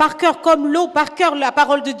 Apprendre par cœur comme l'eau par cœur la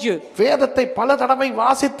parole de Dieu. வேதத்தை பல தடவை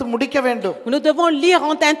வாசித்து முடிக்க வேண்டும். Nous devons lire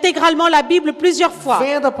intégralement la Bible plusieurs fois.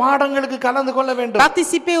 வேத பாடங்களுக்கு கலந்து கொள்ள வேண்டும்.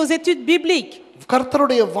 Participer aux études bibliques.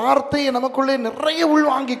 கர்த்தருடைய வார்த்தையை நமக்குள்ளே நிறைய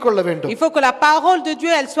உள்வாங்கிக் கொள்ள வேண்டும். Il faut que la parole de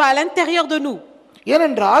Dieu elle soit à l'intérieur de nous.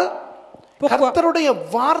 ஏனென்றால் கர்த்தருடைய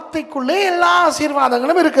வார்த்தைக்குள்ளே எல்லா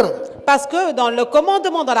ஆசீர்வாதங்களும் இருக்கிறது. Parce que dans le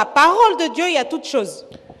commandement, dans la parole de Dieu, il y a toutes choses.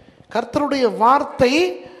 கர்த்தருடைய வார்த்தை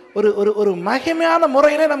ஒரு மகிமையான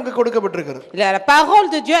முறையிலே நமக்கு கொடுக்கப்பட்டிருக்கிறது. La parole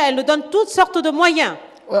de Dieu, elle nous donne toutes sortes de moyens.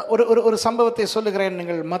 ஒரு சம்பவத்தை சொல்லுகிறேன்.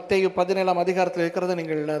 நீங்கள் மத்தேயு 17ஆம் அதிகாரத்தில் இருக்கிறது,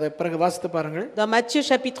 நீங்கள் அதை பிறகு வாசித்து பாருங்கள். Dans Matthieu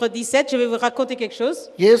chapitre 17, je vais vous raconter quelque chose.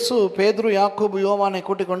 இயேசு பேதுரு யாக்கோபு யோவானை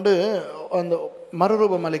கூட்டிக் கொண்டு அந்த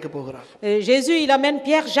மறுரூப மலைக்கு போகிறார். Jésus, il emmène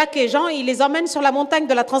Pierre, Jacques et Jean, il les emmène sur la montagne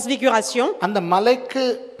de la transfiguration. அந்த மலைக்கு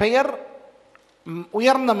பெயர்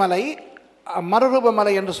உயர்ந்த மலை, மறுரூப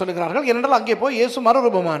மலை என்று சொல்கிறார்கள். ஏனென்றால் அங்கே போய் இயேசு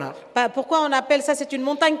மறுரூபமானார். Pourquoi on appelle ça, c'est une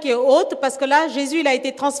montagne qui est haute? Parce que là, Jésus, il a été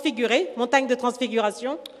transfiguré, montagne de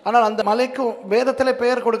transfiguration. ஆனால் அந்த மலைக்கு வேதத்திலே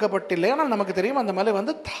பெயர் கொடுக்கப்பட்டில்லை. ஆனால் நமக்கு தெரியும் அந்த மலை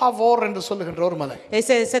வந்து தாவோர் என்று சொல்லுகின்ற ஒரு மலை. Et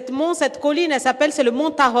cette colline, elle s'appelle, c'est le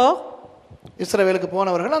mont Tahor. இஸ்ரவேலுக்கு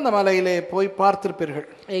போனவர்கள் அந்த மலையிலே போய் பார்த்திருப்பீர்கள்.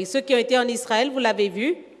 Et ceux qui ont été en Israël, vous l'avez vu.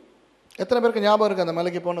 எத்தனை பேருக்கு ஞாபகம் இருக்கு அந்த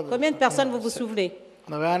மலைக்கு போனது? Combien de personnes vous vous souvenez?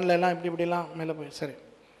 அந்த வேன்ல எல்லாம் இப்படிலாம் மேலே போய் சரி.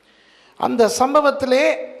 அந்த சம்பவத்திலே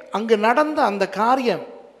அங்கு நடந்த அந்த காரியம்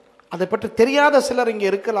அதை பற்றி தெரியாத சிலர் இங்கே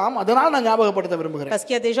இருக்கலாம். அதனால் நான் ஞாபகப்படுத்த விரும்புகிறேன். Parce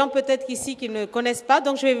qu'il y a des gens peut-être ici qui ne connaissent pas,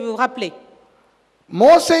 donc je vais vous rappeler.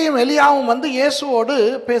 மோசேயும் எலியாவும் வந்து இயேசுவோடு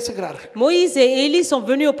பேசுகிறார்கள். Moïse et Élie sont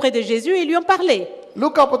venus auprès de Jésus et lui ont parlé.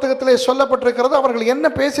 லூக்கா புத்தகத்திலே சொல்லப்பட்டிருக்கிறது, அவர்கள் என்ன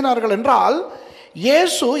பேசினார்கள் என்றால்,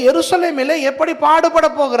 இயேசு எருசலேமிலே எப்படி பாடுபட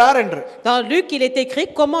போகிறார் என்று. Dans Luc, il est écrit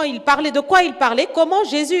comment il parlait, de quoi il parlait, comment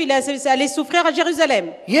Jésus il allait souffrir à Jérusalem.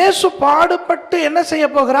 இயேசு பாடுபட்டு என்ன செய்ய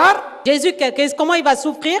போகிறார்? Jésus, comment il va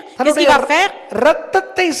souffrir? Qu'est-ce qu'il va faire?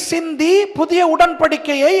 இரத்தத்தை சிந்தி புதிய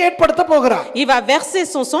உடன்படிக்கையை ஏற்படுத்த போகிறார். Il va verser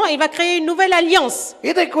son sang, il va créer une nouvelle alliance.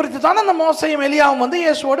 இதை குறித்து தான் அந்த மோசேயும் எலியாவும் வந்து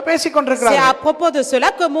இயேசுவோடு பேசிக் கொண்டிருக்கிறார்கள். C'est à propos de cela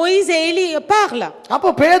que Moïse et Élie parlent. அப்போ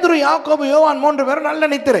பேதுரு யாக்கோபு யோவான் மூன்று பேரும் நல்ல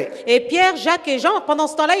நித்திரை. Et Pierre, Jacques et Jean, pendant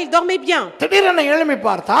ce temps-là, ils dormaient bien. திடீரென எழும்பி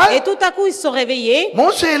பார்த்தால், Et tout à coup, ils se sont réveillés.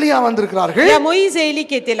 மோசே எலியா வந்திருக்கிறார்கள். Il y a Moïse et Élie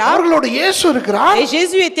qui étaient là. அவர்களோடு இயேசு இருக்கிறார். Et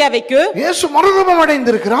Jésus était avec eux. இயேசு மறுரூபம்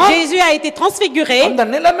அடைந்திருக்கிறார். Jésus a été transfiguré. அந்த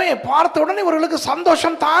நிலைமையை பார்த்த உடனே இவர்களுக்கு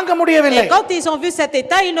சந்தோஷம் தாங்க முடியவில்லை. Et quand ils ont vu cet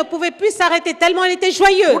état, ils ne pouvaient plus s'arrêter tellement il était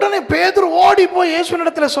joyeux. உடனே பேதுரு ஓடி போய்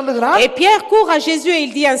இயேசுவினிடத்தில் சொல்லுகிறார். Et Pierre court à Jésus et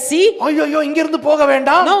il dit ainsi: ஐயோ இங்க இருந்து போக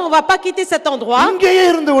வேண்டாம். Non, on va pas quitter cet endroit. இங்கேயே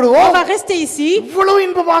இருந்து On விடுவோம். va rester ici. இவ்வளவு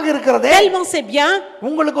இன்பமாக இருக்கிறதே. Tellement c'est bien.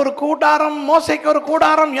 உங்களுக்கு ஒரு கூடாரம், மோசேக்கு ஒரு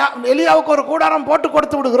கூடாரம், எலியாவுக்கு ஒரு கூடாரம் போட்டு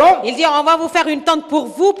கொடுத்து விடுகிறோம். Il dit on va vous faire une tente pour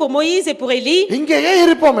vous, pour Moïse et pour Élie. இங்கேயே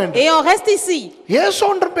இருப்போம் என்று. Et on reste ici. இயேசு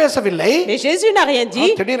ஒன்றும் பேசவில்லை. Mais Jésus n'a rien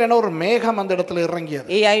dit. திடீரென ஒரு மேகம் அந்த இடத்துல இறங்கியது.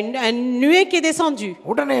 Et il y a un nuée qui est descendu.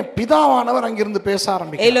 உடனே பிதாவானவர் அங்கிருந்து பேச Et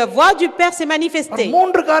ஆரம்பித்தார். la voix du Père s'est manifestée.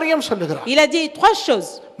 மூன்று காரியம் சொல்லுகிறார். Il a dit trois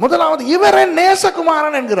choses. முதலாவது இவரே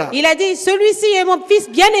நேசகுமாரன் என்கிறார். Il a dit celui-ci est mon fils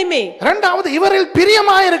bien-aimé. இரண்டாவது இவரில்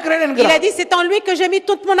பிரியமாய் இருக்கிறேன் Il என்கிறார். a dit c'est en lui que j'ai mis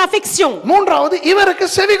toute mon affection. மூன்றாவது இவருக்கு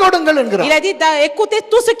செவி கொடுங்கள் Il என்கிறார். a dit écoutez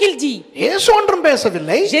tout ce qu'il dit. இயேசு ஒன்றும்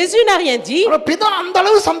பேசவில்லை. Jésus n'a rien dit. பிதா அந்த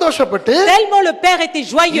அளவு சந்தோஷப்பட்டு, Tellement le Père était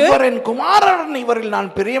joyeux. இவரின் குமாரன், இவரில் நான்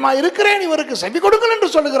பிரியமாய் இருக்கிறேன், இவருக்கு செவி கொடுங்கள் என்று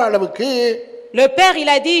சொல்லுகிற அளவுக்கு Le Père il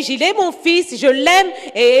a dit il est mon fils, je l'aime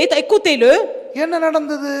et écoutez-le. என்ன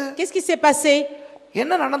நடந்தது? Qu'est-ce qui s'est passé?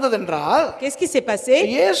 என்ன நடந்தது என்றால், Qu'est-ce qui s'est passé?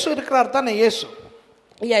 இயேசு இருக்கிறார் தானே, இயேசு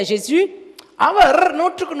Il y a Jésus, அவர்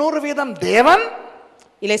 100% தேவன்.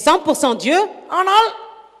 il est 100% Dieu. ஆனால்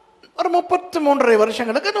ஒரு 33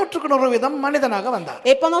 வருஷங்களுக்கு 100% மனிதனாக வந்தார்.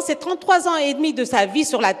 Et pendant ces 33 ans et demi de sa vie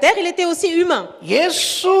sur la terre, il était aussi humain.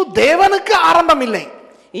 இயேசு தேவனுக்கு ஆரம்பம் இல்லை,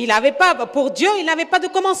 Il n'avait pas, pour Dieu, il n'avait pas de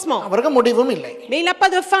commencement. அவருக்கு முடிவும் இல்லை. Mais il n'a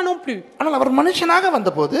pas de fin non plus. ஆனால் அவர் மனுஷனாக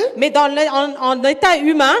வந்தபோது Mais en état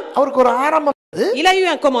humain, அவருக்கு ஒரு ஆரம்பம், il a eu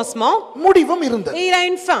un commencement முடிவும் இருந்தது. et il a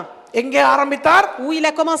une fin. எங்கே ஆரம்பித்தார்? Où il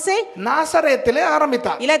a commencé? நாசரேத்திலே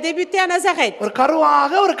ஆரம்பித்தார். Il a débuté à Nazareth. ஒரு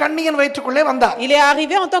கருவாக ஒரு கன்னியின் வயிற்றுக்குள்ளே வந்தார். Il est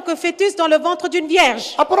arrivé en tant que fœtus dans le ventre d'une vierge.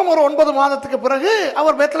 அப்புறம் ஒரு 9 மாதத்துக்கு பிறகு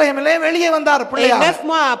அவர் பெத்லகேமிலே வெளியே வந்தார் Et பிள்ளையாக. 9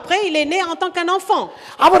 mois après, il est né en tant qu'un enfant.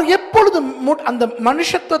 அவர் எப்பொழுது அந்த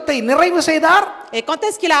மனுஷத்துவத்தை நிறைவு செய்தார்? Et quand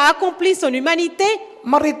est-ce qu'il a accompli son humanité?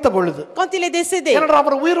 மரித்த பொழுது. Quand il est décédé. ஏனென்றால்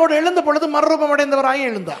அவர் உயிரோடு எழுந்த பொழுது மறுரூபமடைந்தவராய்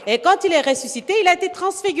எழுந்தார். Et quand il est ressuscité, il a été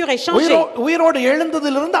transfiguré, changé. உயிரோடு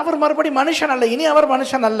எழுந்ததிலிருந்து அவர் மறுபடி மனுஷன் அல்ல, இனி அவர்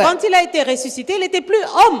மனுஷன் அல்ல. Quand il a été ressuscité, il n'était plus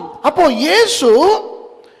homme. அப்போ இயேசு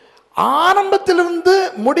ஆரம்பத்திலிருந்து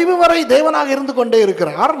முடிவு வரை தேவனாக இருந்து கொண்டே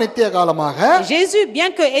இருக்கிறார் நித்திய காலமாக. Jésus, bien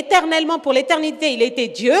que éternellement pour l'éternité, il était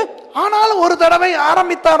Dieu. ஆனால் ஒரு தடவை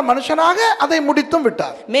ஆரம்பித்தார் மனுஷனாக, அதை முடித்தும்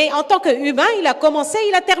விட்டார். Mais en tant que humain, il a commencé,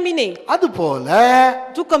 il a terminé. அதுபோல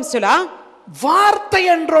Tout comme cela, வார்த்தை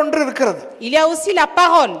என்றொன்று இருக்கிறது. il y a aussi la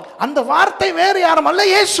parole. அந்த வார்த்தை வேறு யாரும் அல்ல,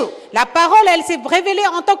 இயேசு. La parole, elle s'est révélée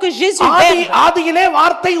en tant que Jésus. Verbe. ஆதியிலே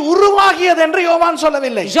வார்த்தை உருவாகியது என்று யோவான்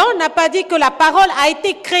சொல்லவில்லை. Jean n'a pas dit que la parole a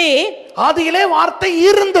été créée. ஆதியிலே வார்த்தை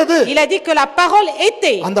இருந்தது. Il a dit que la parole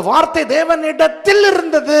était. அந்த வார்த்தை தேவனிடத்தில்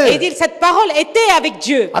இருந்தது. Et il dit cette parole était avec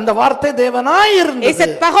Dieu. அந்த வார்த்தை தேவனாய் இருந்தது. Et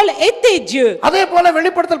cette parole était Dieu. அதே போல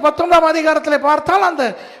வெளிப்படுத்தல் 19ஆம் அதிகாரத்திலே பார்த்தால் அந்த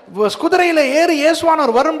குதிரையிலே ஏறி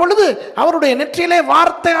இயேசுவானவர் வரும் பொழுது அவருடைய நெற்றியிலே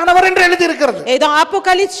வார்த்தையானவர் என்று எழுதி இருக்கிறது. Et dans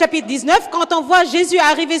Apocalypse chapitre 19, quand on voit Jésus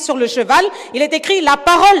arriver sur le cheval, il est écrit la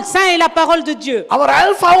parole, saint est la parole de Dieu. அவர்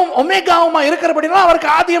அல்பாவும் ஒமேகாவுமா இருக்கிறபடியால் அவருக்கு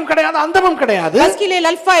ஆதியும் கிடையாது, அந்தமும் கிடையாது. Parce qu'il est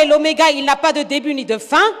l'alpha et l'oméga, il n'a pas de début ni de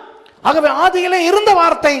fin. ஆகவே ஆதியிலே இருந்த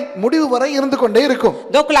வார்த்தை முடிவு வரை இருந்து கொண்டே இருக்கும்.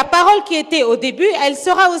 Donc la parole qui était au début, elle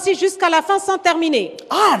sera aussi jusqu'à la fin sans terminer.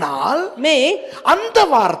 ஆனால் Mais அந்த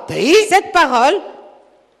வார்த்தை cette parole,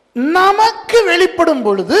 நமக்கு வெளிப்படும்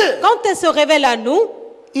பொழுது quand elle se révèle à nous,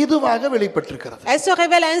 இதுவாக வெளிப்பட்டிருக்கிறது. elle se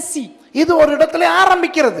révèle ainsi. இது ஒரு இடத்திலே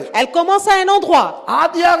ஆரம்பிக்கிறது. Elle commence à un endroit.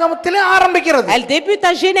 ஆதியாகமத்திலே ஆரம்பிக்கிறது. Elle débute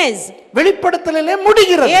à Genèse. வெளிப்படுத்தலிலே Et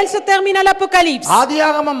முடிகிறது. elle se termine à l'Apocalypse.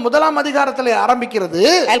 ஆதியாகமம் 1ஆம் அதிகாரத்திலே ஆரம்பிக்கிறது.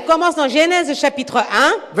 Elle commence dans Genèse chapitre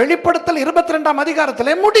 1. வெளிப்படுத்தல் 22ஆம்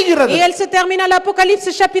அதிகாரத்திலே முடிகிறது. Et elle se termine à l'Apocalypse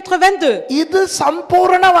chapitre 22. இது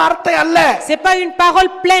சம்பூரண வார்த்தை அல்ல. C'est pas une parole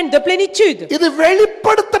pleine de plénitude. இது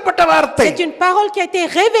வெளிப்படுத்தப்பட்ட வார்த்தை. C'est une parole qui a été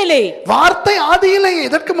révélée. வார்த்தை ஆதியிலே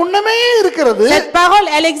இதற்கு முன்னமே இருக்கிறது. Cette parole,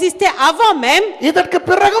 elle existait avant même. இதற்கு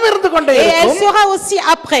பிறகும் இருந்து கொண்டே Et elle இருக்கும். sera aussi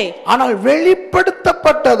après. ஆனால்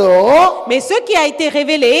வெளிப்படுத்தப்பட்டதோ Mais ce qui a été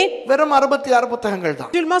révélé, வெறும் 66 புத்தகங்கள் தான்.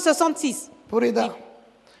 seulement 66. புரியுதா?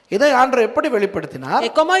 இதை ஆண்டவர் எப்படி வெளிப்படுத்தினார்? Et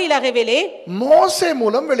comment il a révélé? மோசே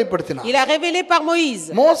மூலம் வெளிப்படுத்தினார். Il a révélé par Moïse.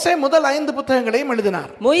 மோசே முதல் 5 புத்தகங்களையும் எழுதினார்.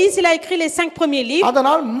 Moïse, il a écrit les 5 premiers livres.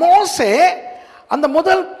 அதனால் மோசே அந்த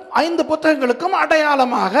முதல் 5 புத்தகங்களுக்கும்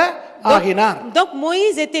அடையாளமாக ஆகினார். Donc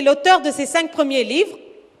Moïse était l'auteur de ces 5 premiers livres.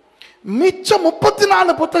 மிச்ச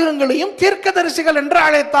 34 புத்தகங்களையும் தீர்க்கதரிசிகள் என்று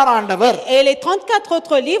அழைத்தார் ஆண்டவர். Et les 34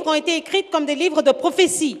 autres livres ont été écrits comme des livres de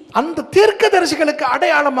prophétie. அந்த தீர்க்கதரிசிகளுக்கு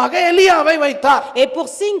அடையாளமாக எலியாவை வைத்தார். Et pour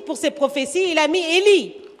signe pour ces prophéties, il a mis Élie.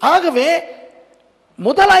 ஆகவே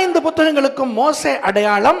முதல் 5 புத்தகங்களுக்கும் மோசே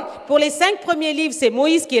அடையாளம். Pour les 5 premiers livres, c'est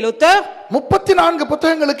Moïse qui est l'auteur. 34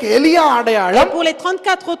 புத்தகங்களுக்கு எலியா Et அடையாளம். pour les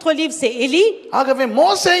 34 autres livres, c'est Élie. ஆகவே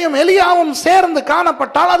மோசேயும் எலியாவும் சேர்ந்து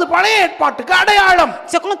காணப்பட்டால் அது பழைய ஏற்பாட்டுக்கு அடையாளம்.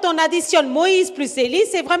 C'est quand on additionne Moïse plus Élie,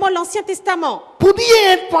 c'est vraiment l'Ancien Testament. புதிய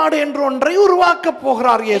ஏற்பாடு என்று ஒன்றை உருவாக்க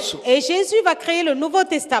போகிறார் இயேசு. Et Jésus va créer le Nouveau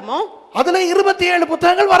Testament. அதுல 27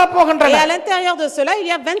 புத்தகங்கள் Et வரப்போகின்றன. à l'intérieur de cela, il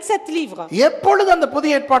y a 27 livres. எப்பொழுது அந்த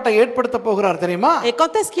புதிய ஏற்பாட்டை ஏற்படுத்த போகிறார் தெரியுமா? Et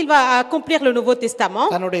quand est-ce qu'il va accomplir le Nouveau Testament?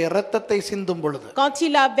 தன்னுடைய இரத்தத்தை சிந்தும் பொழுது. Quand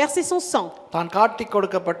il a versé son sang. தான் காட்டி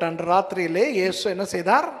கொடுக்கப்பட்ட அன்று ராத்திரியிலே இயேசு என்ன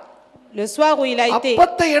செய்தார்? Le soir où il a été...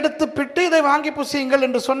 அப்பத்தை எடுத்து பிட்டு இதை வாங்கி புசியுங்கள்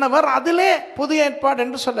என்று சொன்னவர் அதிலே புதிய ஏற்பாடு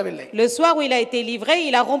என்று சொல்லவில்லை. Le soir où il a été livré,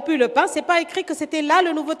 il a rompu le pain. C'est pas écrit que c'était là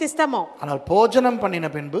le Nouveau Testament. ஆனால் போஜனம் பண்ணின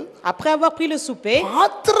பின்பு Après avoir pris le souper,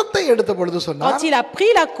 பாத்திரத்தை எடுத்த பொழுது சொன்னார், quand il a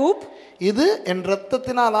pris la coupe, இது என்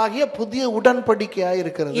இரத்தத்தினால் ஆகிய புதிய உடன்படிக்கையாய்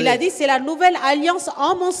இருக்கிறது. il a dit c'est la nouvelle alliance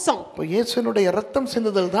en mon sang. இப்போ இயேசுவினுடைய இரத்தம்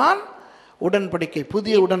சிந்துதல் தான் உடன்படிக்கை,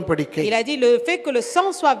 புதிய உடன்படிக்கை. Il a dit le fait que le sang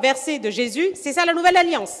soit versé de Jésus, c'est ça la nouvelle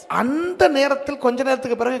alliance. அந்த நேரத்தில் கொஞ்ச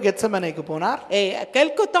நேரத்துக்கு பிறகு கெத்செமனேக்கு போனார். Et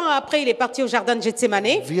quelque temps après, il est parti au jardin de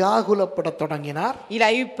Gethsémané. வியாகுலப்படத் தொடங்கினார். Il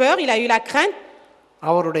a eu peur, il a eu la crainte.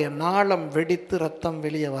 அவருடைய நாளம் வெடித்து ரத்தம்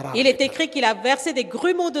வெளியே வர. Il est écrit qu'il a versé des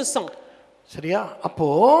grumeaux de sang. சரியா? அப்போ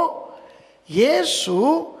இயேசு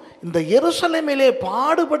இந்த எருசலேமிலே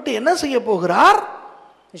பாடுபட்டு என்ன செய்ய போகிறார்?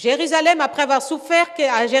 Jérusalem, après avoir souffert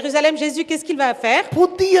à Jérusalem, Jésus, qu'est-ce qu'il va faire?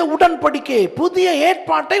 புதிய உடன்படிக்கை, புதிய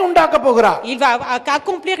ஏற்பாட்டை உண்டாக்க போகிறார். Il va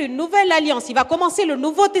accomplir une nouvelle alliance. Il va commencer le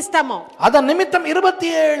Nouveau Testament. அதன் நிமித்தம்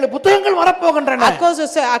 27 புத்தகங்கள் வரப்போகின்றன.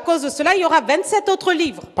 À cause de cela, il y aura 27 autres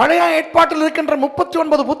livres. பழைய ஏற்பாட்டில் இருக்கின்ற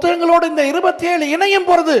 39 புத்தகங்களோடு இந்த 27 இணையும்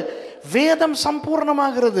பொழுது வேதம்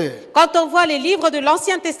சம்பூர்ணமாகிறது. Quand on voit les livres de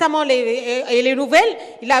l'Ancien Testament et les nouvelles,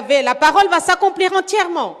 la parole va s'accomplir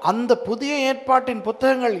entièrement. அந்த புதிய ஏற்பாட்டின்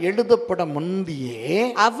புத்தகங்கள் எழுதப்பட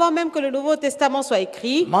முந்தியே, avant même que le Nouveau Testament soit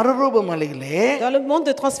écrit, மறுரூபமலையிலே dans le monde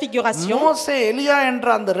de transfiguration, மோசே எலியா என்ற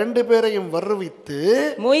அந்த 2 பேரையும் வருவித்து,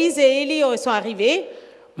 Moïse et Élie sont arrivés.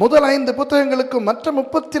 முதல் 5 புத்தகங்களுக்கும் மற்ற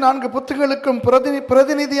 34 புத்தகங்களுக்கும்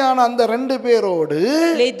பிரதிநிதியான அந்த 2 பேரோடு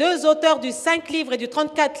les 2 auteurs du 5 livres et du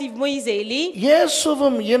 34 livres, Moïse et Élie,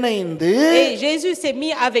 இயேசுவும் இணைந்து, et Jésus s'est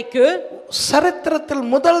mis avec eux. சரித்திரத்தில்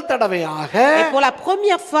முதல் தடவையாக Et pour la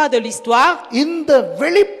première fois de l'histoire, இந்த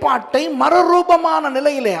வெளிப்பாட்டை மறுரூபமான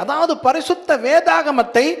நிலையிலே, அதாவது பரிசுத்த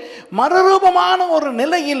வேதாகமத்தை மறுரூபமான ஒரு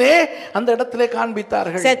நிலையிலே அந்த இடத்திலே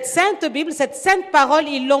காண்பித்தார்கள். cette sainte Bible, cette sainte parole,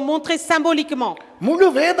 ils l'ont montré symboliquement. முழு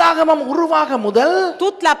வேதாகமம் உருவாக முதல்,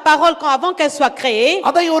 toute la parole avant qu'elle soit créée,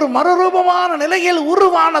 அதை ஒரு மறுரூபமான நிலையில்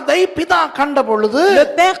உருவானதை பிதா கண்ட பொழுது, le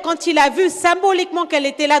Père, quand il a vu symboliquement qu'elle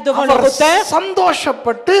était là devant le auteur,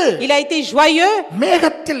 சந்தோஷப்பட்டு il a été joyeux,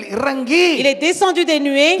 மேகத்தில் இறங்கி, il est descendu des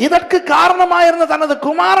nuées, இதற்கு காரணமாயிருந்த தனது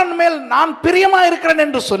குமாரன் மேல் நான் பிரியமா இருக்கிறேன்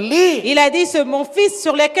என்று சொல்லி, il a dit c'est mon fils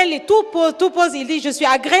sur lequel tout pose, il dit je suis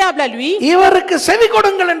agréable à lui, இவருக்கு செவி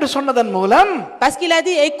கொடுங்கள் என்று சொன்னதன் மூலம், parce qu'il a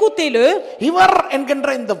dit écoutez-le, இவர் என்கின்ற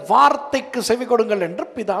இந்த வார்த்தைக்கு செவி கொடுங்கள் என்று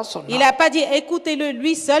பிதா சொன்னார். il a pas dit écoutez-le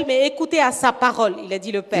lui seul, mais écoutez à sa parole, il a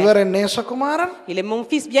dit le Père. இவர் என் நேசகுமாரன், Il est mon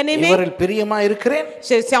fils bien-aimé, இவரில் பிரியமா இருக்கிறேன்,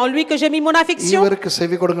 c'est en lui que j'ai mis mon affection. இவருக்கு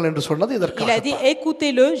செவி கொடுங்கள் என்று சொன்னது Il a இதற்காக. dit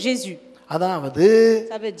écoutez-le Jésus. அதாவது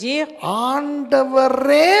Ça veut dire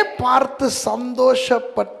ஆண்டவரே பார்த்து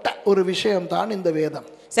சந்தோஷப்பட்ட ஒரு விஷயம்தான் இந்த வேதம்.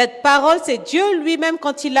 cette parole, c'est Dieu lui-même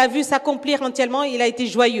quand il l'a vu s'accomplir entièrement, il a été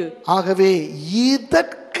joyeux. ஆகவே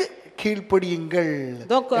இதற்கு கீழ்ப்படியுங்கள்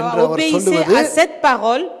Donc என்று அவர் obéissez சொல்லுவது à cette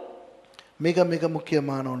parole. மிக மிக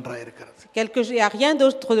முக்கியமான ஒன்றாக இருக்கிறது. Il n'y a rien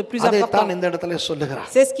d'autre de plus important. அதைத்தான் இந்த இடத்துல சொல்லுகிறார்.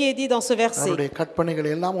 C'est ce qui est dit dans ce verset. அவருடைய கற்பனைகள்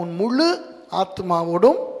எல்லாம் உன் முழு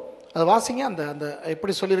ஆத்மாவோடும், அது வாசிங்க, அந்த அந்த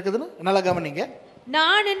எப்படி சொல்லி இருக்குதுன்னு நல்லா கவனிங்க.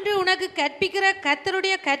 நான் என்று உனக்கு கற்பிக்கிற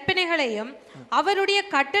கர்த்தருடைய கற்பனைகளையும் அவருடைய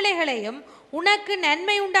கட்டளைகளையும் உனக்கு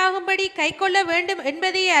நன்மை உண்டாகும்படி கைக்கொள்ள வேண்டும்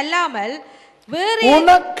என்பதையே அல்லாமல் வேறு,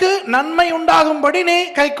 உனக்கு நன்மை உண்டாகும்படி நீ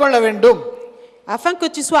கைக்கொள்ள வேண்டும். Afin que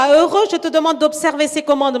tu sois heureux, je te demande d'observer ces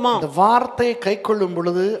commandements. இந்த வார்த்தையை கைக்கொள்ளும்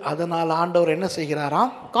பொழுது அதனால் ஆண்டவர் என்ன செய்கிறாராம்?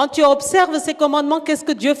 Quand tu observes ces commandements, qu'est-ce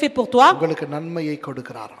que Dieu fait pour toi? உங்களுக்கு நன்மையை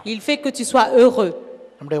கொடுக்கிறாராம். Il fait que tu sois heureux.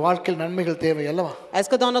 நம்முடைய வாழ்க்கையில் நன்மைகள் தேவை அல்லவா? Est-ce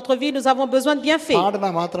que dans notre vie, nous avons besoin de bienfaits? பாடுனா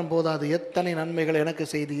மாத்திரம் போதாது, எத்தனை நன்மைகள் எனக்கு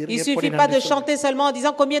செய்தீர், Il எப்படி suffit pas de நன்றி சொல்ல. chanter seulement en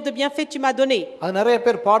disant combien de bienfaits tu m'as donné. அது நிறைய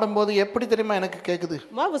பேர் பாடும்போது எப்படி தெரியுமா எனக்கு கேக்குது?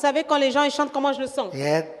 Moi, vous savez, quand les gens ils chantent, comment je le sens.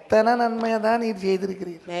 எத்தனை நன்மையை தான் நீர்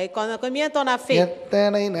செய்திருக்கிறீர், Mais combien t'en as fait?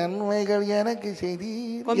 எத்தனை நன்மைகள் எனக்கு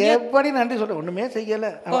செய்தீர், Combien- எப்படி நன்றி சொல்ல, ஒண்ணுமே செய்யல,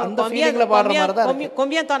 அந்த Combien, ஃபீலிங்ல பாடுற மாதிரி தான் இருக்கு.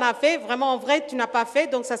 combien t'en as fait? Vraiment, en vrai, tu n'as pas fait,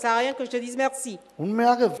 donc ça sert à rien que je te dise merci.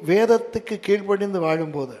 உண்மையாக வேதத்துக்கு கீழ்ப்படிந்து வாழும்போது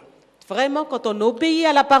Vraiment, quand on obéit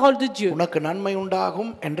à la parole de Dieu, உனக்கு நன்மை உண்டாகும்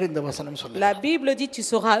என்று இந்த வசனம் சொல்லுது. la Bible dit tu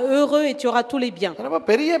seras heureux et tu auras tous les biens. ரொம்ப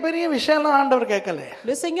பெரிய பெரிய விஷயம்லாம் ஆண்டவர் கேட்கல,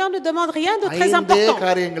 Le Seigneur ne demande rien de très 5 important.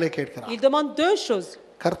 காரியங்களை கேட்கிறார். Il demande 2 choses.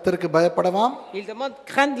 கர்த்தருக்கு பயப்படவாம், Il demande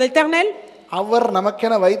craindre l'Éternel, அவர்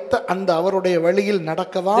நமக்கென வைத்த அந்த அவருடைய வழியில் de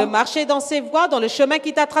நடக்கவாம், marcher dans ses voies, dans le chemin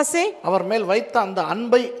qu'il t'a tracé, அவர் மேல் வைத்த அந்த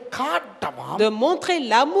அன்பை காட்டவாம், de montrer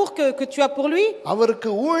l'amour que tu as pour lui, அவருக்கு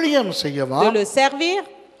ஊழியம் de செய்யவாம், le servir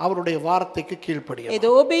அவருடைய வார்த்தைக்கு et கீழ்ப்படியவாம். de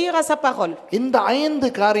obéir à sa parole. இந்த 5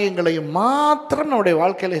 காரியங்களையும் மாத்திரம் நம்முடைய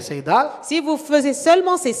வாழ்க்கையில செய்தால் Si vous faisiez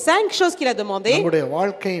seulement ces 5 choses qu'il a demandées, நம்முடைய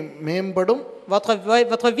வாழ்க்கை மேம்படும்,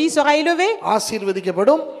 votre vie sera élevée,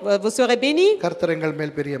 ஆசீர்வதிக்கப்படும், vous serez bénis கர்த்தர் எங்கள்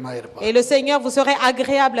மேல் பிரியமாயிருப்பார். et le Seigneur vous serez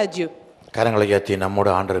agréable à Dieu. கரங்களை ஏற்றி நம்மோடு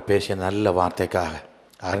ஆண்டவர் பேசிய நல்ல வார்த்தைக்காக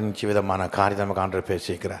 5 விதமான காரியம் நமக்கு ஆண்டவர்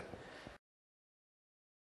பேசியிருக்கிறார்.